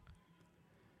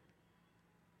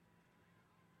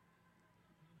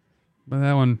 But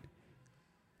that one,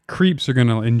 creeps are going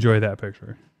to enjoy that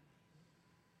picture.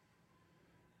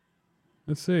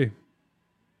 Let's see.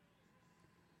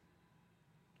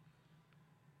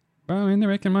 Well, I mean, they're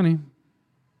making money.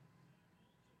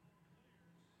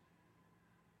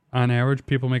 on average,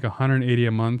 people make $180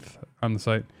 a month on the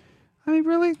site. I mean,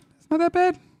 really? It's not that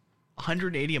bad.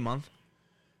 $180 a month?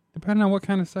 Depending on what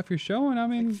kind of stuff you're showing. I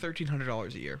mean,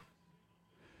 $1,300 a year.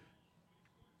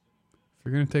 If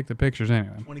you're going to take the pictures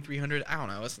anyway. $2,300? I don't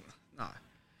know. It's not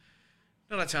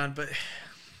a ton, but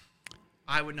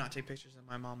I would not take pictures of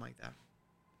my mom like that.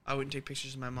 I wouldn't take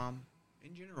pictures of my mom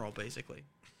in general, basically.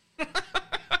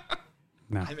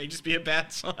 No. I may just be a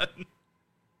bad son.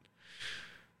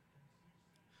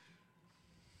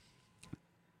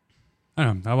 I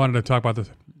don't know. I wanted to talk about this.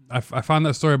 I found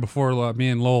that story before me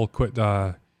and Lowell quit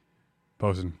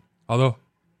posting. Although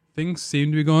things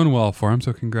seem to be going well for him,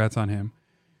 so congrats on him.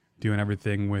 Doing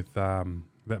everything with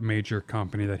that major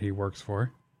company that he works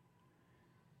for.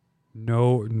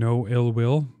 No ill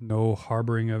will, no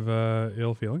harboring of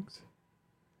ill feelings.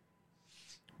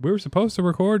 We were supposed to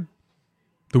record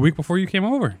the week before you came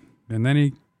over, and then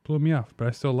he blew me off. But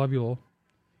I still love you, Lowell.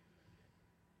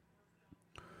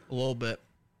 A little bit.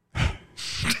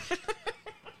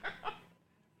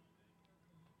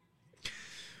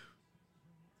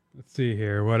 Let's see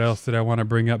here. What else did I want to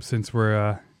bring up since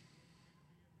we're...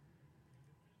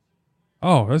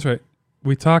 Oh, that's right.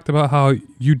 We talked about how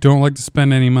you don't like to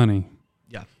spend any money.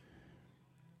 Yeah.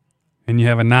 And you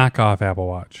have a knockoff Apple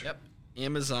Watch. Yep.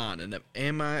 Amazon and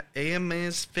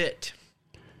Amazfit.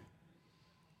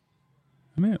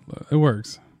 I mean, it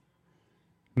works.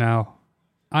 Now,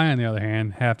 I, on the other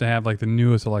hand, have to have like the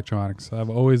newest electronics. I've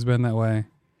always been that way.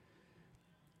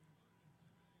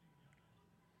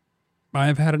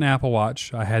 I've had an Apple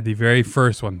Watch. I had the very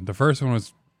first one. The first one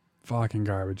was fucking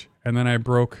garbage. And then I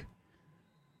broke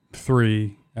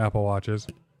 3 Apple Watches.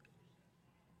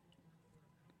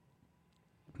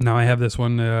 Now I have this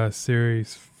one,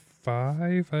 Series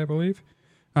 5, I believe.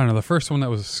 I don't know, the first one that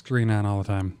was screen on all the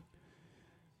time.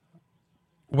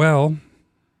 Well,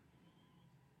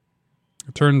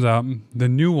 it turns out the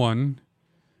new one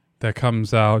that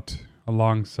comes out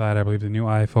alongside, I believe, the new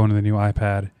iPhone and the new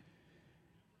iPad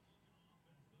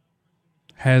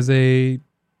has a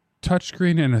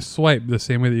touchscreen and a swipe the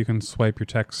same way that you can swipe your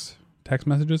text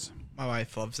messages. My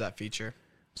wife loves that feature.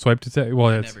 Swipe to text. Well,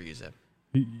 I never use it.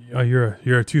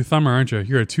 You're a 2-thumber, aren't you?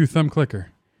 You're a 2-thumb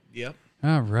clicker. Yep.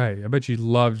 All right. I bet you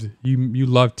loved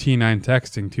T9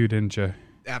 texting too, didn't you?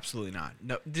 Absolutely not.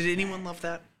 No. Did anyone love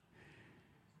that?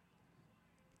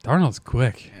 Darnold's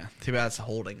quick. Yeah. Too bad it's a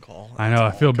holding call. I know.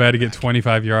 I feel bad to get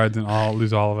 25 yards and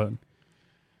lose all of it.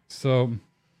 So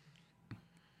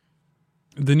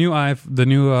the new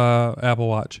Apple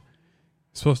Watch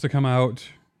is supposed to come out.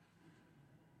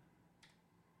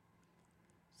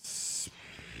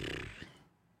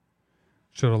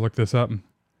 Should have looked this up.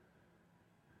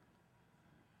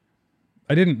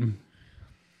 I didn't.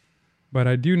 But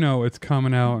I do know it's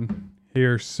coming out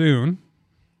here soon.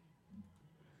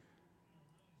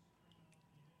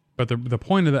 But the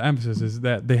point of the emphasis is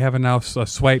that they have a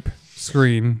swipe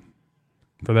screen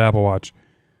for the Apple Watch.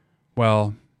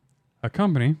 Well, a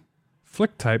company,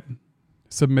 FlickType,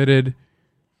 submitted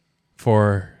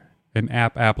for an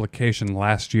app application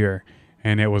last year,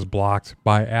 and it was blocked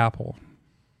by Apple.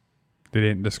 They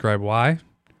didn't describe why.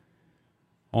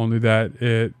 Only that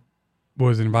it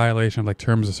was in violation of like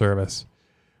terms of service.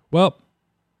 Well,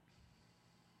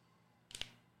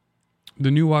 the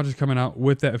new watch is coming out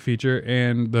with that feature,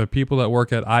 and the people that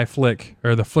work at iFlick,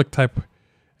 or the FlickType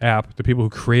app, the people who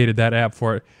created that app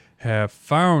for it, have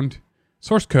found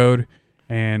source code,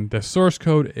 and the source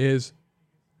code is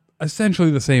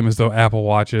essentially the same as the Apple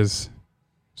Watch's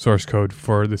source code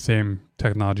for the same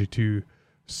technology to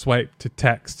swipe to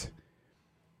text.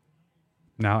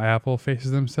 Now Apple faces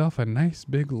themselves a nice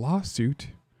big lawsuit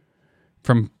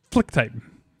from FlickType.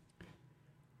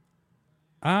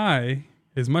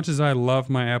 As much as I love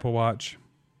my Apple Watch,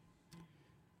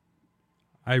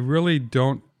 I really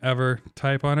don't ever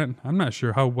type on it. I'm not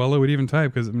sure how well it would even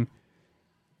type, because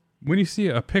when you see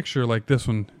a picture like this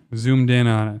one zoomed in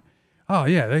on it, oh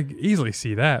yeah, they easily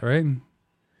see that, right?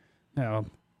 Now,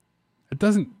 it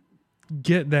doesn't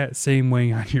get that same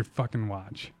way on your fucking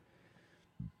watch.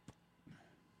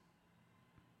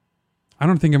 I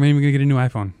don't think I'm even gonna get a new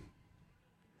iPhone.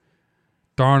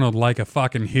 Darnold, like a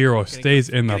fucking hero, stays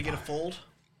in the... Get a fold?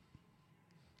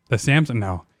 The Samsung?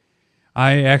 No.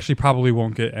 I actually probably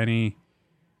won't get any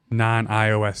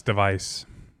non-iOS device.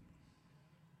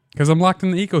 Because I'm locked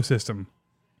in the ecosystem.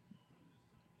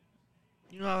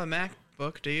 You don't have a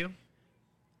MacBook, do you?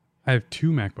 I have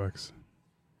 2 MacBooks.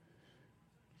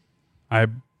 I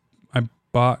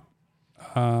bought...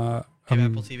 Apple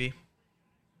TV?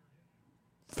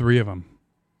 3 of them.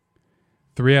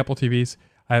 3 Apple TVs.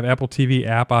 I have Apple TV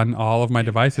app on all of my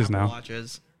devices Apple now.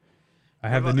 Watches. I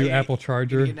have the What new about Apple you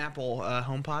charger. get an Apple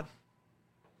HomePod?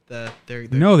 They're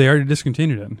No, they already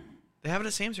discontinued it. They have it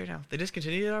at Sam's right now. They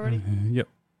discontinued it already? Yep.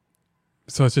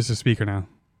 So it's just a speaker now.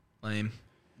 Lame.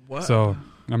 What? So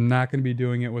I'm not going to be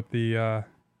doing it with the.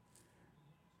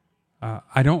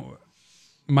 I don't.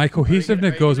 My are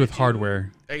cohesiveness you goes gonna with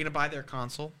hardware. Are you going to buy their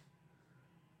console?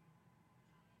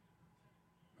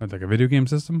 Like a video game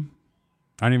system.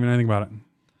 I don't even know anything about it.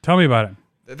 Tell me about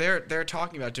it. They're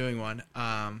talking about doing one.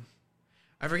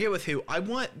 I forget with who. I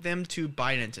want them to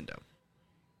buy Nintendo.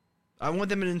 I want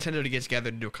them and Nintendo to get together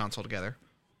to do a console together.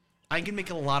 I can make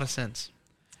a lot of sense.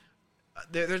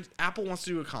 Apple wants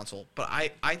to do a console, but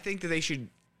I think that they should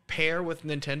pair with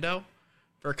Nintendo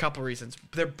for a couple reasons.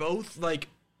 They're both like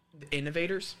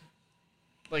innovators.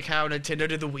 Like how Nintendo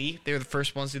did the Wii. They were the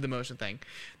first ones to do the motion thing.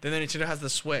 Then Nintendo has the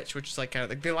Switch, which is like kind of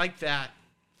like they like that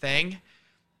thing.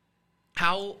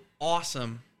 How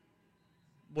awesome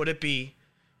would it be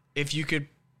if you could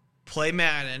play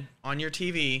Madden on your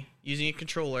TV using a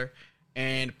controller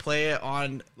and play it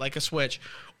on like a Switch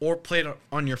or play it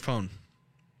on your phone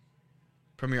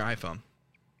from your iPhone?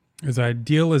 As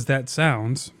ideal as that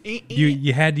sounds,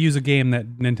 you had to use a game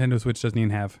that Nintendo Switch doesn't even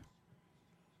have.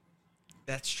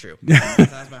 That's true.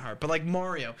 That's my heart. But like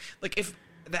Mario, like if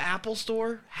the Apple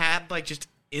Store had like just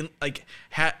in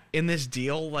this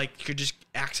deal, like you could just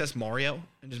access Mario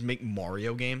and just make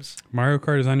Mario games. Mario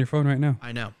Kart is on your phone right now.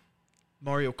 I know.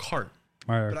 Mario Kart.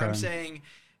 Mario But Kart. I'm saying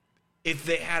if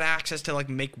they had access to like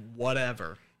make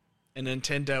whatever, and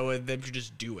Nintendo and them could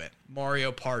just do it.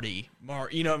 Mario Party.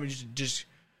 You know what I mean? Just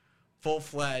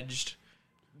full-fledged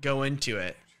go into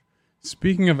it.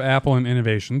 Speaking of Apple and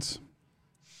innovations,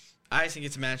 I think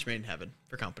it's a match made in heaven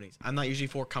for companies. I'm not usually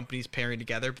for companies pairing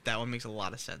together, but that one makes a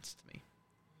lot of sense to me.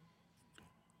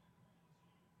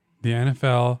 the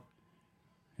NFL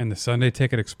and the Sunday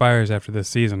ticket expires after this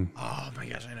season. Oh my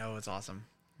gosh, I know. It's awesome.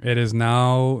 It is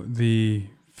now the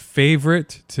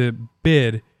favorite to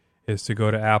bid is to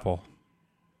go to Apple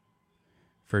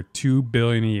for $2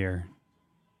 billion a year.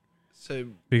 So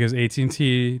Because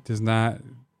AT&T does not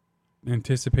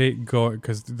anticipate going,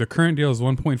 because the current deal is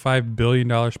 $1.5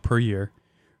 billion per year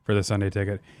for the Sunday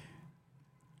ticket.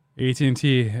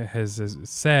 AT&T has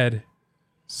said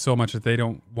so much that they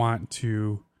don't want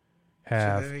to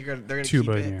have they're gonna $2 keep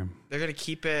billion a it. year. They're gonna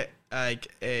keep it like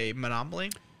a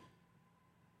monopoly.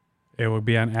 It will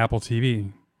be on Apple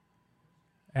TV.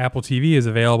 Apple TV is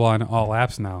available on all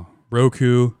apps now.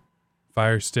 Roku,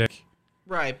 Fire Stick,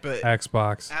 Right, but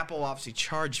Xbox. Apple obviously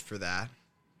charged for that.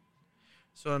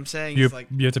 So what I'm saying You is like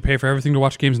have to pay for everything to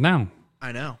watch games now.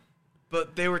 I know.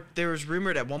 But there was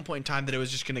rumored at one point in time that it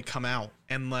was just gonna come out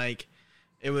and like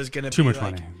it was gonna Too be much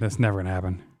like, money. That's never going to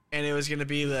happen. and it was gonna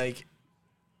be like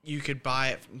you could buy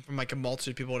it from like a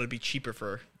multitude of people and it'd be cheaper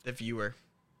for the viewer.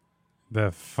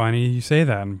 The funny you say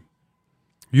that.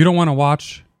 You don't want to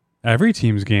watch every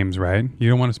team's games, right? You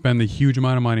don't want to spend the huge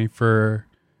amount of money for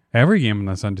every game on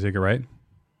the Sunday ticket, right?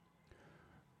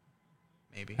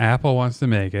 Maybe. Apple wants to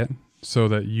make it so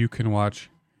that you can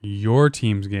watch your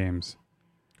team's games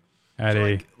at So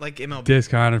a like MLB.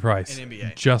 discounted price. And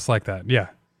NBA. Just like that. Yeah.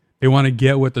 They want to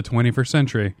get with the 21st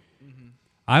century. Mm-hmm.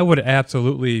 I would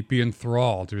absolutely be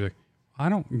enthralled to be like, I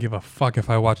don't give a fuck if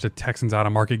I watch the Texans out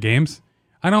of market games.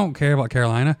 I don't care about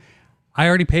Carolina. I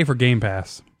already pay for Game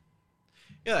Pass.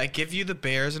 Yeah, I give you the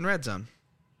Bears and Red Zone.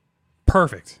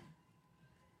 Perfect.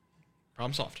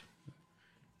 Problem solved.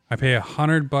 I pay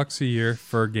 $100 a year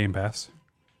for Game Pass.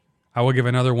 I will give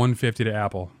another $150 to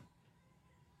Apple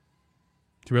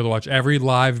to be able to watch every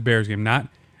live Bears game. Not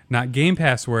Game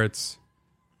Pass where it's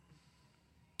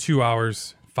 2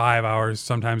 hours, 5 hours,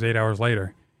 sometimes 8 hours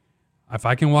later. If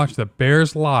I can watch the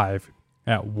Bears live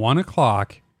at 1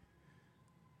 o'clock,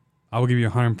 I will give you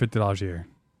 $150 a year.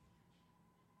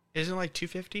 Isn't it like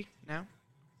 $250 now?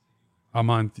 A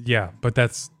month, yeah, but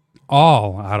that's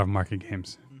all out of market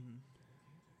games.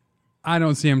 I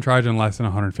don't see them charging less than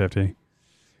 $150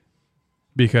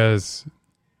 because,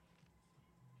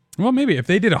 well, maybe if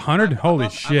they did $100, holy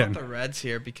shit! I bought the Reds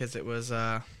here because it was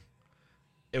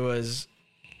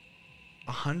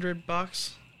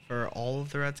 $100 for all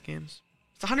of the Reds games.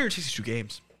 It's 162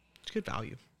 games. It's good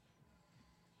value.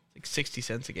 It's like 60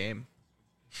 cents a game.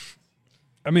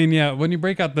 I mean, yeah, when you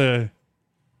break out the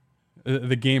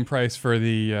game price for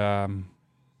the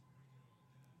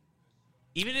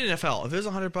Even in NFL, if it was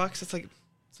 $100, it's like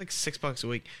 $6 a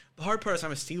week. The hard part is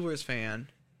I'm a Steelers fan,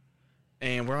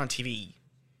 and we're on TV,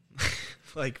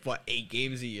 like what 8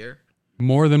 games a year.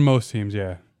 more than most teams,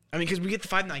 yeah. I mean, because we get the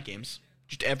 5 night games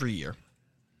just every year.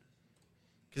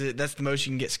 Because that's the most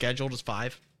you can get scheduled is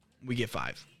 5. We get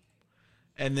 5,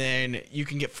 and then you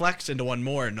can get flexed into one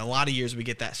more. And a lot of years we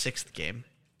get that 6th game,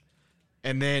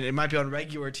 and then it might be on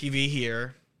regular TV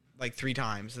here like 3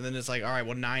 times, and then it's like, all right,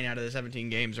 well, 9 out of the 17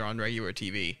 games are on regular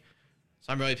TV,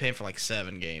 so I'm really paying for like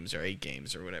 7 games or 8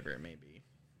 games or whatever it may be.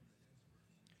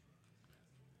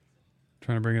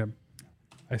 Trying to bring it up.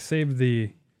 I saved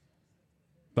the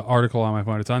article on my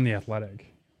phone. It's on The Athletic.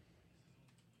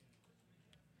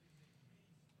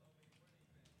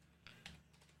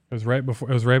 It was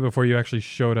right before you actually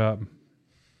showed up.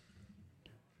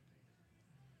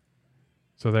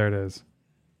 So there it is.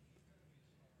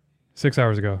 6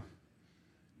 hours ago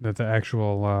that the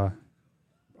actual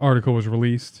article was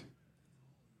released.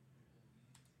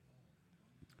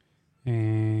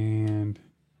 And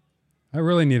I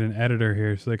really need an editor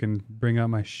here so I can bring out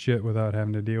my shit without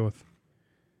having to deal with.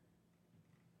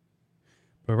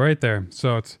 But right there.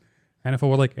 So it's NFL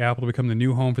would like Apple to become the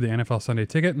new home for the NFL Sunday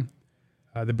Ticket.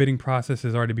 The bidding process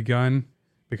has already begun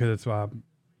because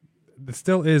it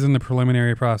still is in the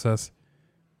preliminary process.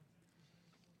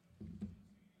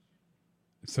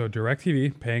 So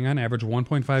DirecTV paying on average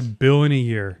 $1.5 billion a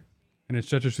year, and it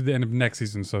stretches through the end of next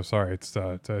season. So sorry, it's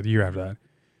a year after that.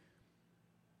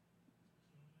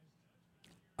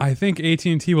 I think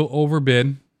AT&T will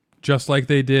overbid, just like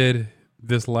they did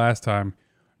this last time.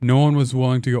 No one was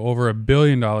willing to go over $1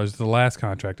 billion the last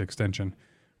contract extension,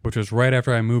 which was right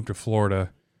after I moved to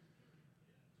Florida.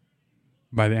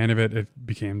 By the end of it, it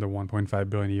became the $1.5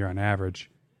 billion a year on average.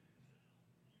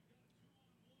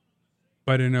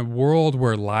 But in a world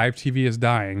where live TV is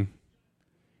dying,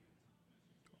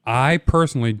 I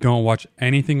personally don't watch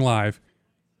anything live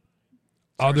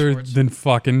other sports? than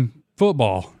fucking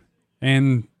football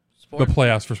and Sports? the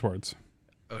playoffs for sports.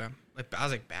 Okay. I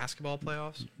was like basketball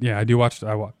playoffs? Yeah, I do watch.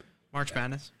 I watch. March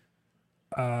Madness?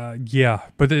 Yeah,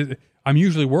 but I'm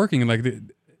usually working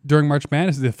during March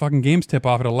Madness. The fucking games tip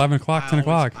off at 11 o'clock, 10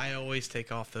 o'clock. I always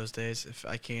take off those days if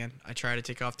I can. I try to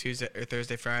take off Tuesday or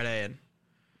Thursday, Friday, and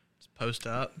just post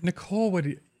up. Nicole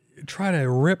would try to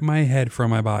rip my head from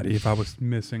my body if I was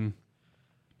missing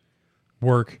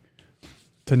work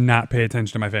to not pay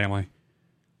attention to my family.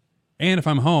 And if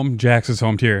I'm home, Jax is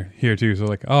home here too. So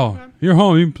like, oh, okay. You're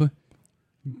home. You play.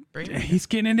 He's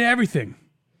getting into everything.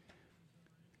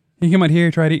 He came out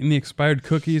here, tried eating the expired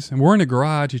cookies, and we're in the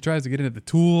garage. He tries to get into the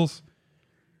tools.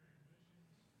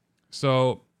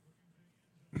 So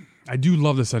I do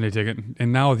love the Sunday Ticket,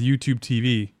 and now with YouTube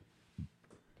TV,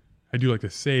 I do like to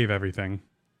save everything.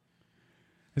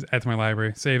 Just add to my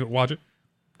library, save it, watch it,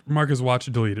 Marcus watch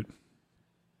it, delete it.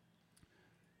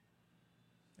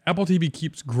 Apple TV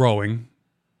keeps growing.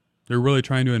 They're really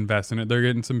trying to invest in it. They're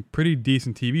getting some pretty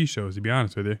decent TV shows, to be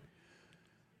honest with you.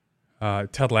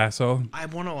 Ted Lasso. I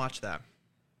want to watch that.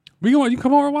 You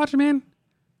come over and watch it, man?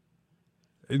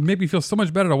 It made me feel so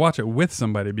much better to watch it with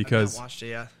somebody because... I haven't watched it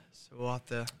yet, so we'll have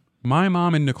to... My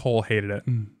mom and Nicole hated it.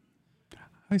 I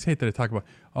always hate that I talk about...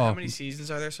 How many seasons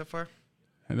are there so far?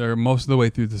 They're most of the way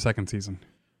through the second season.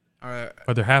 All right.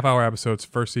 But they're half-hour episodes.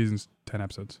 First season's 10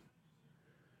 episodes.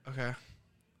 Okay.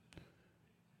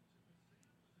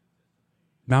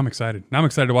 Now I'm excited. Now I'm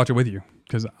excited to watch it with you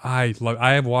because I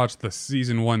have watched the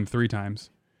season 1 3 times.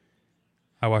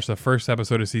 I watched the first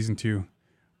episode of season 2,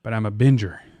 but I'm a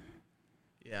binger.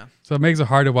 Yeah. So it makes it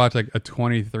hard to watch like a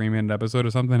 23-minute episode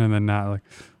or something and then not like,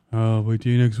 oh, wait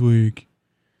till you next week.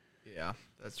 Yeah,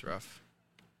 that's rough.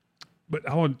 But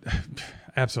I would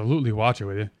absolutely watch it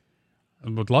with you. I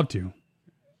would love to.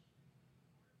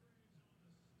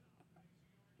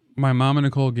 My mom and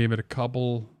Nicole gave it a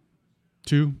couple...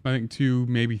 2,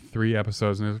 maybe 3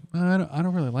 episodes, and it was, I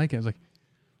don't really like it. I was like,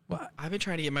 what? I've been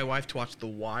trying to get my wife to watch The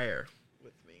Wire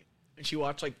with me, and she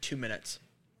watched like 2 minutes,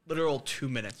 literal 2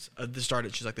 minutes of the start.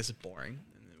 She's like, "This is boring,"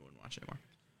 and then wouldn't watch it anymore.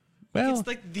 Well, it's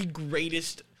like the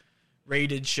greatest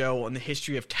rated show in the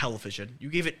history of television. You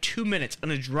gave it 2 minutes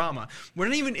on a drama. We're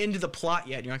not even into the plot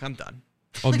yet. And you're like, "I'm done."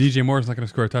 Oh, DJ Moore's not going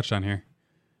to score a touchdown here.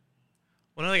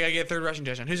 Well, no, they got to get a third rushing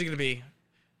touchdown. Who's it going to be?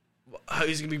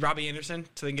 Who's it going to be? Robbie Anderson,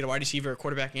 so they can get a wide receiver, a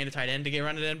quarterback, and a tight end to get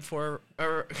run it in before.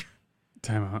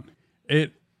 Timeout.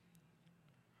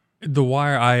 The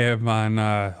Wire. I am on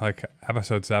like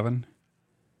episode 7.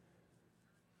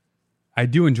 I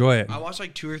do enjoy it. I watched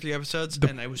like 2 or 3 episodes,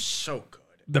 and it was so good.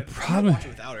 The problem. I watch it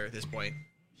without her at this point.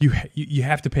 You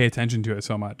have to pay attention to it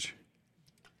so much.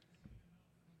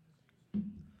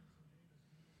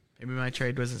 Maybe my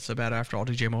trade wasn't so bad after all.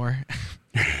 DJ Moore,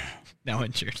 now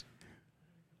injured.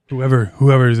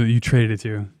 Whoever is that you traded it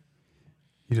to,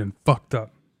 you done fucked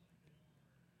up.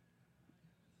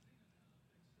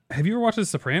 Have you ever watched The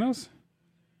Sopranos?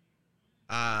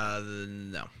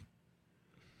 No.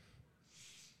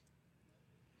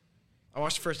 I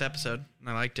watched the first episode and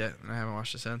I liked it, and I haven't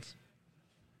watched it since.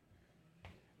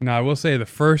 Now, I will say the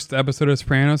first episode of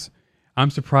Sopranos, I'm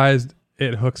surprised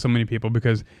it hooked so many people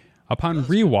because upon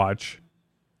rewatch,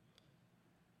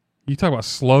 you talk about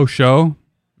slow show.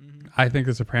 I think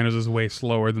The Sopranos is way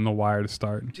slower than The Wire to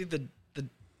start. Dude,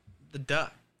 the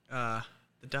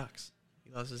ducks.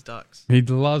 He loves his ducks. He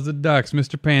loves the ducks,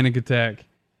 Mr. Panic Attack.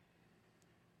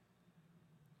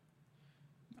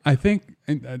 I think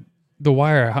The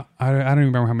Wire, I don't even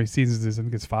remember how many seasons it is. I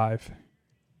think it's 5.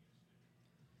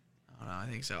 I don't know, I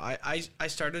think so. I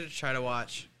started to try to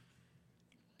watch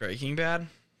Breaking Bad.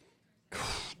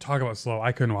 Talk about slow.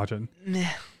 I couldn't watch it. Nah.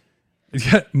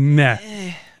 Nah.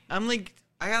 I'm like,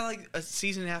 I got like a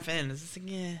season and a half in. It's just like,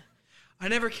 yeah. I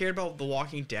never cared about The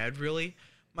Walking Dead, really.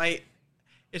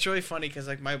 It's really funny because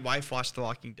like my wife watched The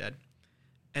Walking Dead,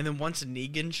 and then once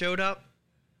Negan showed up,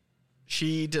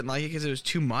 she didn't like it because it was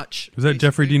too much. Was that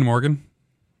Jeffrey Dean Morgan?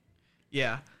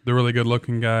 Yeah. The really good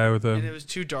looking guy with And it was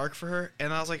too dark for her,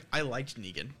 and I was like, I liked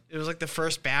Negan. It was like the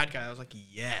first bad guy. I was like,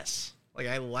 yes. Like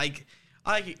I like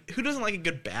it. Who doesn't like a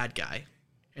good bad guy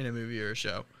in a movie or a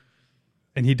show?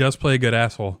 And he does play a good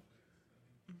asshole.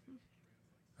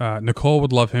 Nicole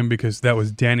would love him because that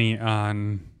was Denny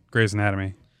on Grey's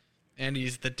Anatomy. And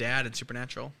he's the dad in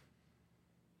Supernatural.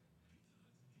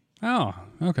 Oh,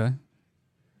 okay.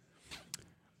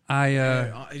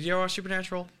 Did you ever watch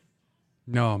Supernatural?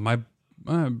 No, one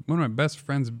of my best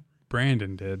friends,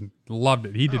 Brandon, did. Loved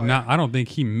it. He did not. Yeah. I don't think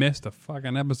he missed a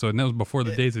fucking episode, and that was before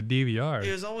the days of DVR.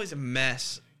 It was always a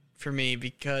mess for me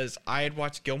because I had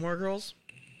watched Gilmore Girls,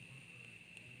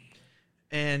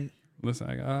 and Listen,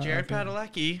 Jared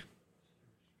Padalecki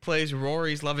plays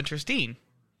Rory's love interest, Dean,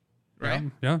 right?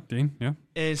 Yeah, Dean, yeah.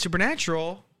 In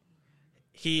Supernatural,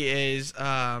 he is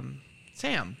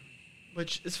Sam,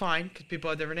 which is fine because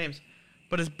people have different names.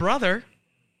 But his brother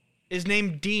is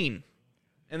named Dean,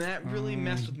 and that really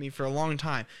messed with me for a long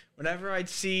time. Whenever I'd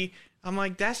see, I'm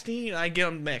like, that's Dean, I get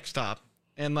them mixed up.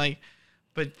 And like,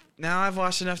 but now I've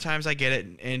watched enough times, I get it.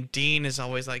 And Dean is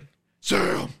always like,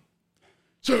 Sam.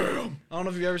 I don't know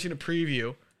if you've ever seen a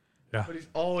preview. Yeah. But he's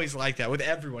always like that with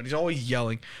everyone. He's always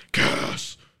yelling,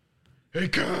 Cass! Hey,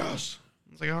 Cass!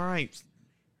 I was like, all right,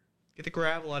 get the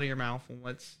gravel out of your mouth and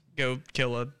let's go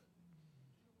kill I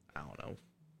don't know,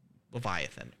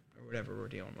 Leviathan or whatever we're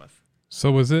dealing with.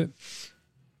 So was it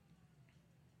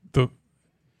The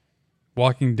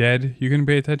Walking Dead you can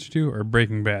pay attention to, or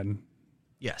Breaking Bad?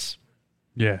 Yes.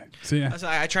 Yeah. See,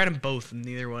 I tried them both, and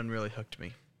neither one really hooked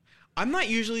me. I'm not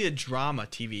usually a drama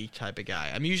TV type of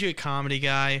guy. I'm usually a comedy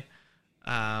guy.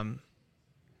 I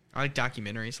like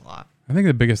documentaries a lot. I think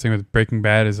the biggest thing with Breaking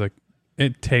Bad is like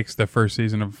it takes the first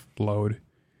season of load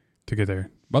to get there.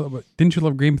 But didn't you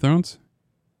love Game of Thrones?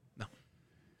 No.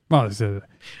 Well,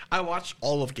 I watched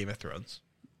all of Game of Thrones.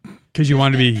 because you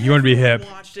want to be hip.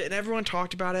 Watched it, and everyone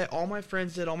talked about it. All my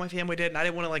friends did. All my family did, and I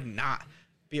didn't want to like not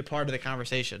be a part of the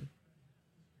conversation.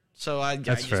 So I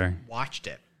just fair. watched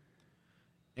it,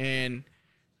 and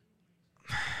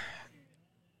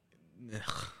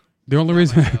The only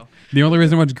reason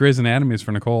I watch Grey's Anatomy is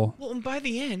for Nicole. well, and by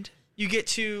the end, when you get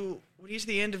to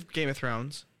the end of Game of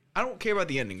Thrones, I don't care about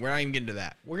the ending. We're not even getting to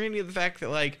that. We're going to get to the fact that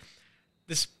like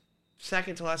this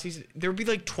second to last season, there would be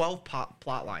like 12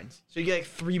 plot lines, so you get like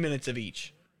 3 minutes of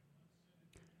each.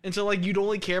 And so like you'd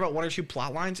only care about 1 or 2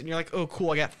 plot lines, and you're like, oh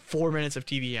cool, I got 4 minutes of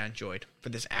TV I enjoyed for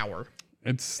this hour.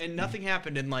 And nothing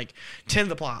happened in like 10 of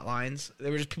the plot lines.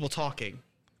 They were just people talking.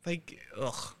 Like,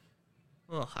 ugh.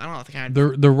 I don't know. The kind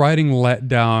the writing let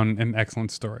down an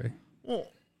excellent story. Well,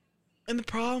 and the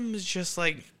problem is just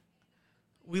like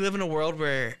we live in a world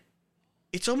where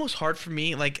it's almost hard for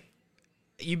me. Like,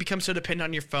 you become so dependent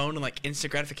on your phone and like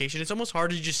instant gratification. It's almost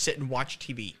hard to just sit and watch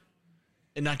TV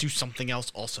and not do something else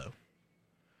also.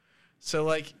 So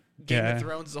like Game of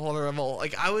Thrones is a whole other level.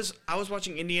 Like I was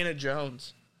watching Indiana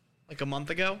Jones like a month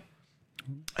ago,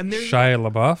 and there's Shia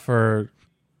LaBeouf or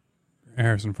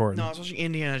Harrison Ford? No, I was watching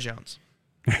Indiana Jones.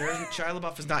 Shia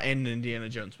LaBeouf is not in an Indiana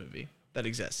Jones movie that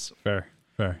exists. Fair.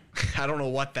 I don't know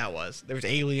what that was. There was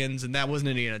aliens, and that wasn't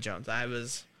Indiana Jones. I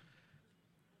was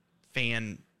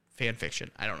fan fiction.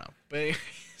 I don't know. But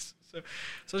anyways,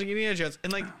 so like Indiana Jones,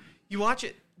 and like you watch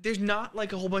it, there's not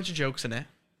like a whole bunch of jokes in it.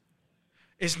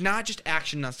 It's not just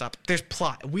action nonstop. There's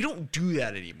plot. We don't do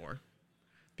that anymore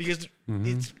because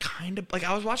it's kind of like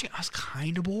I was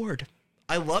kind of bored.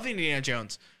 I love Indiana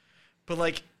Jones, but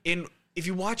like if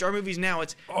you watch our movies now,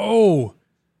 it's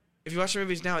If you watch the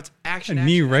movies now, it's action. A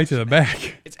knee right to the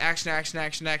back. It's action, joke,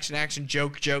 action,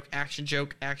 joke, action,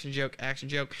 joke, action,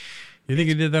 joke. You think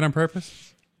he did that on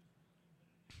purpose?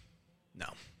 No.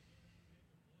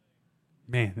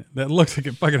 Man, that looks like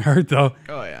it fucking hurt though.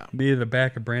 Oh yeah. Be the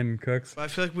back of Brandon Cooks. But I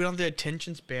feel like we don't have the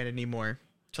attention span anymore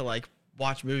to like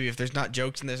watch a movie. If there's not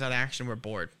jokes and there's not action, we're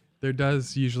bored. There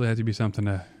does usually have to be something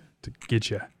to get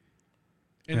you.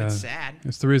 And it's sad.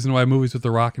 It's the reason why movies with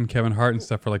The Rock and Kevin Hart and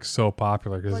stuff are like so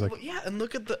popular. Cause Like, yeah, and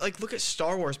look at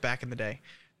Star Wars back in the day.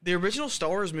 The original Star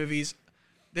Wars movies,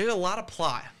 there's a lot of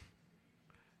plot,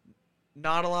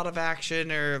 not a lot of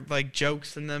action or like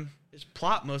jokes in them. It's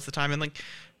plot most of the time, and like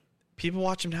people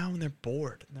watch them now and they're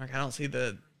bored. And they're like, I don't see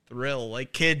the thrill.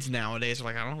 Like kids nowadays are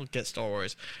like, I don't get Star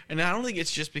Wars, and I don't think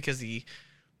it's just because the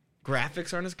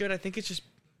graphics aren't as good. I think it's just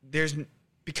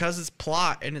because it's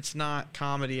plot and it's not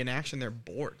comedy and action. They're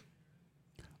bored.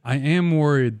 I am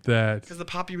worried that Because the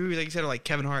popular movies, like you said, are like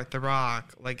Kevin Hart, The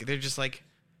Rock. Like, they're just like,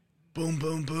 boom,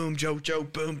 boom, boom, joke,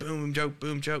 joke, boom, boom, joke,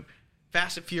 boom, joke.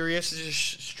 Fast and Furious is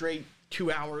just straight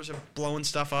 2 hours of blowing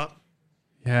stuff up.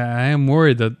 Yeah, I am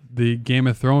worried that the Game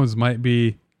of Thrones might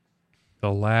be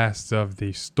the last of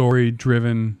the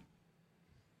story-driven.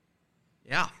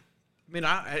 Yeah. I mean,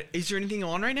 is there anything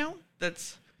on right now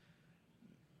that's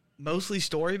mostly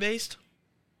story-based?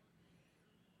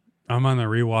 I'm on the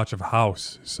rewatch of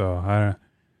House, so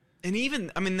And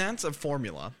even, I mean, that's a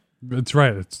formula. It's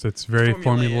right. It's very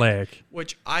formulaic.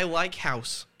 Which I like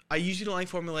House. I usually don't like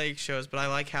formulaic shows, but I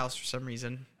like House for some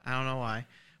reason. I don't know why.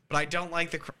 But I don't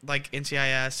like the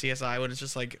NCIS, CSI when it's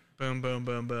just like boom, boom,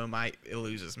 boom, boom. It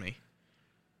loses me.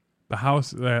 The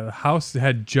House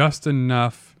had just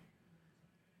enough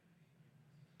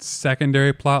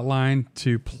secondary plot line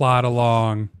to plot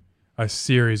along a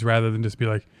series rather than just be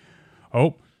like,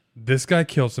 oh, this guy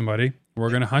killed somebody. We're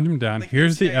going to hunt him down. Like,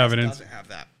 Here's the NCIS evidence. doesn't have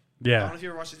that. Yeah. I don't know if you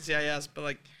ever watched NCIS, but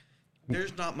like,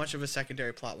 there's not much of a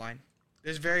secondary plot line.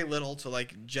 There's very little to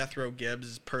like Jethro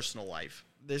Gibbs' personal life.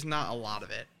 There's not a lot of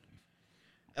it.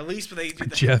 At least when they do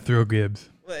Jethro Gibbs.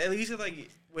 Well, at least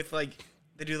with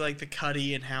they do like the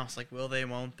Cuddy and House, like will they,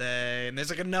 won't they? And there's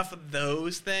like enough of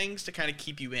those things to kind of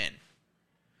keep you in.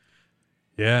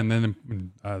 Yeah, and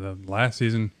then the last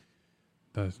season,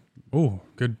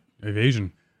 good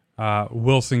evasion.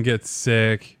 Wilson gets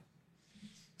sick,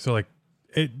 so like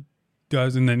it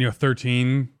does, and then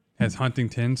 13 has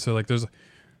Huntington, so like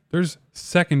there's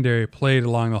secondary played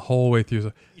along the whole way through.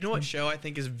 So, You know what show I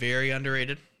think is very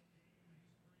underrated?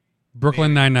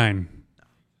 Brooklyn Nine-Nine.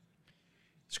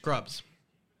 Scrubs.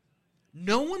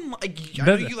 No one I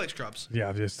know you like Scrubs.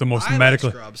 Yeah, it's the most I medically.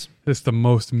 like Scrubs. It's the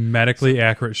most medically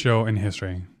accurate show in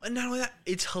history. And not only that,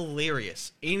 it's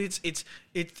hilarious, and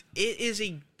it is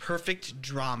a perfect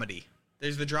dramedy.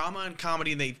 There's the drama and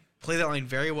comedy, and they play that line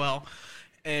very well.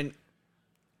 And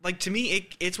like to me,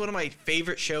 it's one of my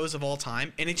favorite shows of all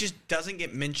time, and it just doesn't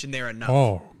get mentioned there enough.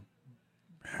 Oh,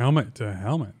 helmet to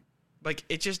helmet. Like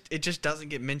it just doesn't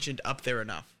get mentioned up there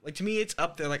enough. Like to me, it's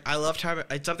up there. Like I love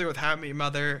it's up there with How I Met Your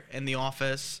Mother and The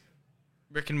Office,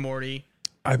 Rick and Morty.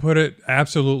 I put it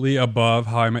absolutely above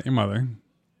How I Met Your Mother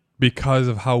because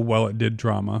of how well it did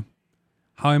drama.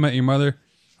 How I Met Your Mother,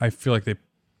 I feel like they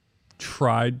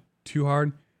tried too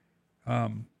hard.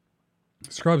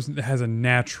 Scrubs has a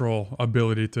natural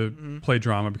ability to play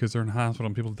drama because they're in hospital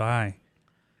and people die.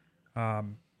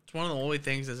 It's one of the only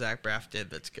things that Zach Braff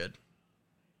did that's good.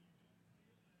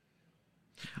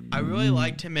 I really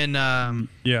liked him in.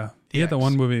 Yeah, he The had that X.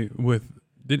 one movie with.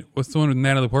 What's the one with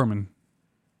Natalie Portman?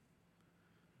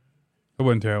 It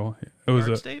wasn't terrible. It was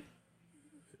Guard a. State?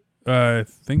 I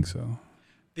think so.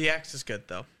 The X is good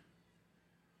though.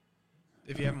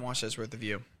 If you haven't watched it, it's worth the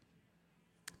view.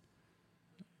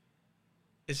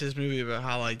 It's his movie about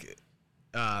how like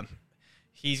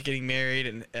he's getting married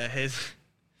and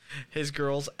his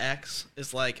girl's ex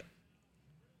is like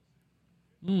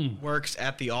works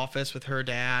at the office with her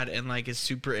dad and like is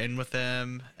super in with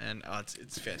him, and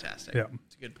it's fantastic. Yeah.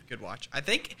 It's a good watch. I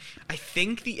think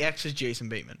the ex is Jason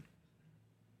Bateman.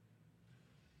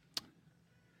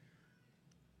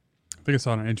 I think I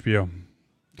saw it on HBO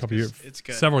a couple years. It's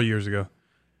good. Several years ago.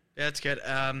 Yeah, it's good.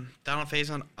 Donald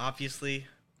Faison obviously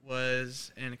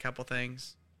was in a couple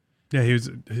things. Yeah, he's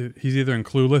either in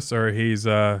Clueless or he's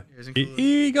was in Clueless.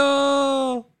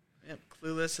 Eagle. Yep,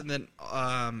 Clueless, and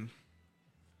then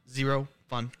Zero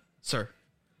Fun, Sir.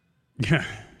 Yeah,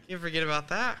 Can't forget about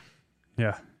that.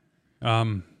 yeah.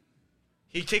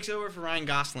 He takes over for Ryan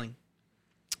Gosling.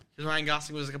 Because Ryan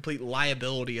Gosling was a complete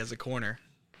liability as a corner.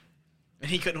 And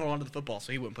he couldn't hold on to the football,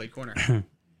 so he wouldn't play corner.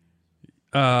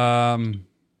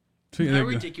 Speaking How of-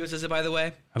 ridiculous is it, by the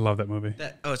way? I love that movie.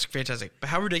 It's fantastic. But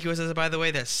how ridiculous is it, by the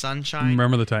way, that Sunshine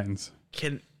Remember the Titans.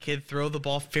 can throw the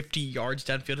ball 50 yards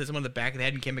downfield, hit someone in the back of the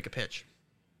head, and can't make a pitch?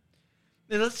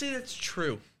 Now, let's say that's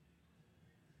true.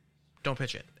 Don't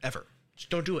pitch it, ever. Just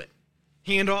don't do it.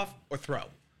 Hand off or throw.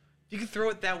 If you can throw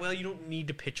it that well, you don't need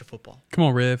to pitch a football. Come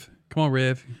on, Riv. Come on,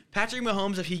 Riv. Patrick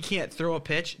Mahomes, if he can't throw a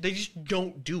pitch, they just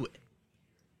don't do it.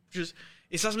 It's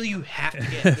not something you have to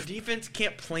get. The defense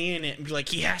can't plan it and be like,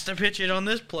 he has to pitch it on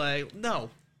this play.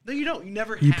 No, you don't. You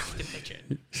never have to pitch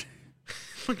it.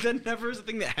 Like, that never is a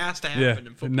thing that has to happen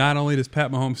in football. Not only does Pat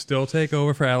Mahomes still take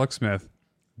over for Alex Smith,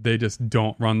 they just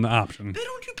don't run the option. They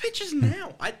don't do pitches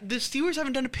now. The Steelers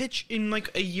haven't done a pitch in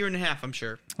like a year and a half, I'm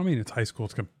sure. I mean, it's high school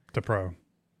to pro.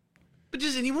 But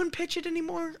does anyone pitch it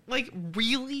anymore? Like,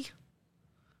 really?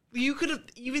 You could have,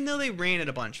 even though they ran it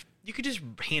a bunch, you could just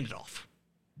hand it off.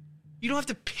 You don't have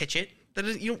to pitch it.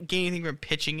 You don't gain anything from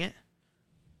pitching it.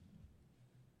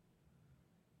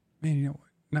 Man, you know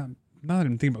what? Now I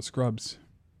didn't think about Scrubs.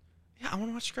 Yeah, I want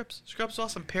to watch Scrubs. Scrubs is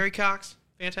awesome. Perry Cox,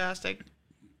 fantastic.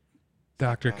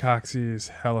 Dr. Coxey's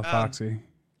hella foxy.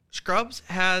 Scrubs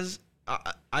has,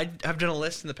 I've done a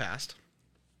list in the past.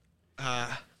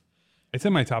 It's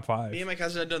in my top 5. Me and my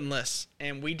cousin have done lists,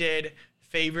 and we did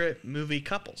favorite movie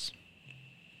couples.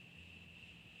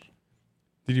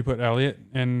 Did you put Elliot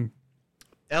and...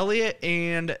 Elliot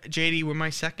and JD were my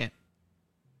second.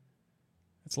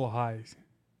 It's a little high.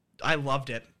 I loved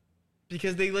it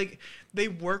because they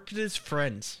worked as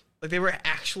friends. Like, they were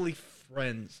actually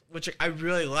friends, which I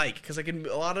really like, because like in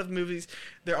a lot of movies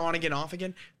they're on again, off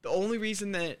again. The only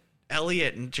reason that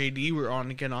Elliot and JD were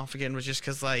on again, off again was just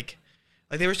because like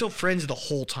they were still friends the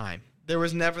whole time. There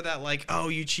was never that like, oh,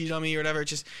 you cheat on me or whatever.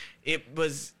 It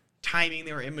was timing.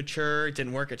 They were immature. It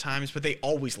didn't work at times, but they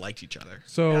always liked each other.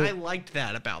 So and I liked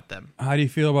that about them. How do you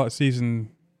feel about season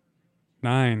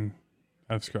 9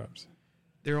 of Scrubs?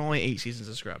 There are only 8 seasons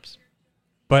of Scrubs.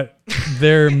 But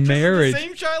their marriage... The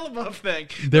same Shia LaBeouf thing.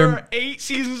 There are 8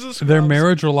 seasons of Scrubs. Their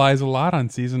marriage relies a lot on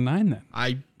season 9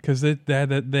 then. Because they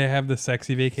have the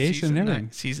sexy vacation and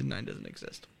everything. Season 9 doesn't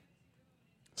exist.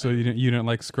 So you didn't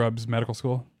like Scrubs Medical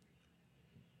School?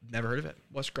 Never heard of it.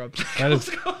 What's Scrubs? That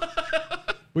is...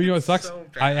 Well, you know what sucks? So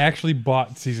I actually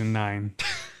bought season 9.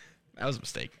 That was a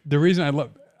mistake. The reason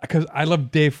because I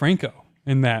love Dave Franco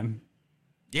in that.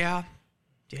 Yeah.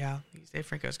 Dave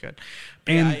Franco's good.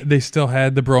 But and they still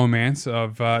had the bromance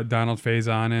of Donald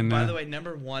Faison and... By the way,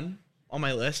 number 1 on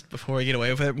my list, before I get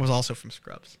away with it, was also from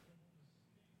Scrubs.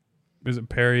 Is it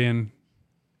Perry and...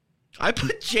 I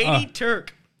put J.D.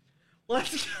 Turk.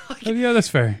 Yeah, that's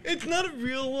fair. It's not a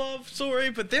real love story,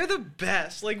 but they're the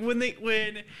best. Like when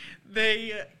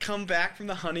they come back from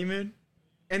the honeymoon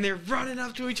and they're running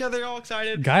up to each other all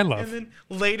excited. Guy love. And then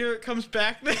later it comes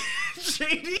back that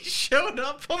JD showed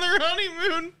up on their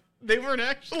honeymoon. They weren't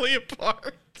actually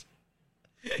apart.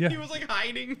 Yeah. He was like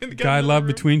hiding. Guy love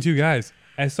between two guys.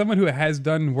 As someone who has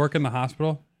done work in the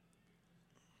hospital,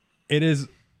 it is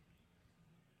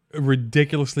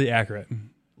ridiculously accurate.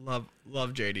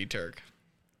 Love JD Turk.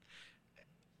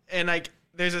 And like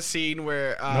there's a scene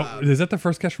where is that the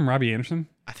first catch from Robbie Anderson?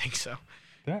 I think so.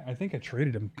 I think I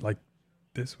traded him like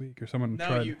this week or someone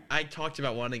tried. I talked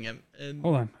about wanting him. And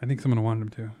hold on. I think someone wanted him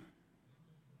too.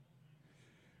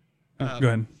 Go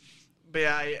ahead. But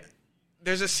yeah,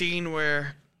 there's a scene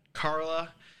where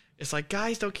Carla is like,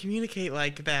 guys don't communicate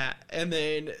like that. And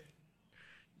then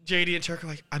JD and Turk are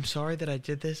like, I'm sorry that I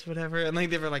did this, whatever. And like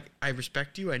they were like, I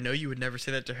respect you. I know you would never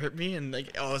say that to hurt me. And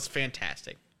like, oh, it's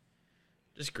fantastic.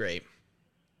 Just great.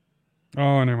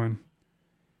 Oh, never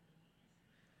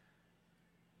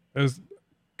mind.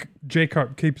 Jay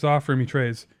Carp keeps offering me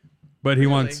trades, but he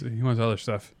wants other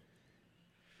stuff.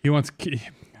 He offered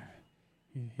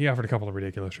a couple of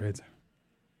ridiculous trades.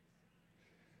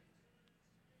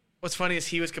 What's funny is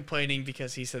he was complaining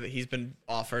because he said that he's been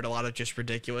offered a lot of just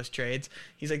ridiculous trades.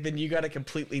 He's like, then you got a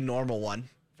completely normal one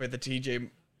for the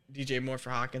DJ Moore for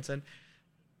Hawkinson.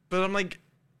 But I'm like,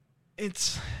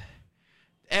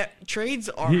 trades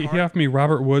are hard. He offered me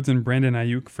Robert Woods and Brandon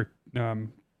Ayuk for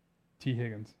T.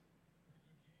 Higgins.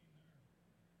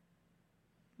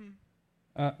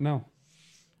 No.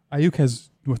 Ayuk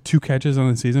has 2 catches on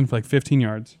the season for like 15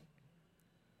 yards.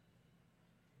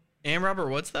 And Robert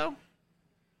Woods, though?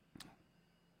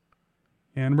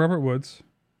 And Robert Woods.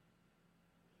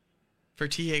 For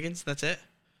T. Higgins, that's it?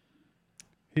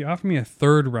 He offered me a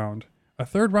 3rd round. A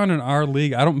 3rd round in our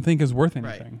league I don't think is worth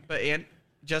anything. Right. But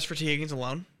just for T. Higgins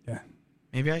alone? Yeah.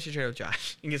 Maybe I should trade with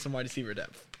Josh and get some wide receiver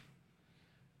depth.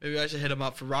 Maybe I should hit him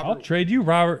up for Robert. I'll trade you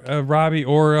Robbie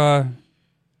or...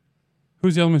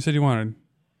 who's the other one you said you wanted?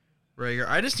 Rager.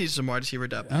 I just need some wide receiver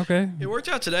depth. Okay. It worked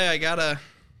out today. I got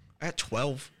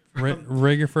 12.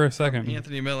 Rager for a second.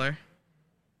 Anthony Miller.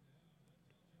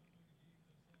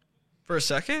 For a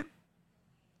second?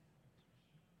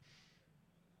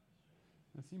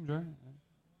 That seems right.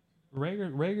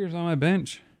 Rager's on my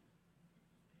bench.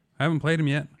 I haven't played him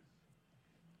yet.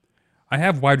 I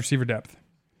have wide receiver depth.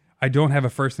 I don't have a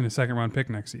first and a second round pick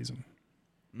next season.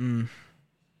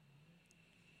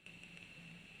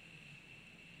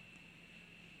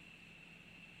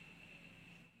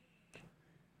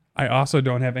 I also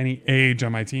don't have any age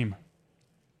on my team.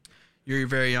 You're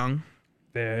very young.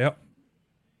 Yeah, yep.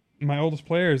 My oldest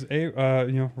player is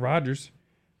Rodgers,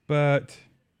 but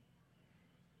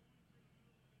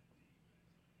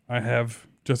I have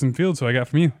Justin Fields, so I got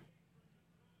from you.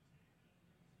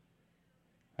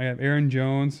 I have Aaron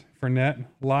Jones, Fournette,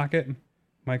 Lockett,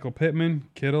 Michael Pittman,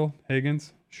 Kittle,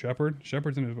 Higgins, Shepard.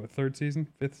 Shepard's in his third season,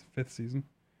 fifth season.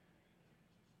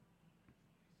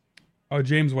 Oh,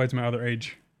 James White's my other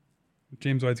age.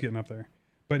 James White's getting up there,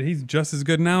 but he's just as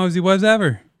good now as he was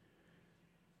ever.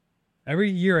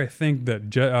 Every year I think that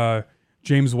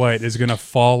James White is going to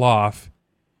fall off,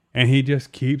 and he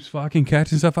just keeps fucking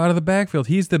catching stuff out of the backfield.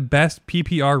 He's the best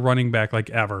PPR running back like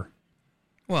ever.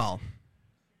 Well,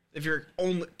 if you're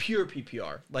only pure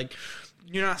PPR, like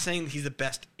you're not saying he's the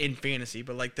best in fantasy,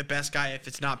 but like the best guy, if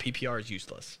it's not PPR, is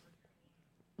useless.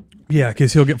 Yeah,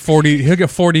 because he'll get 40. He'll get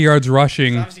 40 yards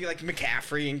rushing. So obviously, like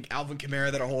McCaffrey and Alvin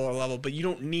Kamara that are a whole other level, but you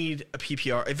don't need a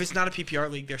PPR. If it's not a PPR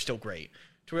league, they're still great.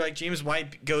 To where like James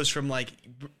White goes from like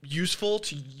useful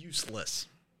to useless.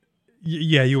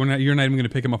 Yeah, you're not even going to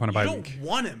pick him up on a bye You week. don't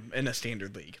want him in a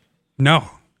standard league. No.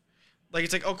 Like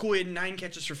it's like, oh cool, he had 9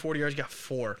 catches for 40 yards, got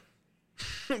 4.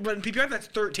 But in PPR, that's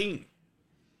 13.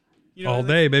 You know All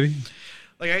day, baby.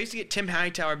 Like I used to get Tim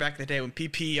Hightower back in the day when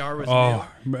PPR was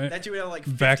new. Man. That dude had like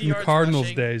 50 Back in the yards Cardinals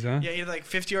rushing. days, huh? Yeah, he had like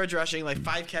 50 yards rushing, like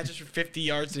 5 catches for 50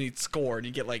 yards, and he'd score, and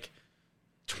he'd get like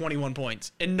 21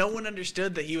 points. And no one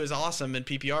understood that he was awesome in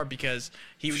PPR because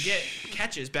he would get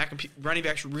catches back when running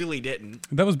backs really didn't.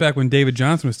 That was back when David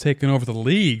Johnson was taking over the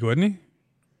league, wasn't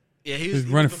he? Yeah, he was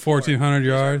running 1,400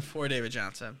 yards. Before David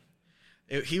Johnson.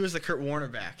 He was the Kurt Warner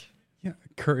back. Yeah,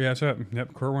 Kurt. Yeah, that's right.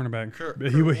 Yep, Kurt Warner back.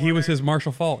 He was his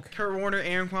Marshall Falk. Kurt Warner,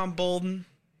 Anquan Bolden,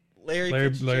 Larry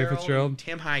Fitzgerald,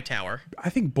 Tim Hightower.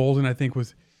 I think Bolden.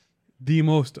 Was the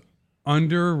most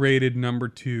underrated number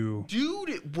 2.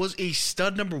 Dude was a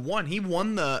stud number 1. He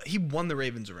won the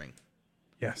Ravens ring.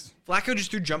 Yes. Flacco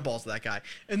just threw jump balls to that guy.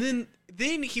 And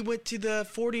then he went to the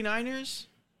 49ers.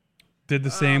 Did the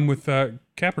same with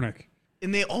Kaepernick.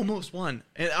 And they almost won.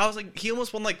 And I was like, he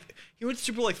almost won he went to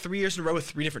Super Bowl like 3 years in a row with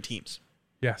 3 different teams.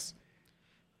 Yes.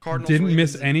 Cardinals, Didn't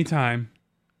Ravens, miss any time.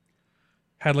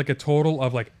 Had like a total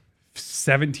of like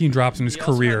 17 drops in his he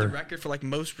also career. had the record for like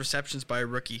most receptions by a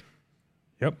rookie.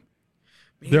 Yep.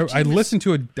 Man, I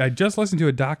just listened to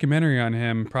a documentary on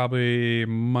him probably a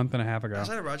month and a half ago.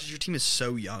 Outside of Rodgers, your team is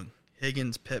so young.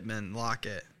 Higgins, Pittman,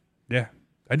 Lockett. Yeah.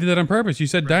 I did that on purpose. You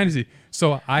said dynasty.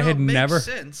 So I'd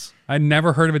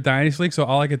never heard of a dynasty league, so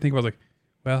all I could think was like,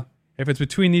 well, if it's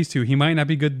between these two, he might not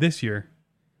be good this year,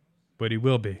 but he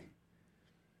will be.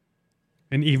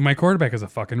 And even my quarterback is a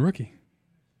fucking rookie.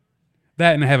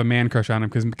 That, and I have a man crush on him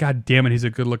because, god damn it, he's a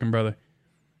good-looking brother.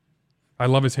 I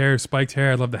love his hair, spiked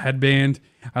hair. I love the headband.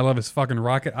 I love his fucking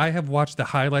rocket. I have watched the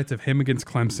highlights of him against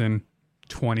Clemson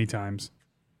 20 times.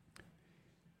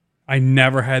 I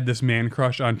never had this man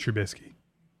crush on Trubisky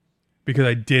because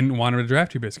I didn't want him to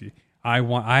draft Trubisky.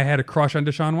 I had a crush on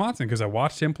Deshaun Watson because I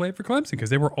watched him play for Clemson because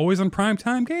they were always on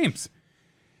primetime games.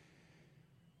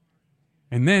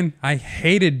 And then I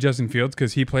hated Justin Fields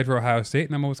because he played for Ohio State,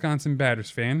 and I'm a Wisconsin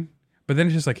Badgers fan. But then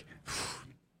it's just like,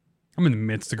 I'm in the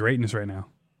midst of greatness right now.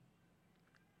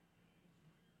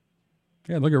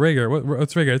 Yeah, look at Rager.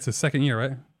 What's Rager? It's his second year,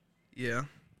 right? Yeah.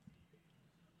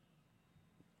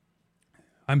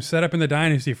 I'm set up in the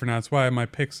dynasty for now. That's why my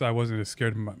picks, I wasn't as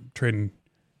scared of trading.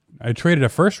 I traded a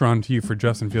first round to you for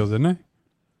Justin Fields, didn't I?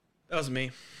 That wasn't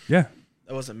me. Yeah.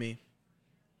 That wasn't me.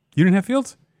 You didn't have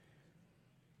Fields?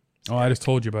 Oh, I just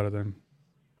told you about it then.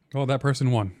 Well, that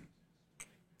person won.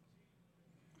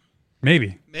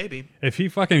 Maybe. If he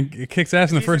fucking kicks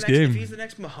ass in the first game. If he's the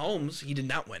next Mahomes, he did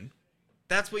not win.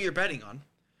 That's what you're betting on.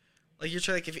 Like, you're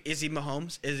trying, like, is he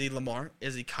Mahomes? Is he Lamar?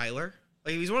 Is he Kyler?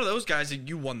 Like, if he's one of those guys, that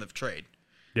you won the trade.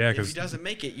 Yeah, if because he doesn't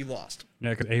make it, you lost.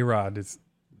 Yeah, because A-Rod is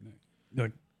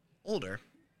like older,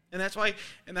 and that's why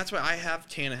I have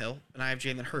Tannehill and I have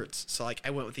Jalen Hurts. So like, I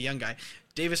went with the young guy.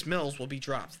 Davis Mills will be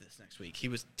dropped this next week. He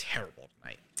was terrible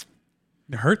tonight.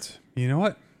 It hurts. You know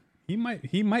what? He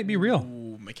might be real.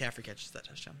 Ooh, McCaffrey catches that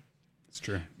touchdown. It's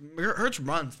true. Hurts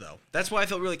runs though. That's why I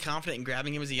felt really confident in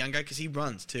grabbing him as a young guy because he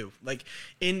runs too. Like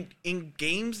in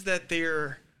games that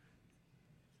they're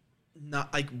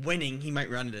not like winning, he might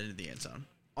run it into the end zone.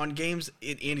 On games,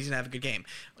 Andy's gonna have a good game.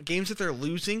 On games that they're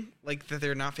losing, like that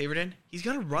they're not favored in, he's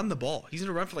gonna run the ball. He's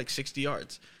gonna run for like 60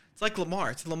 yards. It's like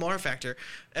Lamar. It's the Lamar factor.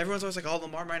 Everyone's always like, "Oh,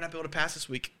 Lamar might not be able to pass this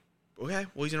week." Okay,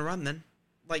 well he's gonna run then.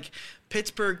 Like,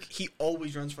 Pittsburgh, he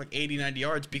always runs for like 80, 90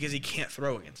 yards because he can't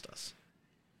throw against us.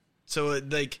 So,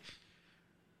 like,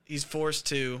 he's forced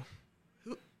to...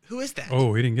 Who is that?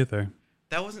 Oh, he didn't get there.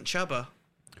 That wasn't Chuba.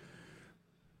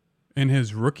 In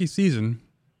his rookie season,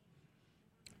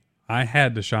 I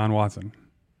had Deshaun Watson.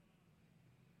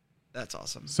 That's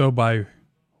awesome. So by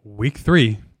week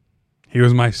 3, he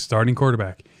was my starting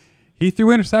quarterback. He threw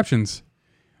interceptions,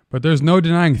 but there's no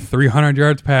denying 300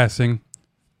 yards passing,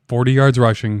 40 yards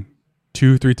rushing,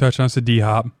 2-3 touchdowns to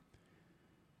D-Hop.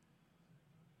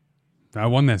 I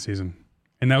won that season.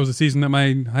 And that was the season that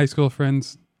my high school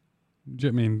friends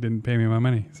didn't pay me my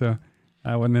money. So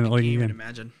I wasn't in the league Can't again. even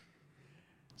imagine.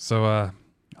 So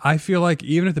I feel like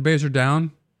even if the Bears are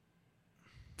down,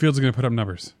 Fields is going to put up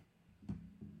numbers.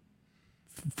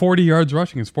 40 yards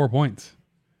rushing is 4 points.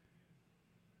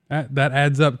 That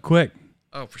adds up quick.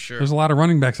 Oh, for sure. There's a lot of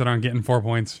running backs that aren't getting 4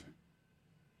 points.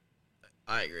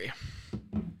 I agree.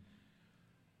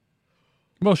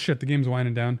 Well, shit, the game's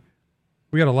winding down.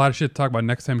 We got a lot of shit to talk about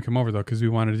next time we come over, though, because we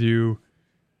want to do...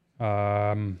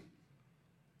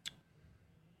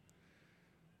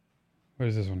 what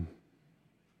is this one?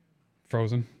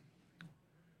 Frozen.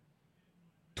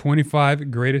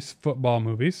 25 greatest football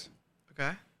movies.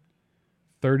 Okay.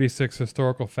 36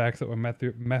 historical facts that would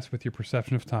mess with your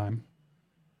perception of time.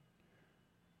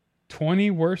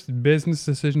 20 worst business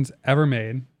decisions ever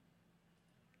made.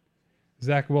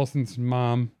 Zach Wilson's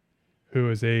mom, who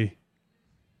is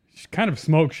she's kind of a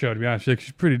smoke show, to be honest.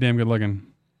 She's pretty damn good looking.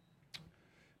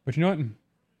 But you know what?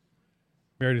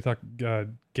 We already talked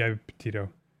Gabby Petito.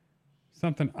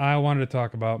 Something I wanted to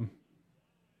talk about.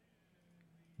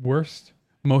 Worst,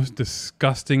 most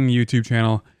disgusting YouTube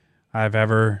channel I've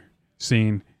ever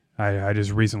seen. I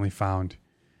just recently found.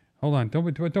 Hold on, don't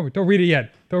read it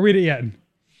yet. Don't read it yet.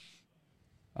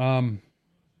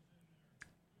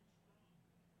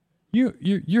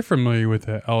 You're familiar with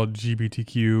the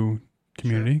LGBTQ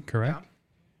community, Sure. correct?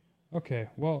 Yeah. Okay.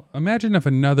 Well, imagine if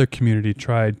another community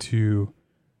tried to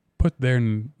put their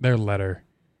letter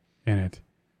in it.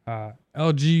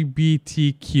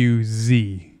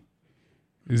 LGBTQZ.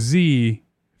 Z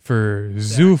for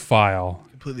zoophile.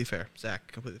 Completely fair.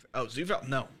 Zach, completely fair. Oh, zoophile?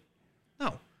 No.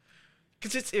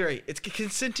 Because it's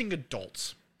consenting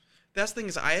adults. That's the thing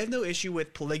is, I have no issue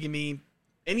with polygamy,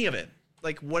 any of it.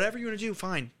 Like, whatever you want to do,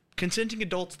 fine. Consenting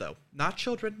adults, though. Not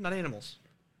children, not animals.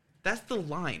 That's the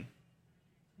line.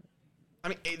 I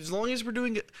mean, as long as we're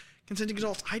doing consenting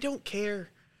adults, I don't care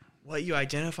what you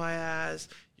identify as,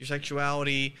 your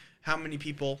sexuality, how many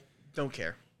people, don't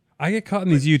care. I get caught in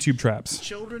these YouTube traps.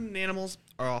 Children and animals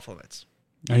are off limits.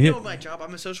 I You get- know my job,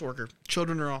 I'm a social worker.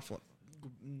 Children are off limits.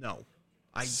 No.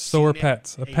 So are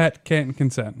pets. A pet can't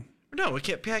consent. No,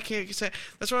 pet can't consent.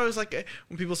 That's why I was like,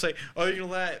 when people say, oh, you're going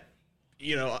to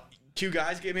let, two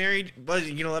guys get married? But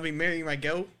you're going to let me marry my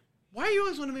goat? Why do you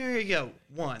always want to marry a goat?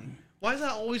 One. Why is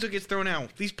that always what gets thrown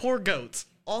out? These poor goats.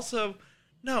 Also,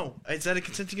 no. Is that a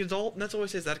consenting adult? And that's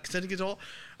always says, is that a consenting adult?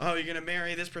 Oh, you're going to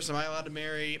marry this person. Am I allowed to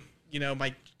marry,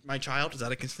 my child? Is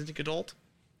that a consenting adult?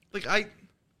 Like, I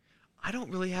don't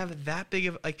really have that big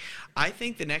of, like, I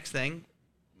think the next thing,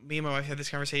 me and my wife had this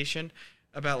conversation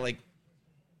about, like,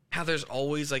 how there's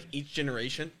always, like, each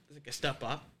generation, like a step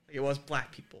up. Like, it was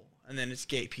black people, and then it's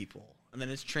gay people, and then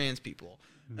it's trans people.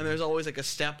 Mm-hmm. And there's always, like, a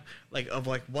step, like, of,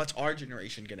 like, what's our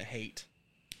generation going to hate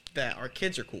that our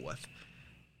kids are cool with?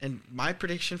 And my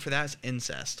prediction for that is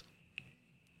incest.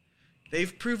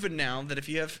 They've proven now that if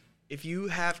you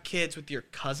have kids with your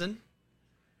cousin,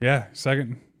 Yeah,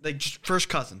 second. like, just first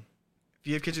cousin, if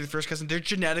you have kids with your first cousin, they're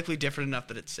genetically different enough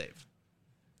that it's safe.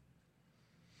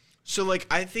 So, like,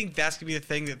 I think that's going to be the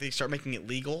thing that they start making it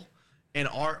legal. And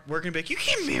we're going to be like, you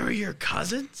can't marry your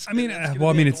cousins. I mean, And that's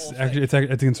gonna be the it's whole actually thing.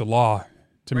 it's against the law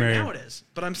to Right marry. now it is.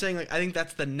 But I'm saying, like, I think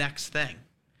that's the next thing.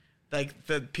 Like,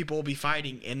 the people will be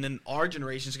fighting, and then our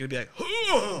generation is going to be like,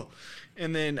 oh!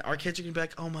 And then our kids are going to be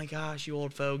like, oh my gosh, you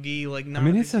old fogey. Like, I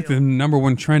mean, it's like the number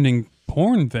one trending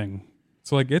porn thing.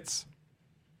 So, like, it's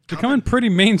becoming pretty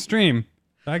mainstream.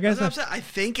 I guess That's what I'm saying. I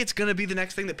think it's going to be the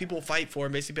next thing that people will fight for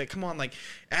and basically be like, come on, like,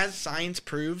 as science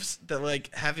proves that,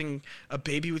 like, having a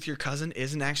baby with your cousin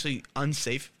isn't actually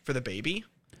unsafe for the baby,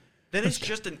 then it's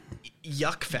just an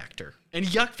yuck factor. And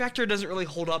yuck factor doesn't really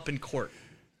hold up in court.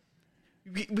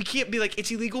 We can't be like, it's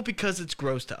illegal because it's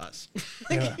gross to us.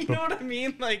 Like, Yeah, you know what I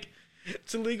mean? Like,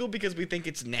 it's illegal because we think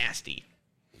it's nasty.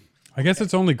 I guess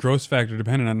it's only gross factor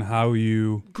depending on how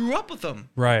you Grew up with them.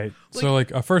 right. So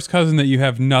like a first cousin that you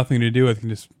have nothing to do with can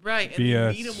just Right, and be you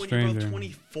a meet them when you're both stranger.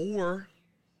 24,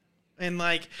 and,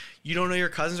 like, you don't know your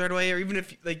cousins right away, or even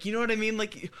if, like, you know what I mean?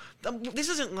 Like, this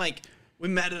isn't like we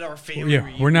met at our family Yeah,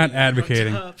 we're not reunion, hooked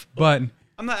advocating, up. but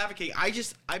I'm not advocating.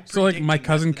 So like my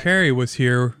cousin Carrie was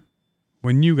here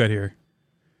when you got here.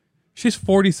 She's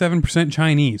 47%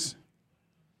 Chinese.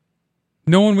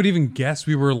 No one would even guess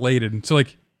we were related. So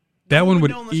like that one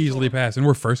would easily pass, and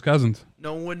we're first cousins.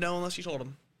 No one would know unless you told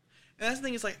them. And that's the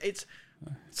thing is like it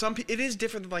is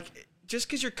different than like just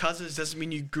because you're cousins doesn't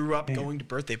mean you grew up going to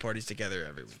birthday parties together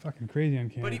every week. It's fucking crazy on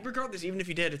camera. But regardless, even if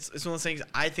you did, it's one of those things.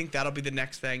 I think that'll be the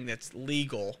next thing that's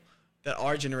legal that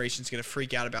our generation's gonna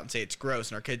freak out about and say it's gross,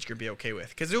 and our kids are gonna be okay with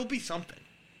because there will be something.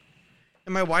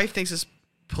 And my wife thinks it's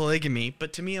polygamy,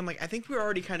 but to me, I'm like, I think we're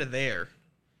already kind of there.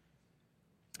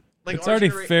 Like it's already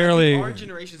fairly. Our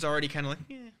generation's already kind of like,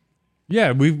 yeah.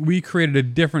 Yeah, we created a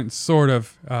different sort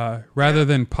of rather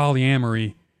than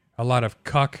polyamory, a lot of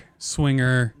cuck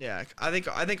swinger. Yeah, I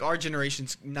think our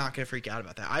generation's not gonna freak out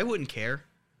about that. I wouldn't care.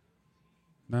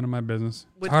 None of my business.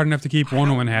 It's hard enough to keep one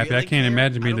woman happy. I can't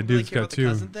imagine being the dude's got two.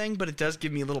 Cousin thing, but it does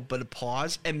give me a little bit of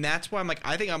pause, and that's why I'm like,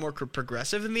 I think I'm more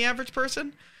progressive than the average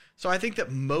person. So I think that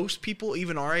most people,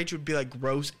 even our age, would be like,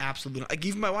 gross, absolutely not. Like,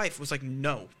 even my wife was like,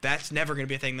 no, that's never going to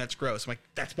be a thing that's gross. I'm like,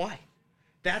 that's why.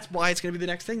 That's why it's going to be the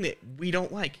next thing that we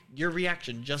don't like. Your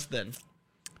reaction just then.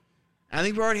 I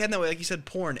think we're already heading that way. Like you said,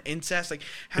 porn, incest. Like,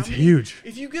 it's huge.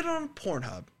 If you get on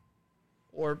Pornhub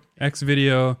or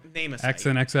X-Video, name a site,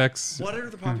 XNXX. What are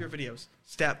the popular videos?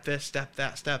 Step this, step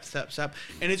that, step.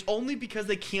 And it's only because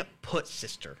they can't put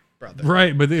sister, brother.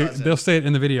 Right, but they'll say it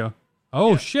in the video.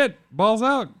 Oh, shit, balls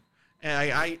out.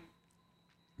 And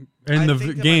in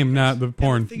the game, not the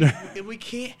porn. And we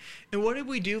can't. And what do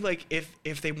we do? Like, if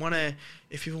people want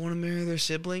to marry their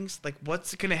siblings, like,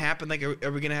 what's going to happen? Like, are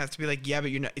we going to have to be like, yeah, but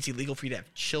you're not? It's illegal for you to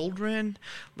have children.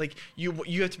 Like, you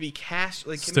have to be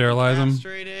sterilize them,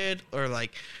 castrated, or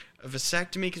like a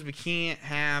vasectomy because we can't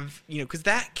have because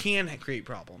that can create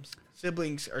problems.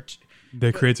 Siblings are.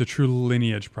 That creates a true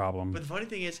lineage problem. But the funny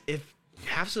thing is, if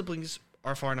half siblings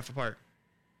are far enough apart,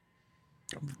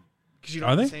 because you don't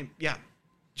have the same, yeah.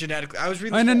 Genetically, I was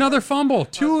reading. And another fumble,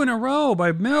 2 in a row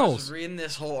by Mills. I was reading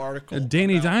this whole article.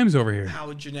 Danny Dimes over here.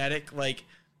 How genetic, like,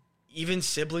 even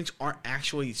siblings aren't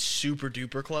actually super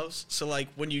duper close. So, like,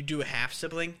 when you do a half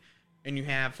sibling, and you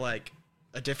have like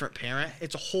a different parent,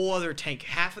 it's a whole other tank.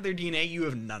 Half of their DNA you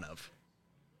have none of.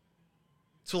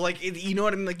 So, like, you know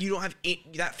what I mean? Like, you don't have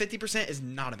that 50% is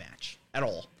not a match at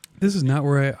all. This is not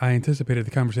where I anticipated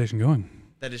the conversation going.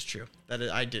 That is true.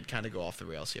 I did kind of go off the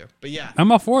rails here, but yeah,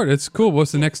 I'm all for it. It's cool.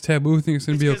 What's the next taboo thing that's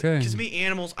going to be okay? Because me,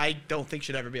 animals, I don't think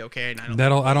should ever be okay, and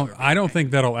I don't think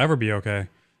that'll ever be okay.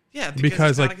 Yeah,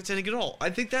 because it's not a consenting adult.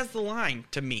 I think that's the line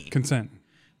to me. Consent.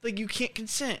 Like, you can't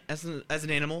consent as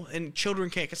an animal, and children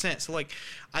can't consent. So, like,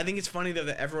 I think it's funny though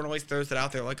that everyone always throws it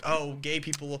out there, like, oh, gay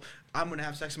people, I'm gonna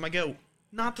have sex with my goat.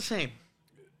 Not the same.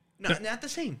 Not the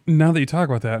same. Now that you talk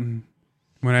about that,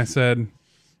 when I said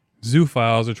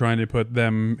zoophiles are trying to put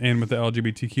them in with the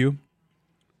LGBTQ,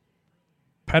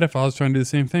 pedophiles are trying to do the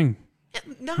same thing.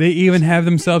 They even have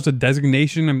themselves a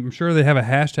designation. I'm sure they have a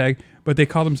hashtag, but they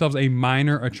call themselves a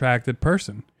minor attracted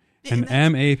person, an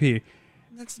MAP.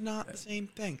 That's not the same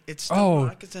thing. It's still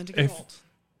not consenting adults.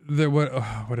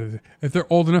 What is it? If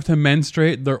they're old enough to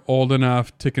menstruate, they're old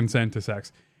enough to consent to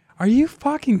sex. Are you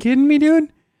fucking kidding me,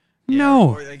 dude? Yeah,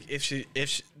 no. Or like if she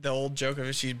the old joke of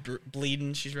if she's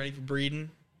bleeding, she's ready for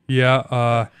breeding.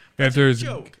 Yeah. If there's a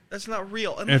joke, that's not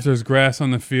real. And if there's grass on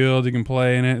the field, you can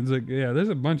play in it. It's like, yeah, there's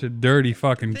a bunch of dirty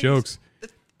fucking jokes.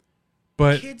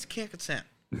 But kids can't consent.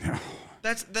 No.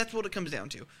 That's what it comes down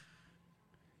to.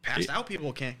 Passed out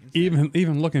people can't consent.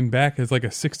 Even looking back as like a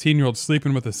 16-year-old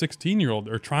sleeping with a 16-year-old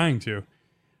or trying to.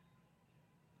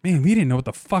 Man, we didn't know what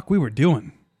the fuck we were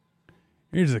doing.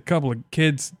 Here's a couple of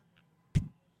kids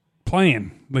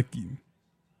playing like.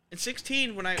 At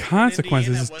 16, when I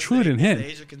consequences in is true to hit. The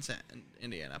age of consent in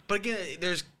Indiana, but again,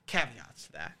 there's caveats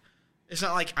to that. It's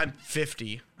not like I'm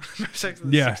 50. I'm sex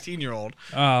with a 16-year-old.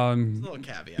 A little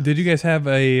caveat. Did you guys have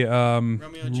a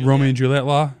Romeo and Juliet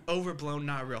law? Overblown,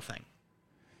 not a real thing.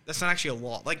 That's not actually a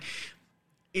law. Like,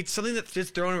 it's something that's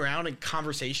just thrown around in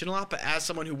conversation a lot. But as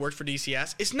someone who worked for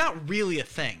DCS, it's not really a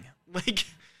thing. Like,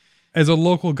 as a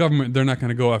local government, they're not going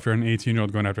to go after an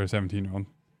 18-year-old going after a 17-year-old.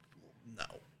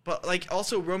 But, like,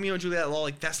 also, Romeo and Juliet law,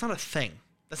 like, that's not a thing.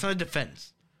 That's not a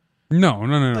defense. No.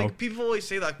 Like, people always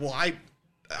say, like, well, I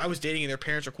was dating and their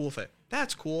parents are cool with it.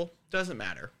 That's cool. Doesn't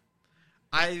matter.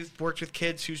 I've worked with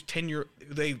kids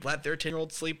they let their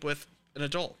 10-year-old sleep with an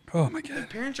adult. Oh, my God. Their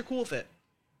parents are cool with it.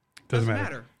 Doesn't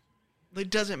matter.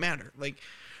 It doesn't matter. Like,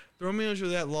 the Romeo and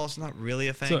Juliet law is not really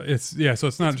a thing. So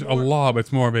it's not a law, but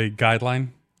it's more of a guideline.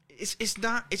 it's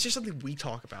not. It's just something we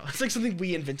talk about. It's like something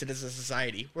we invented as a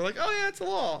society. We're like, oh yeah, it's a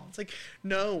law. It's like,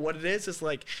 no, what it is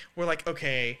like we're like,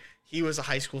 okay, he was a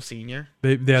high school senior.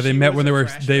 They She met was when a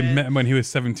they freshman. met when he was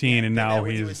 17, and They now met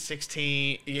when he was he's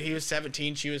 16. He was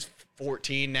 17. She was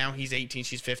 14. Now he's 18.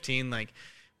 She's 15. Like,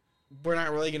 we're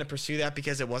not really gonna pursue that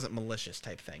because it wasn't malicious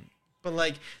type thing. But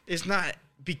like, it's not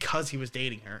because he was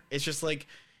dating her. It's just like.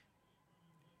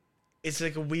 It's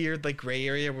like a weird like gray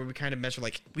area where we kind of measure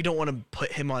like we don't want to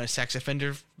put him on a sex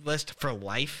offender list for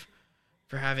life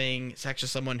for having sex with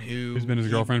someone who's been his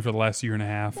girlfriend for the last year and a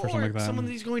half or something like that. Someone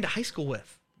that he's going to high school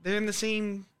with. They're in the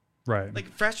same right. like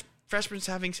freshmen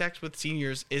having sex with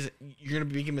seniors. Is you're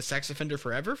gonna become a sex offender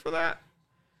forever for that?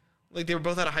 Like they were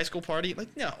both at a high school party.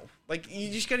 Like no, like you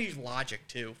just gotta use logic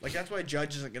too. Like that's why a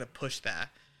judge isn't gonna push that.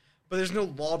 But there's no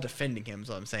law defending him. Is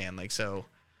what I'm saying. Like so.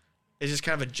 It's just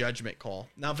kind of a judgment call.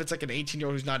 Now, if it's like an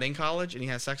 18-year-old who's not in college and he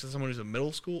has sex with someone who's a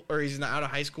middle school, or he's not out of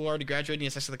high school already graduated and he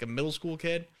has sex with like a middle school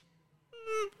kid,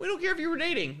 we don't care if you were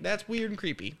dating. That's weird and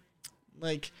creepy.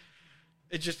 Like,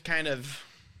 it's just kind of,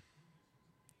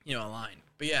 a line.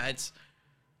 But yeah,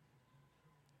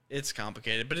 it's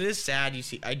complicated. But it is sad. You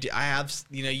see, I have,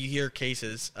 you hear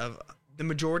cases of the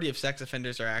majority of sex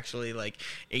offenders are actually like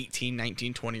 18,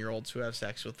 19, 20-year-olds who have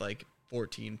sex with like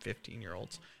 14,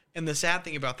 15-year-olds. And the sad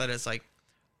thing about that is, like,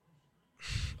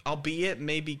 albeit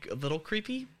maybe a little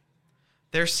creepy,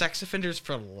 they're sex offenders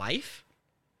for life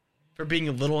for being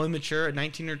a little immature at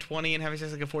 19 or 20 and having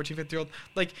sex like a 14, 15-year-old.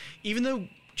 Like, even though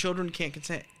children can't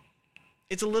consent,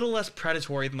 it's a little less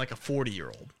predatory than, like, a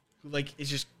 40-year-old who, like, is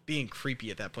just being creepy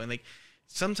at that point. Like,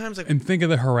 sometimes, like... And think of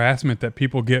the harassment that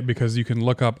people get because you can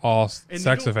look up all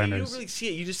sex offenders. You don't really see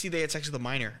it. You just see they had sex with a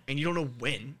minor, and you don't know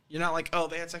when. You're not like, oh,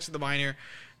 they had sex with a minor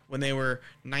when they were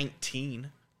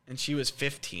 19 and she was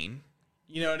 15.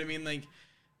 You know what I mean? Like,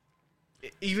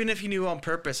 even if you knew on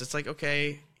purpose, it's like,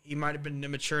 okay, he might have been an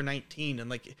immature 19 and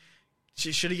like,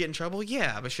 should he get in trouble?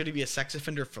 Yeah, but should he be a sex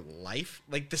offender for life?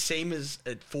 Like the same as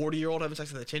a 40-year-old having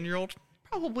sex with a 10-year-old?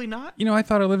 Probably not. I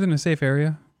thought I lived in a safe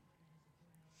area.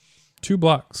 2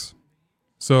 blocks.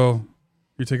 So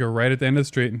you take a right at the end of the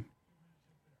street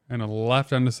and a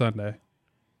left onto Sunday.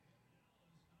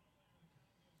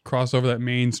 Cross over that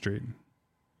main street.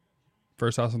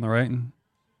 First house on the right.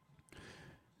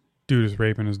 Dude is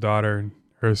raping his daughter,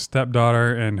 her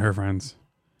stepdaughter, and her friends.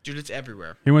 Dude, it's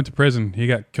everywhere. He went to prison. He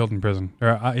got killed in prison.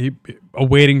 He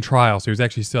awaiting trial, so he was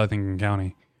actually still, I think, in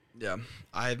county. Yeah.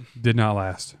 Did not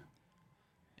last.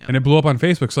 Yeah. And it blew up on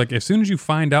Facebook. So, like, as soon as you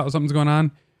find out something's going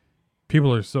on,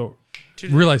 people are so...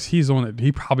 Dude, realize he's the one that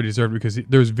he probably deserved because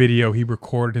there's video. He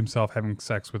recorded himself having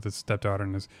sex with his stepdaughter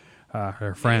and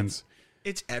her friends.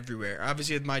 It's everywhere.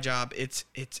 Obviously, with my job, it's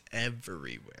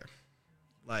everywhere.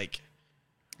 Like,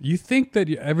 you think that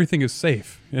everything is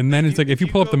safe, and then it's like if you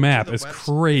pull up the map, it's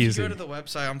crazy. If you go to the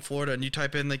website on Florida and you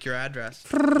type in like your address,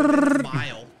 within a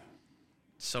mile,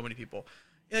 so many people.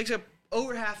 Except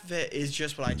over half of it is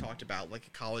just what I talked about, like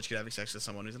a college kid having sex with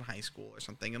someone who's in high school or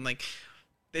something, and like.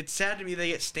 It's sad to me they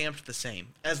get stamped the same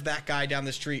as that guy down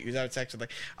the street who's having sex with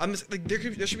like. I'm just, like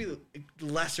there should be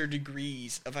lesser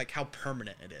degrees of like how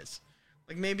permanent it is.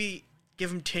 Like maybe give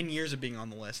him 10 years of being on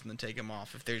the list and then take him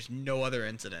off if there's no other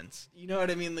incidents. You know what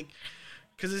I mean? Like,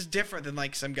 because it's different than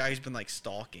like some guy who's been like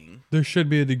stalking. There should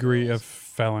be a degree of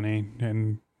felony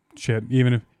and shit,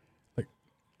 even if like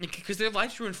because their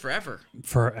life's ruined forever.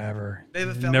 Forever. They have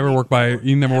a felony never work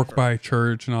forever. by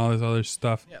church and all this other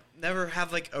stuff. Yeah, never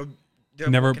have like a.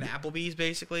 Never work at Applebee's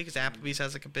basically because Applebee's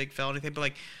has like a big felony thing, but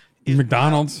like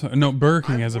McDonald's, no, Burger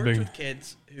King has a big. I've worked with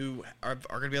kids who are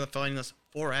going to be on the felony list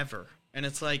forever, and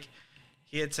it's like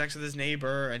he had sex with his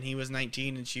neighbor and he was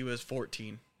 19 and she was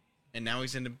 14, and now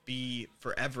he's going to be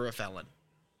forever a felon.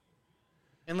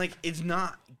 And like it's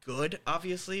not good,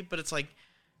 obviously, but it's like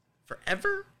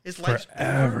forever. His life's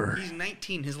over. He's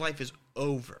 19. His life is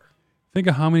over. Think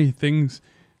of how many things.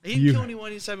 He didn't kill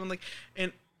anyone. He said, like,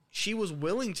 and. She was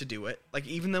willing to do it. Like,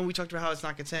 even though we talked about how it's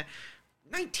not consent,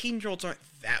 19-year-olds aren't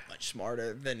that much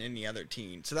smarter than any other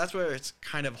teen. So that's where it's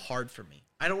kind of hard for me.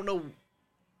 I don't know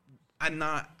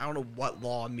what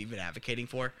law I'm even advocating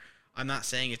for. I'm not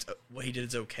saying it's what he did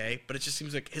is okay, but it just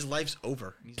seems like his life's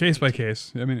over. He's case by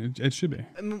case. I mean, it should be.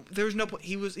 I mean, there was no point.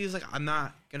 He was like, I'm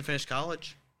not going to finish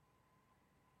college.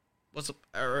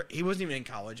 Or he wasn't even in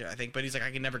college, I think, but he's like,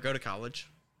 I can never go to college.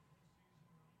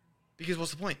 Because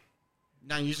what's the point?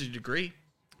 Not using a degree.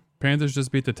 Panthers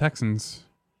just beat the Texans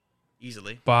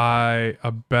easily by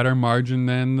a better margin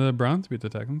than the Browns beat the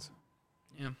Texans.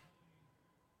 Yeah.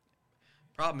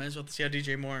 Problem is, we'll have to see how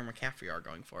DJ Moore and McCaffrey are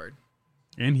going forward.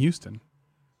 In Houston.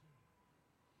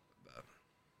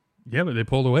 Yeah, but they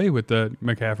pulled away with the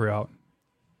McCaffrey out.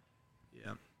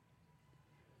 Yeah.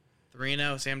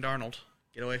 3-0, Sam Darnold.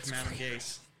 Get away from Adam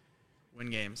Gase. Win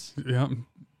games. Yeah.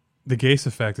 The Gase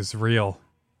effect is real.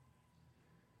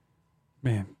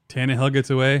 Man, Tannehill gets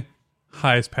away.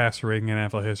 Highest passer rating in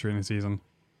NFL history in the season.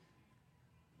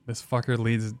 This fucker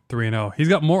leads 3-0.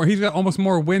 He's got almost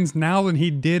more wins now than he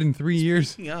did in 3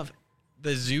 years. Speaking of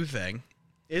the zoo thing,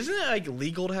 isn't it like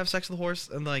legal to have sex with a horse?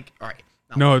 And like, all right.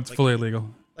 No, it's like, fully illegal.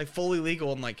 Like fully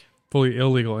legal and like. Fully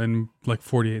illegal in like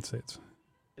 48 states.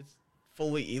 It's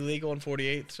fully illegal in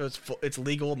 48, so it's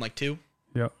legal in like 2.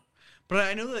 Yep. But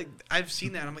I know like I've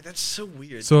seen that. I'm like, that's so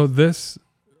weird. So this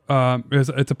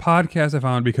it's a podcast I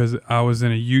found because I was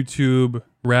in a YouTube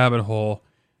rabbit hole,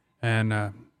 and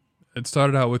it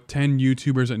started out with 10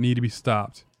 YouTubers that need to be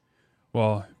stopped.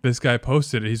 Well, this guy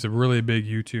posted it. He's a really big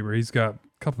YouTuber. He's got a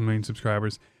couple million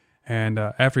subscribers. And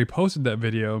after he posted that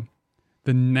video,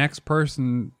 the next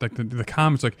person, like the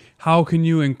comments, like, how can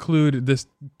you include this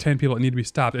 10 people that need to be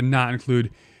stopped and not include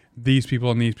these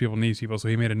people and these people and these people? So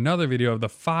he made another video of the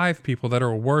 5 people that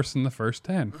are worse than the first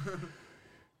 10.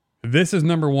 This is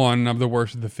number 1 of the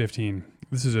worst of the 15.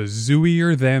 This is a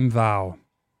zooier than thou,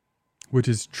 which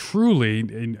is truly,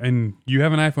 and you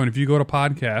have an iPhone, if you go to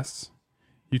podcasts,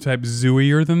 you type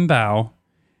zooier than thou,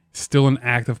 still an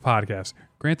active podcast.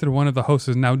 Granted, one of the hosts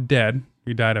is now dead.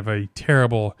 He died of a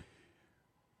terrible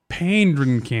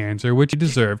pain-ridden cancer, which he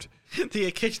deserved. The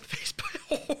occasion faced by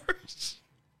a horse.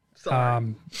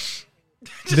 Sorry.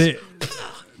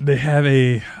 They have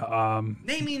a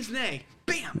nay means nay.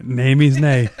 Bam. Nay means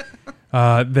nay.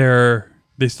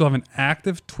 They still have an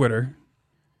active Twitter.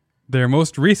 Their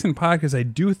most recent podcast, I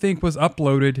do think, was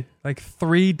uploaded like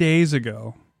 3 days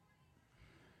ago.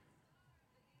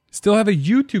 Still have a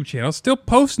YouTube channel, still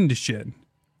posting to shit.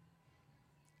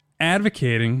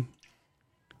 Advocating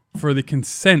for the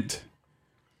consent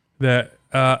that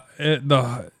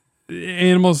the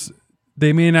animals,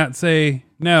 they may not say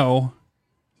no,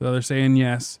 so they're saying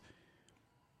yes.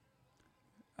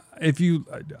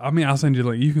 I'll send you the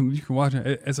link. You can watch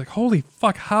it. It's like, holy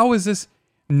fuck, how has this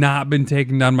not been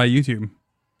taken down by YouTube?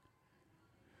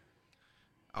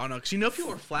 I don't know, because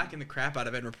people are flacking the crap out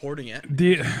of it and reporting it.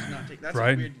 That's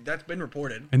right. Weird. That's been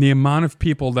reported. And the amount of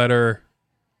people that are,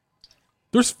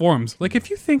 there's forums. Like, if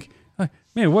you think,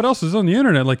 man, what else is on the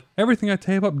internet? Like, everything I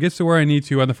type up gets to where I need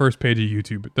to on the first page of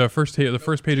YouTube, the first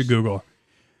page of Google.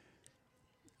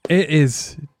 It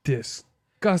is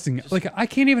disgusting. Like, I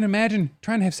can't even imagine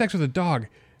trying to have sex with a dog.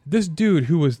 This dude,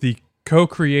 who was the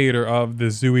co-creator of the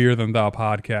Zooier Than Thou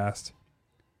podcast,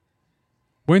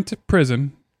 went to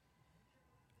prison,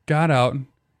 got out.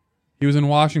 He was in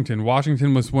Washington.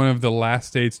 Washington was one of the last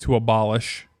states to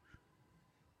abolish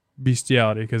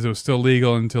bestiality because it was still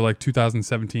legal until like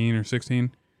 2017 or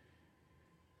 16.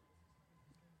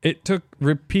 It took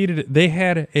repeated. They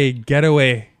had a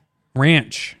getaway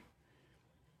ranch,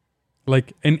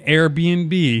 like an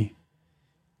Airbnb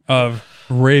of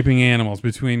raping animals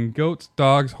between goats,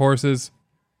 dogs, horses,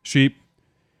 sheep.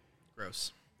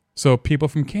 Gross. So people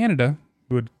from Canada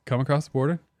would come across the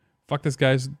border, fuck this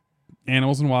guy's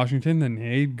animals in Washington, then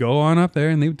they'd go on up there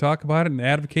and they would talk about it and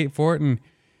advocate for it. And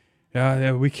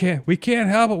we can't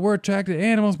help it. We're attracted to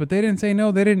animals, but they didn't say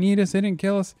no. They didn't eat us. They didn't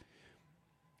kill us.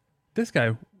 This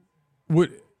guy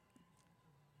the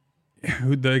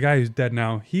guy who's dead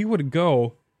now, he would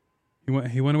go.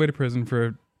 He went away to prison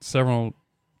for several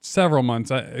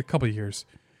months, a couple of years,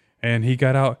 and he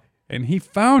got out and he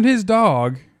found his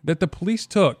dog that the police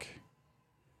took,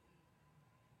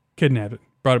 kidnapped it,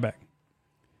 brought it back.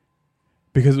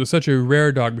 Because it was such a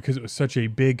rare dog, because it was such a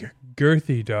big,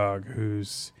 girthy dog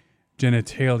whose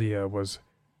genitalia was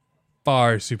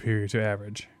far superior to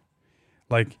average.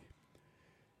 Like,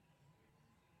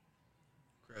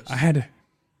 gross. I had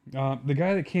the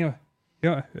guy that came.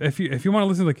 If you want to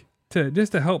listen, like,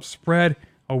 to help spread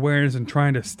awareness and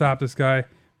trying to stop this guy,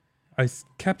 I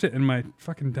kept it in my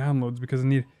fucking downloads because I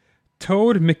need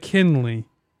Toad McKinley,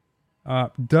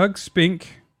 Doug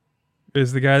Spink.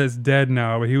 Is the guy that's dead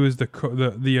now, but he was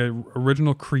the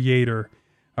original creator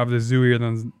of the Zooier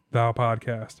Than Thou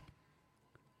podcast.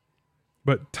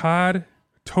 But Toad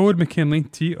McKinley,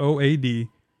 Toad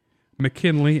McKinley,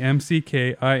 McKinley,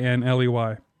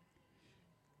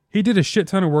 he did a shit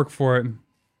ton of work for it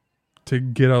to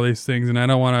get all these things, and I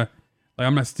don't want to, like,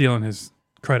 I'm not stealing his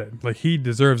credit. Like, he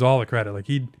deserves all the credit. Like,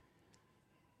 he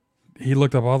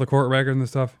looked up all the court records and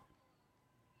stuff.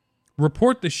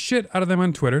 Report the shit out of them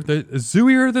on Twitter. The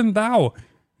Zooier Than Thou.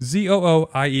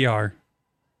 ZOOIER.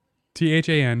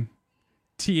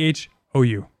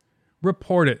 THANTHOU.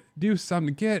 Report it. Do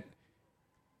something. Get.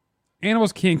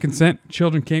 Animals can't consent.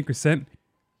 Children can't consent.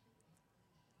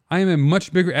 I am a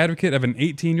much bigger advocate of an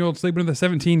 18-year-old sleeping with a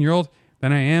 17-year-old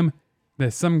than I am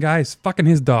that some guy's fucking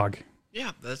his dog.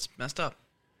 Yeah, that's messed up.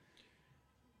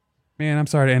 Man, I'm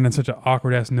sorry to end on such an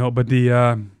awkward ass note, but the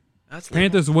That's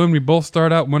Panthers win. We both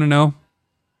start out 1-0.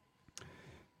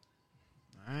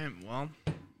 All right, well,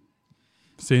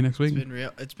 See you next week. it's been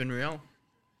real. It's been real.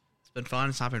 It's been fun.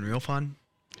 It's not been real fun.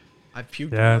 I've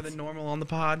puked Yeah, more it's- than normal on the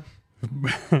pod.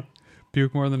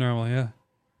 Puke more than normal, yeah.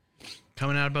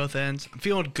 Coming out of both ends. I'm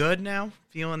feeling good now.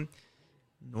 Feeling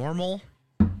normal.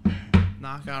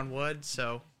 Knock on wood.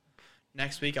 So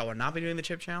next week I will not be doing the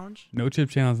chip challenge. No chip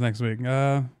challenge next week.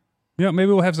 Maybe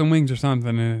we'll have some wings or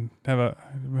something and have a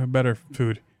better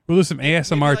food. We'll do some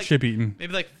ASMR like- chip eating.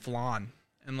 Maybe like flan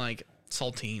and like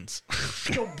saltines.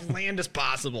 Go bland as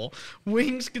possible.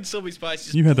 Wings can still be spicy.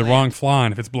 just You had the bland. wrong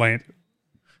flan if it's bland.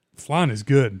 Flan is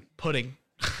good. Pudding.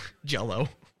 Jello.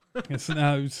 It's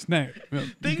snack.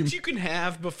 Things you can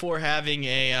have before having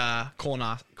a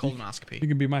colonoscopy. You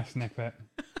can be my snack pet.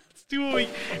 Let's do a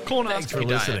colonoscopy Thanks for diet.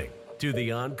 listening to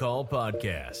the On Call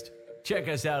Podcast. Check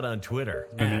us out on Twitter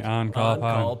And the at On-Call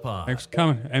OnCall Pod. Thanks for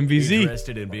coming. MVZ.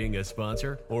 Interested in being a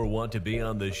sponsor or want to be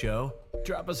on the show?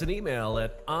 Drop us an email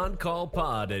at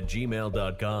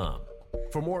oncallpod@gmail.com.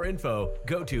 For more info,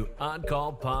 go to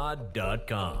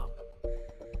oncallpod.com.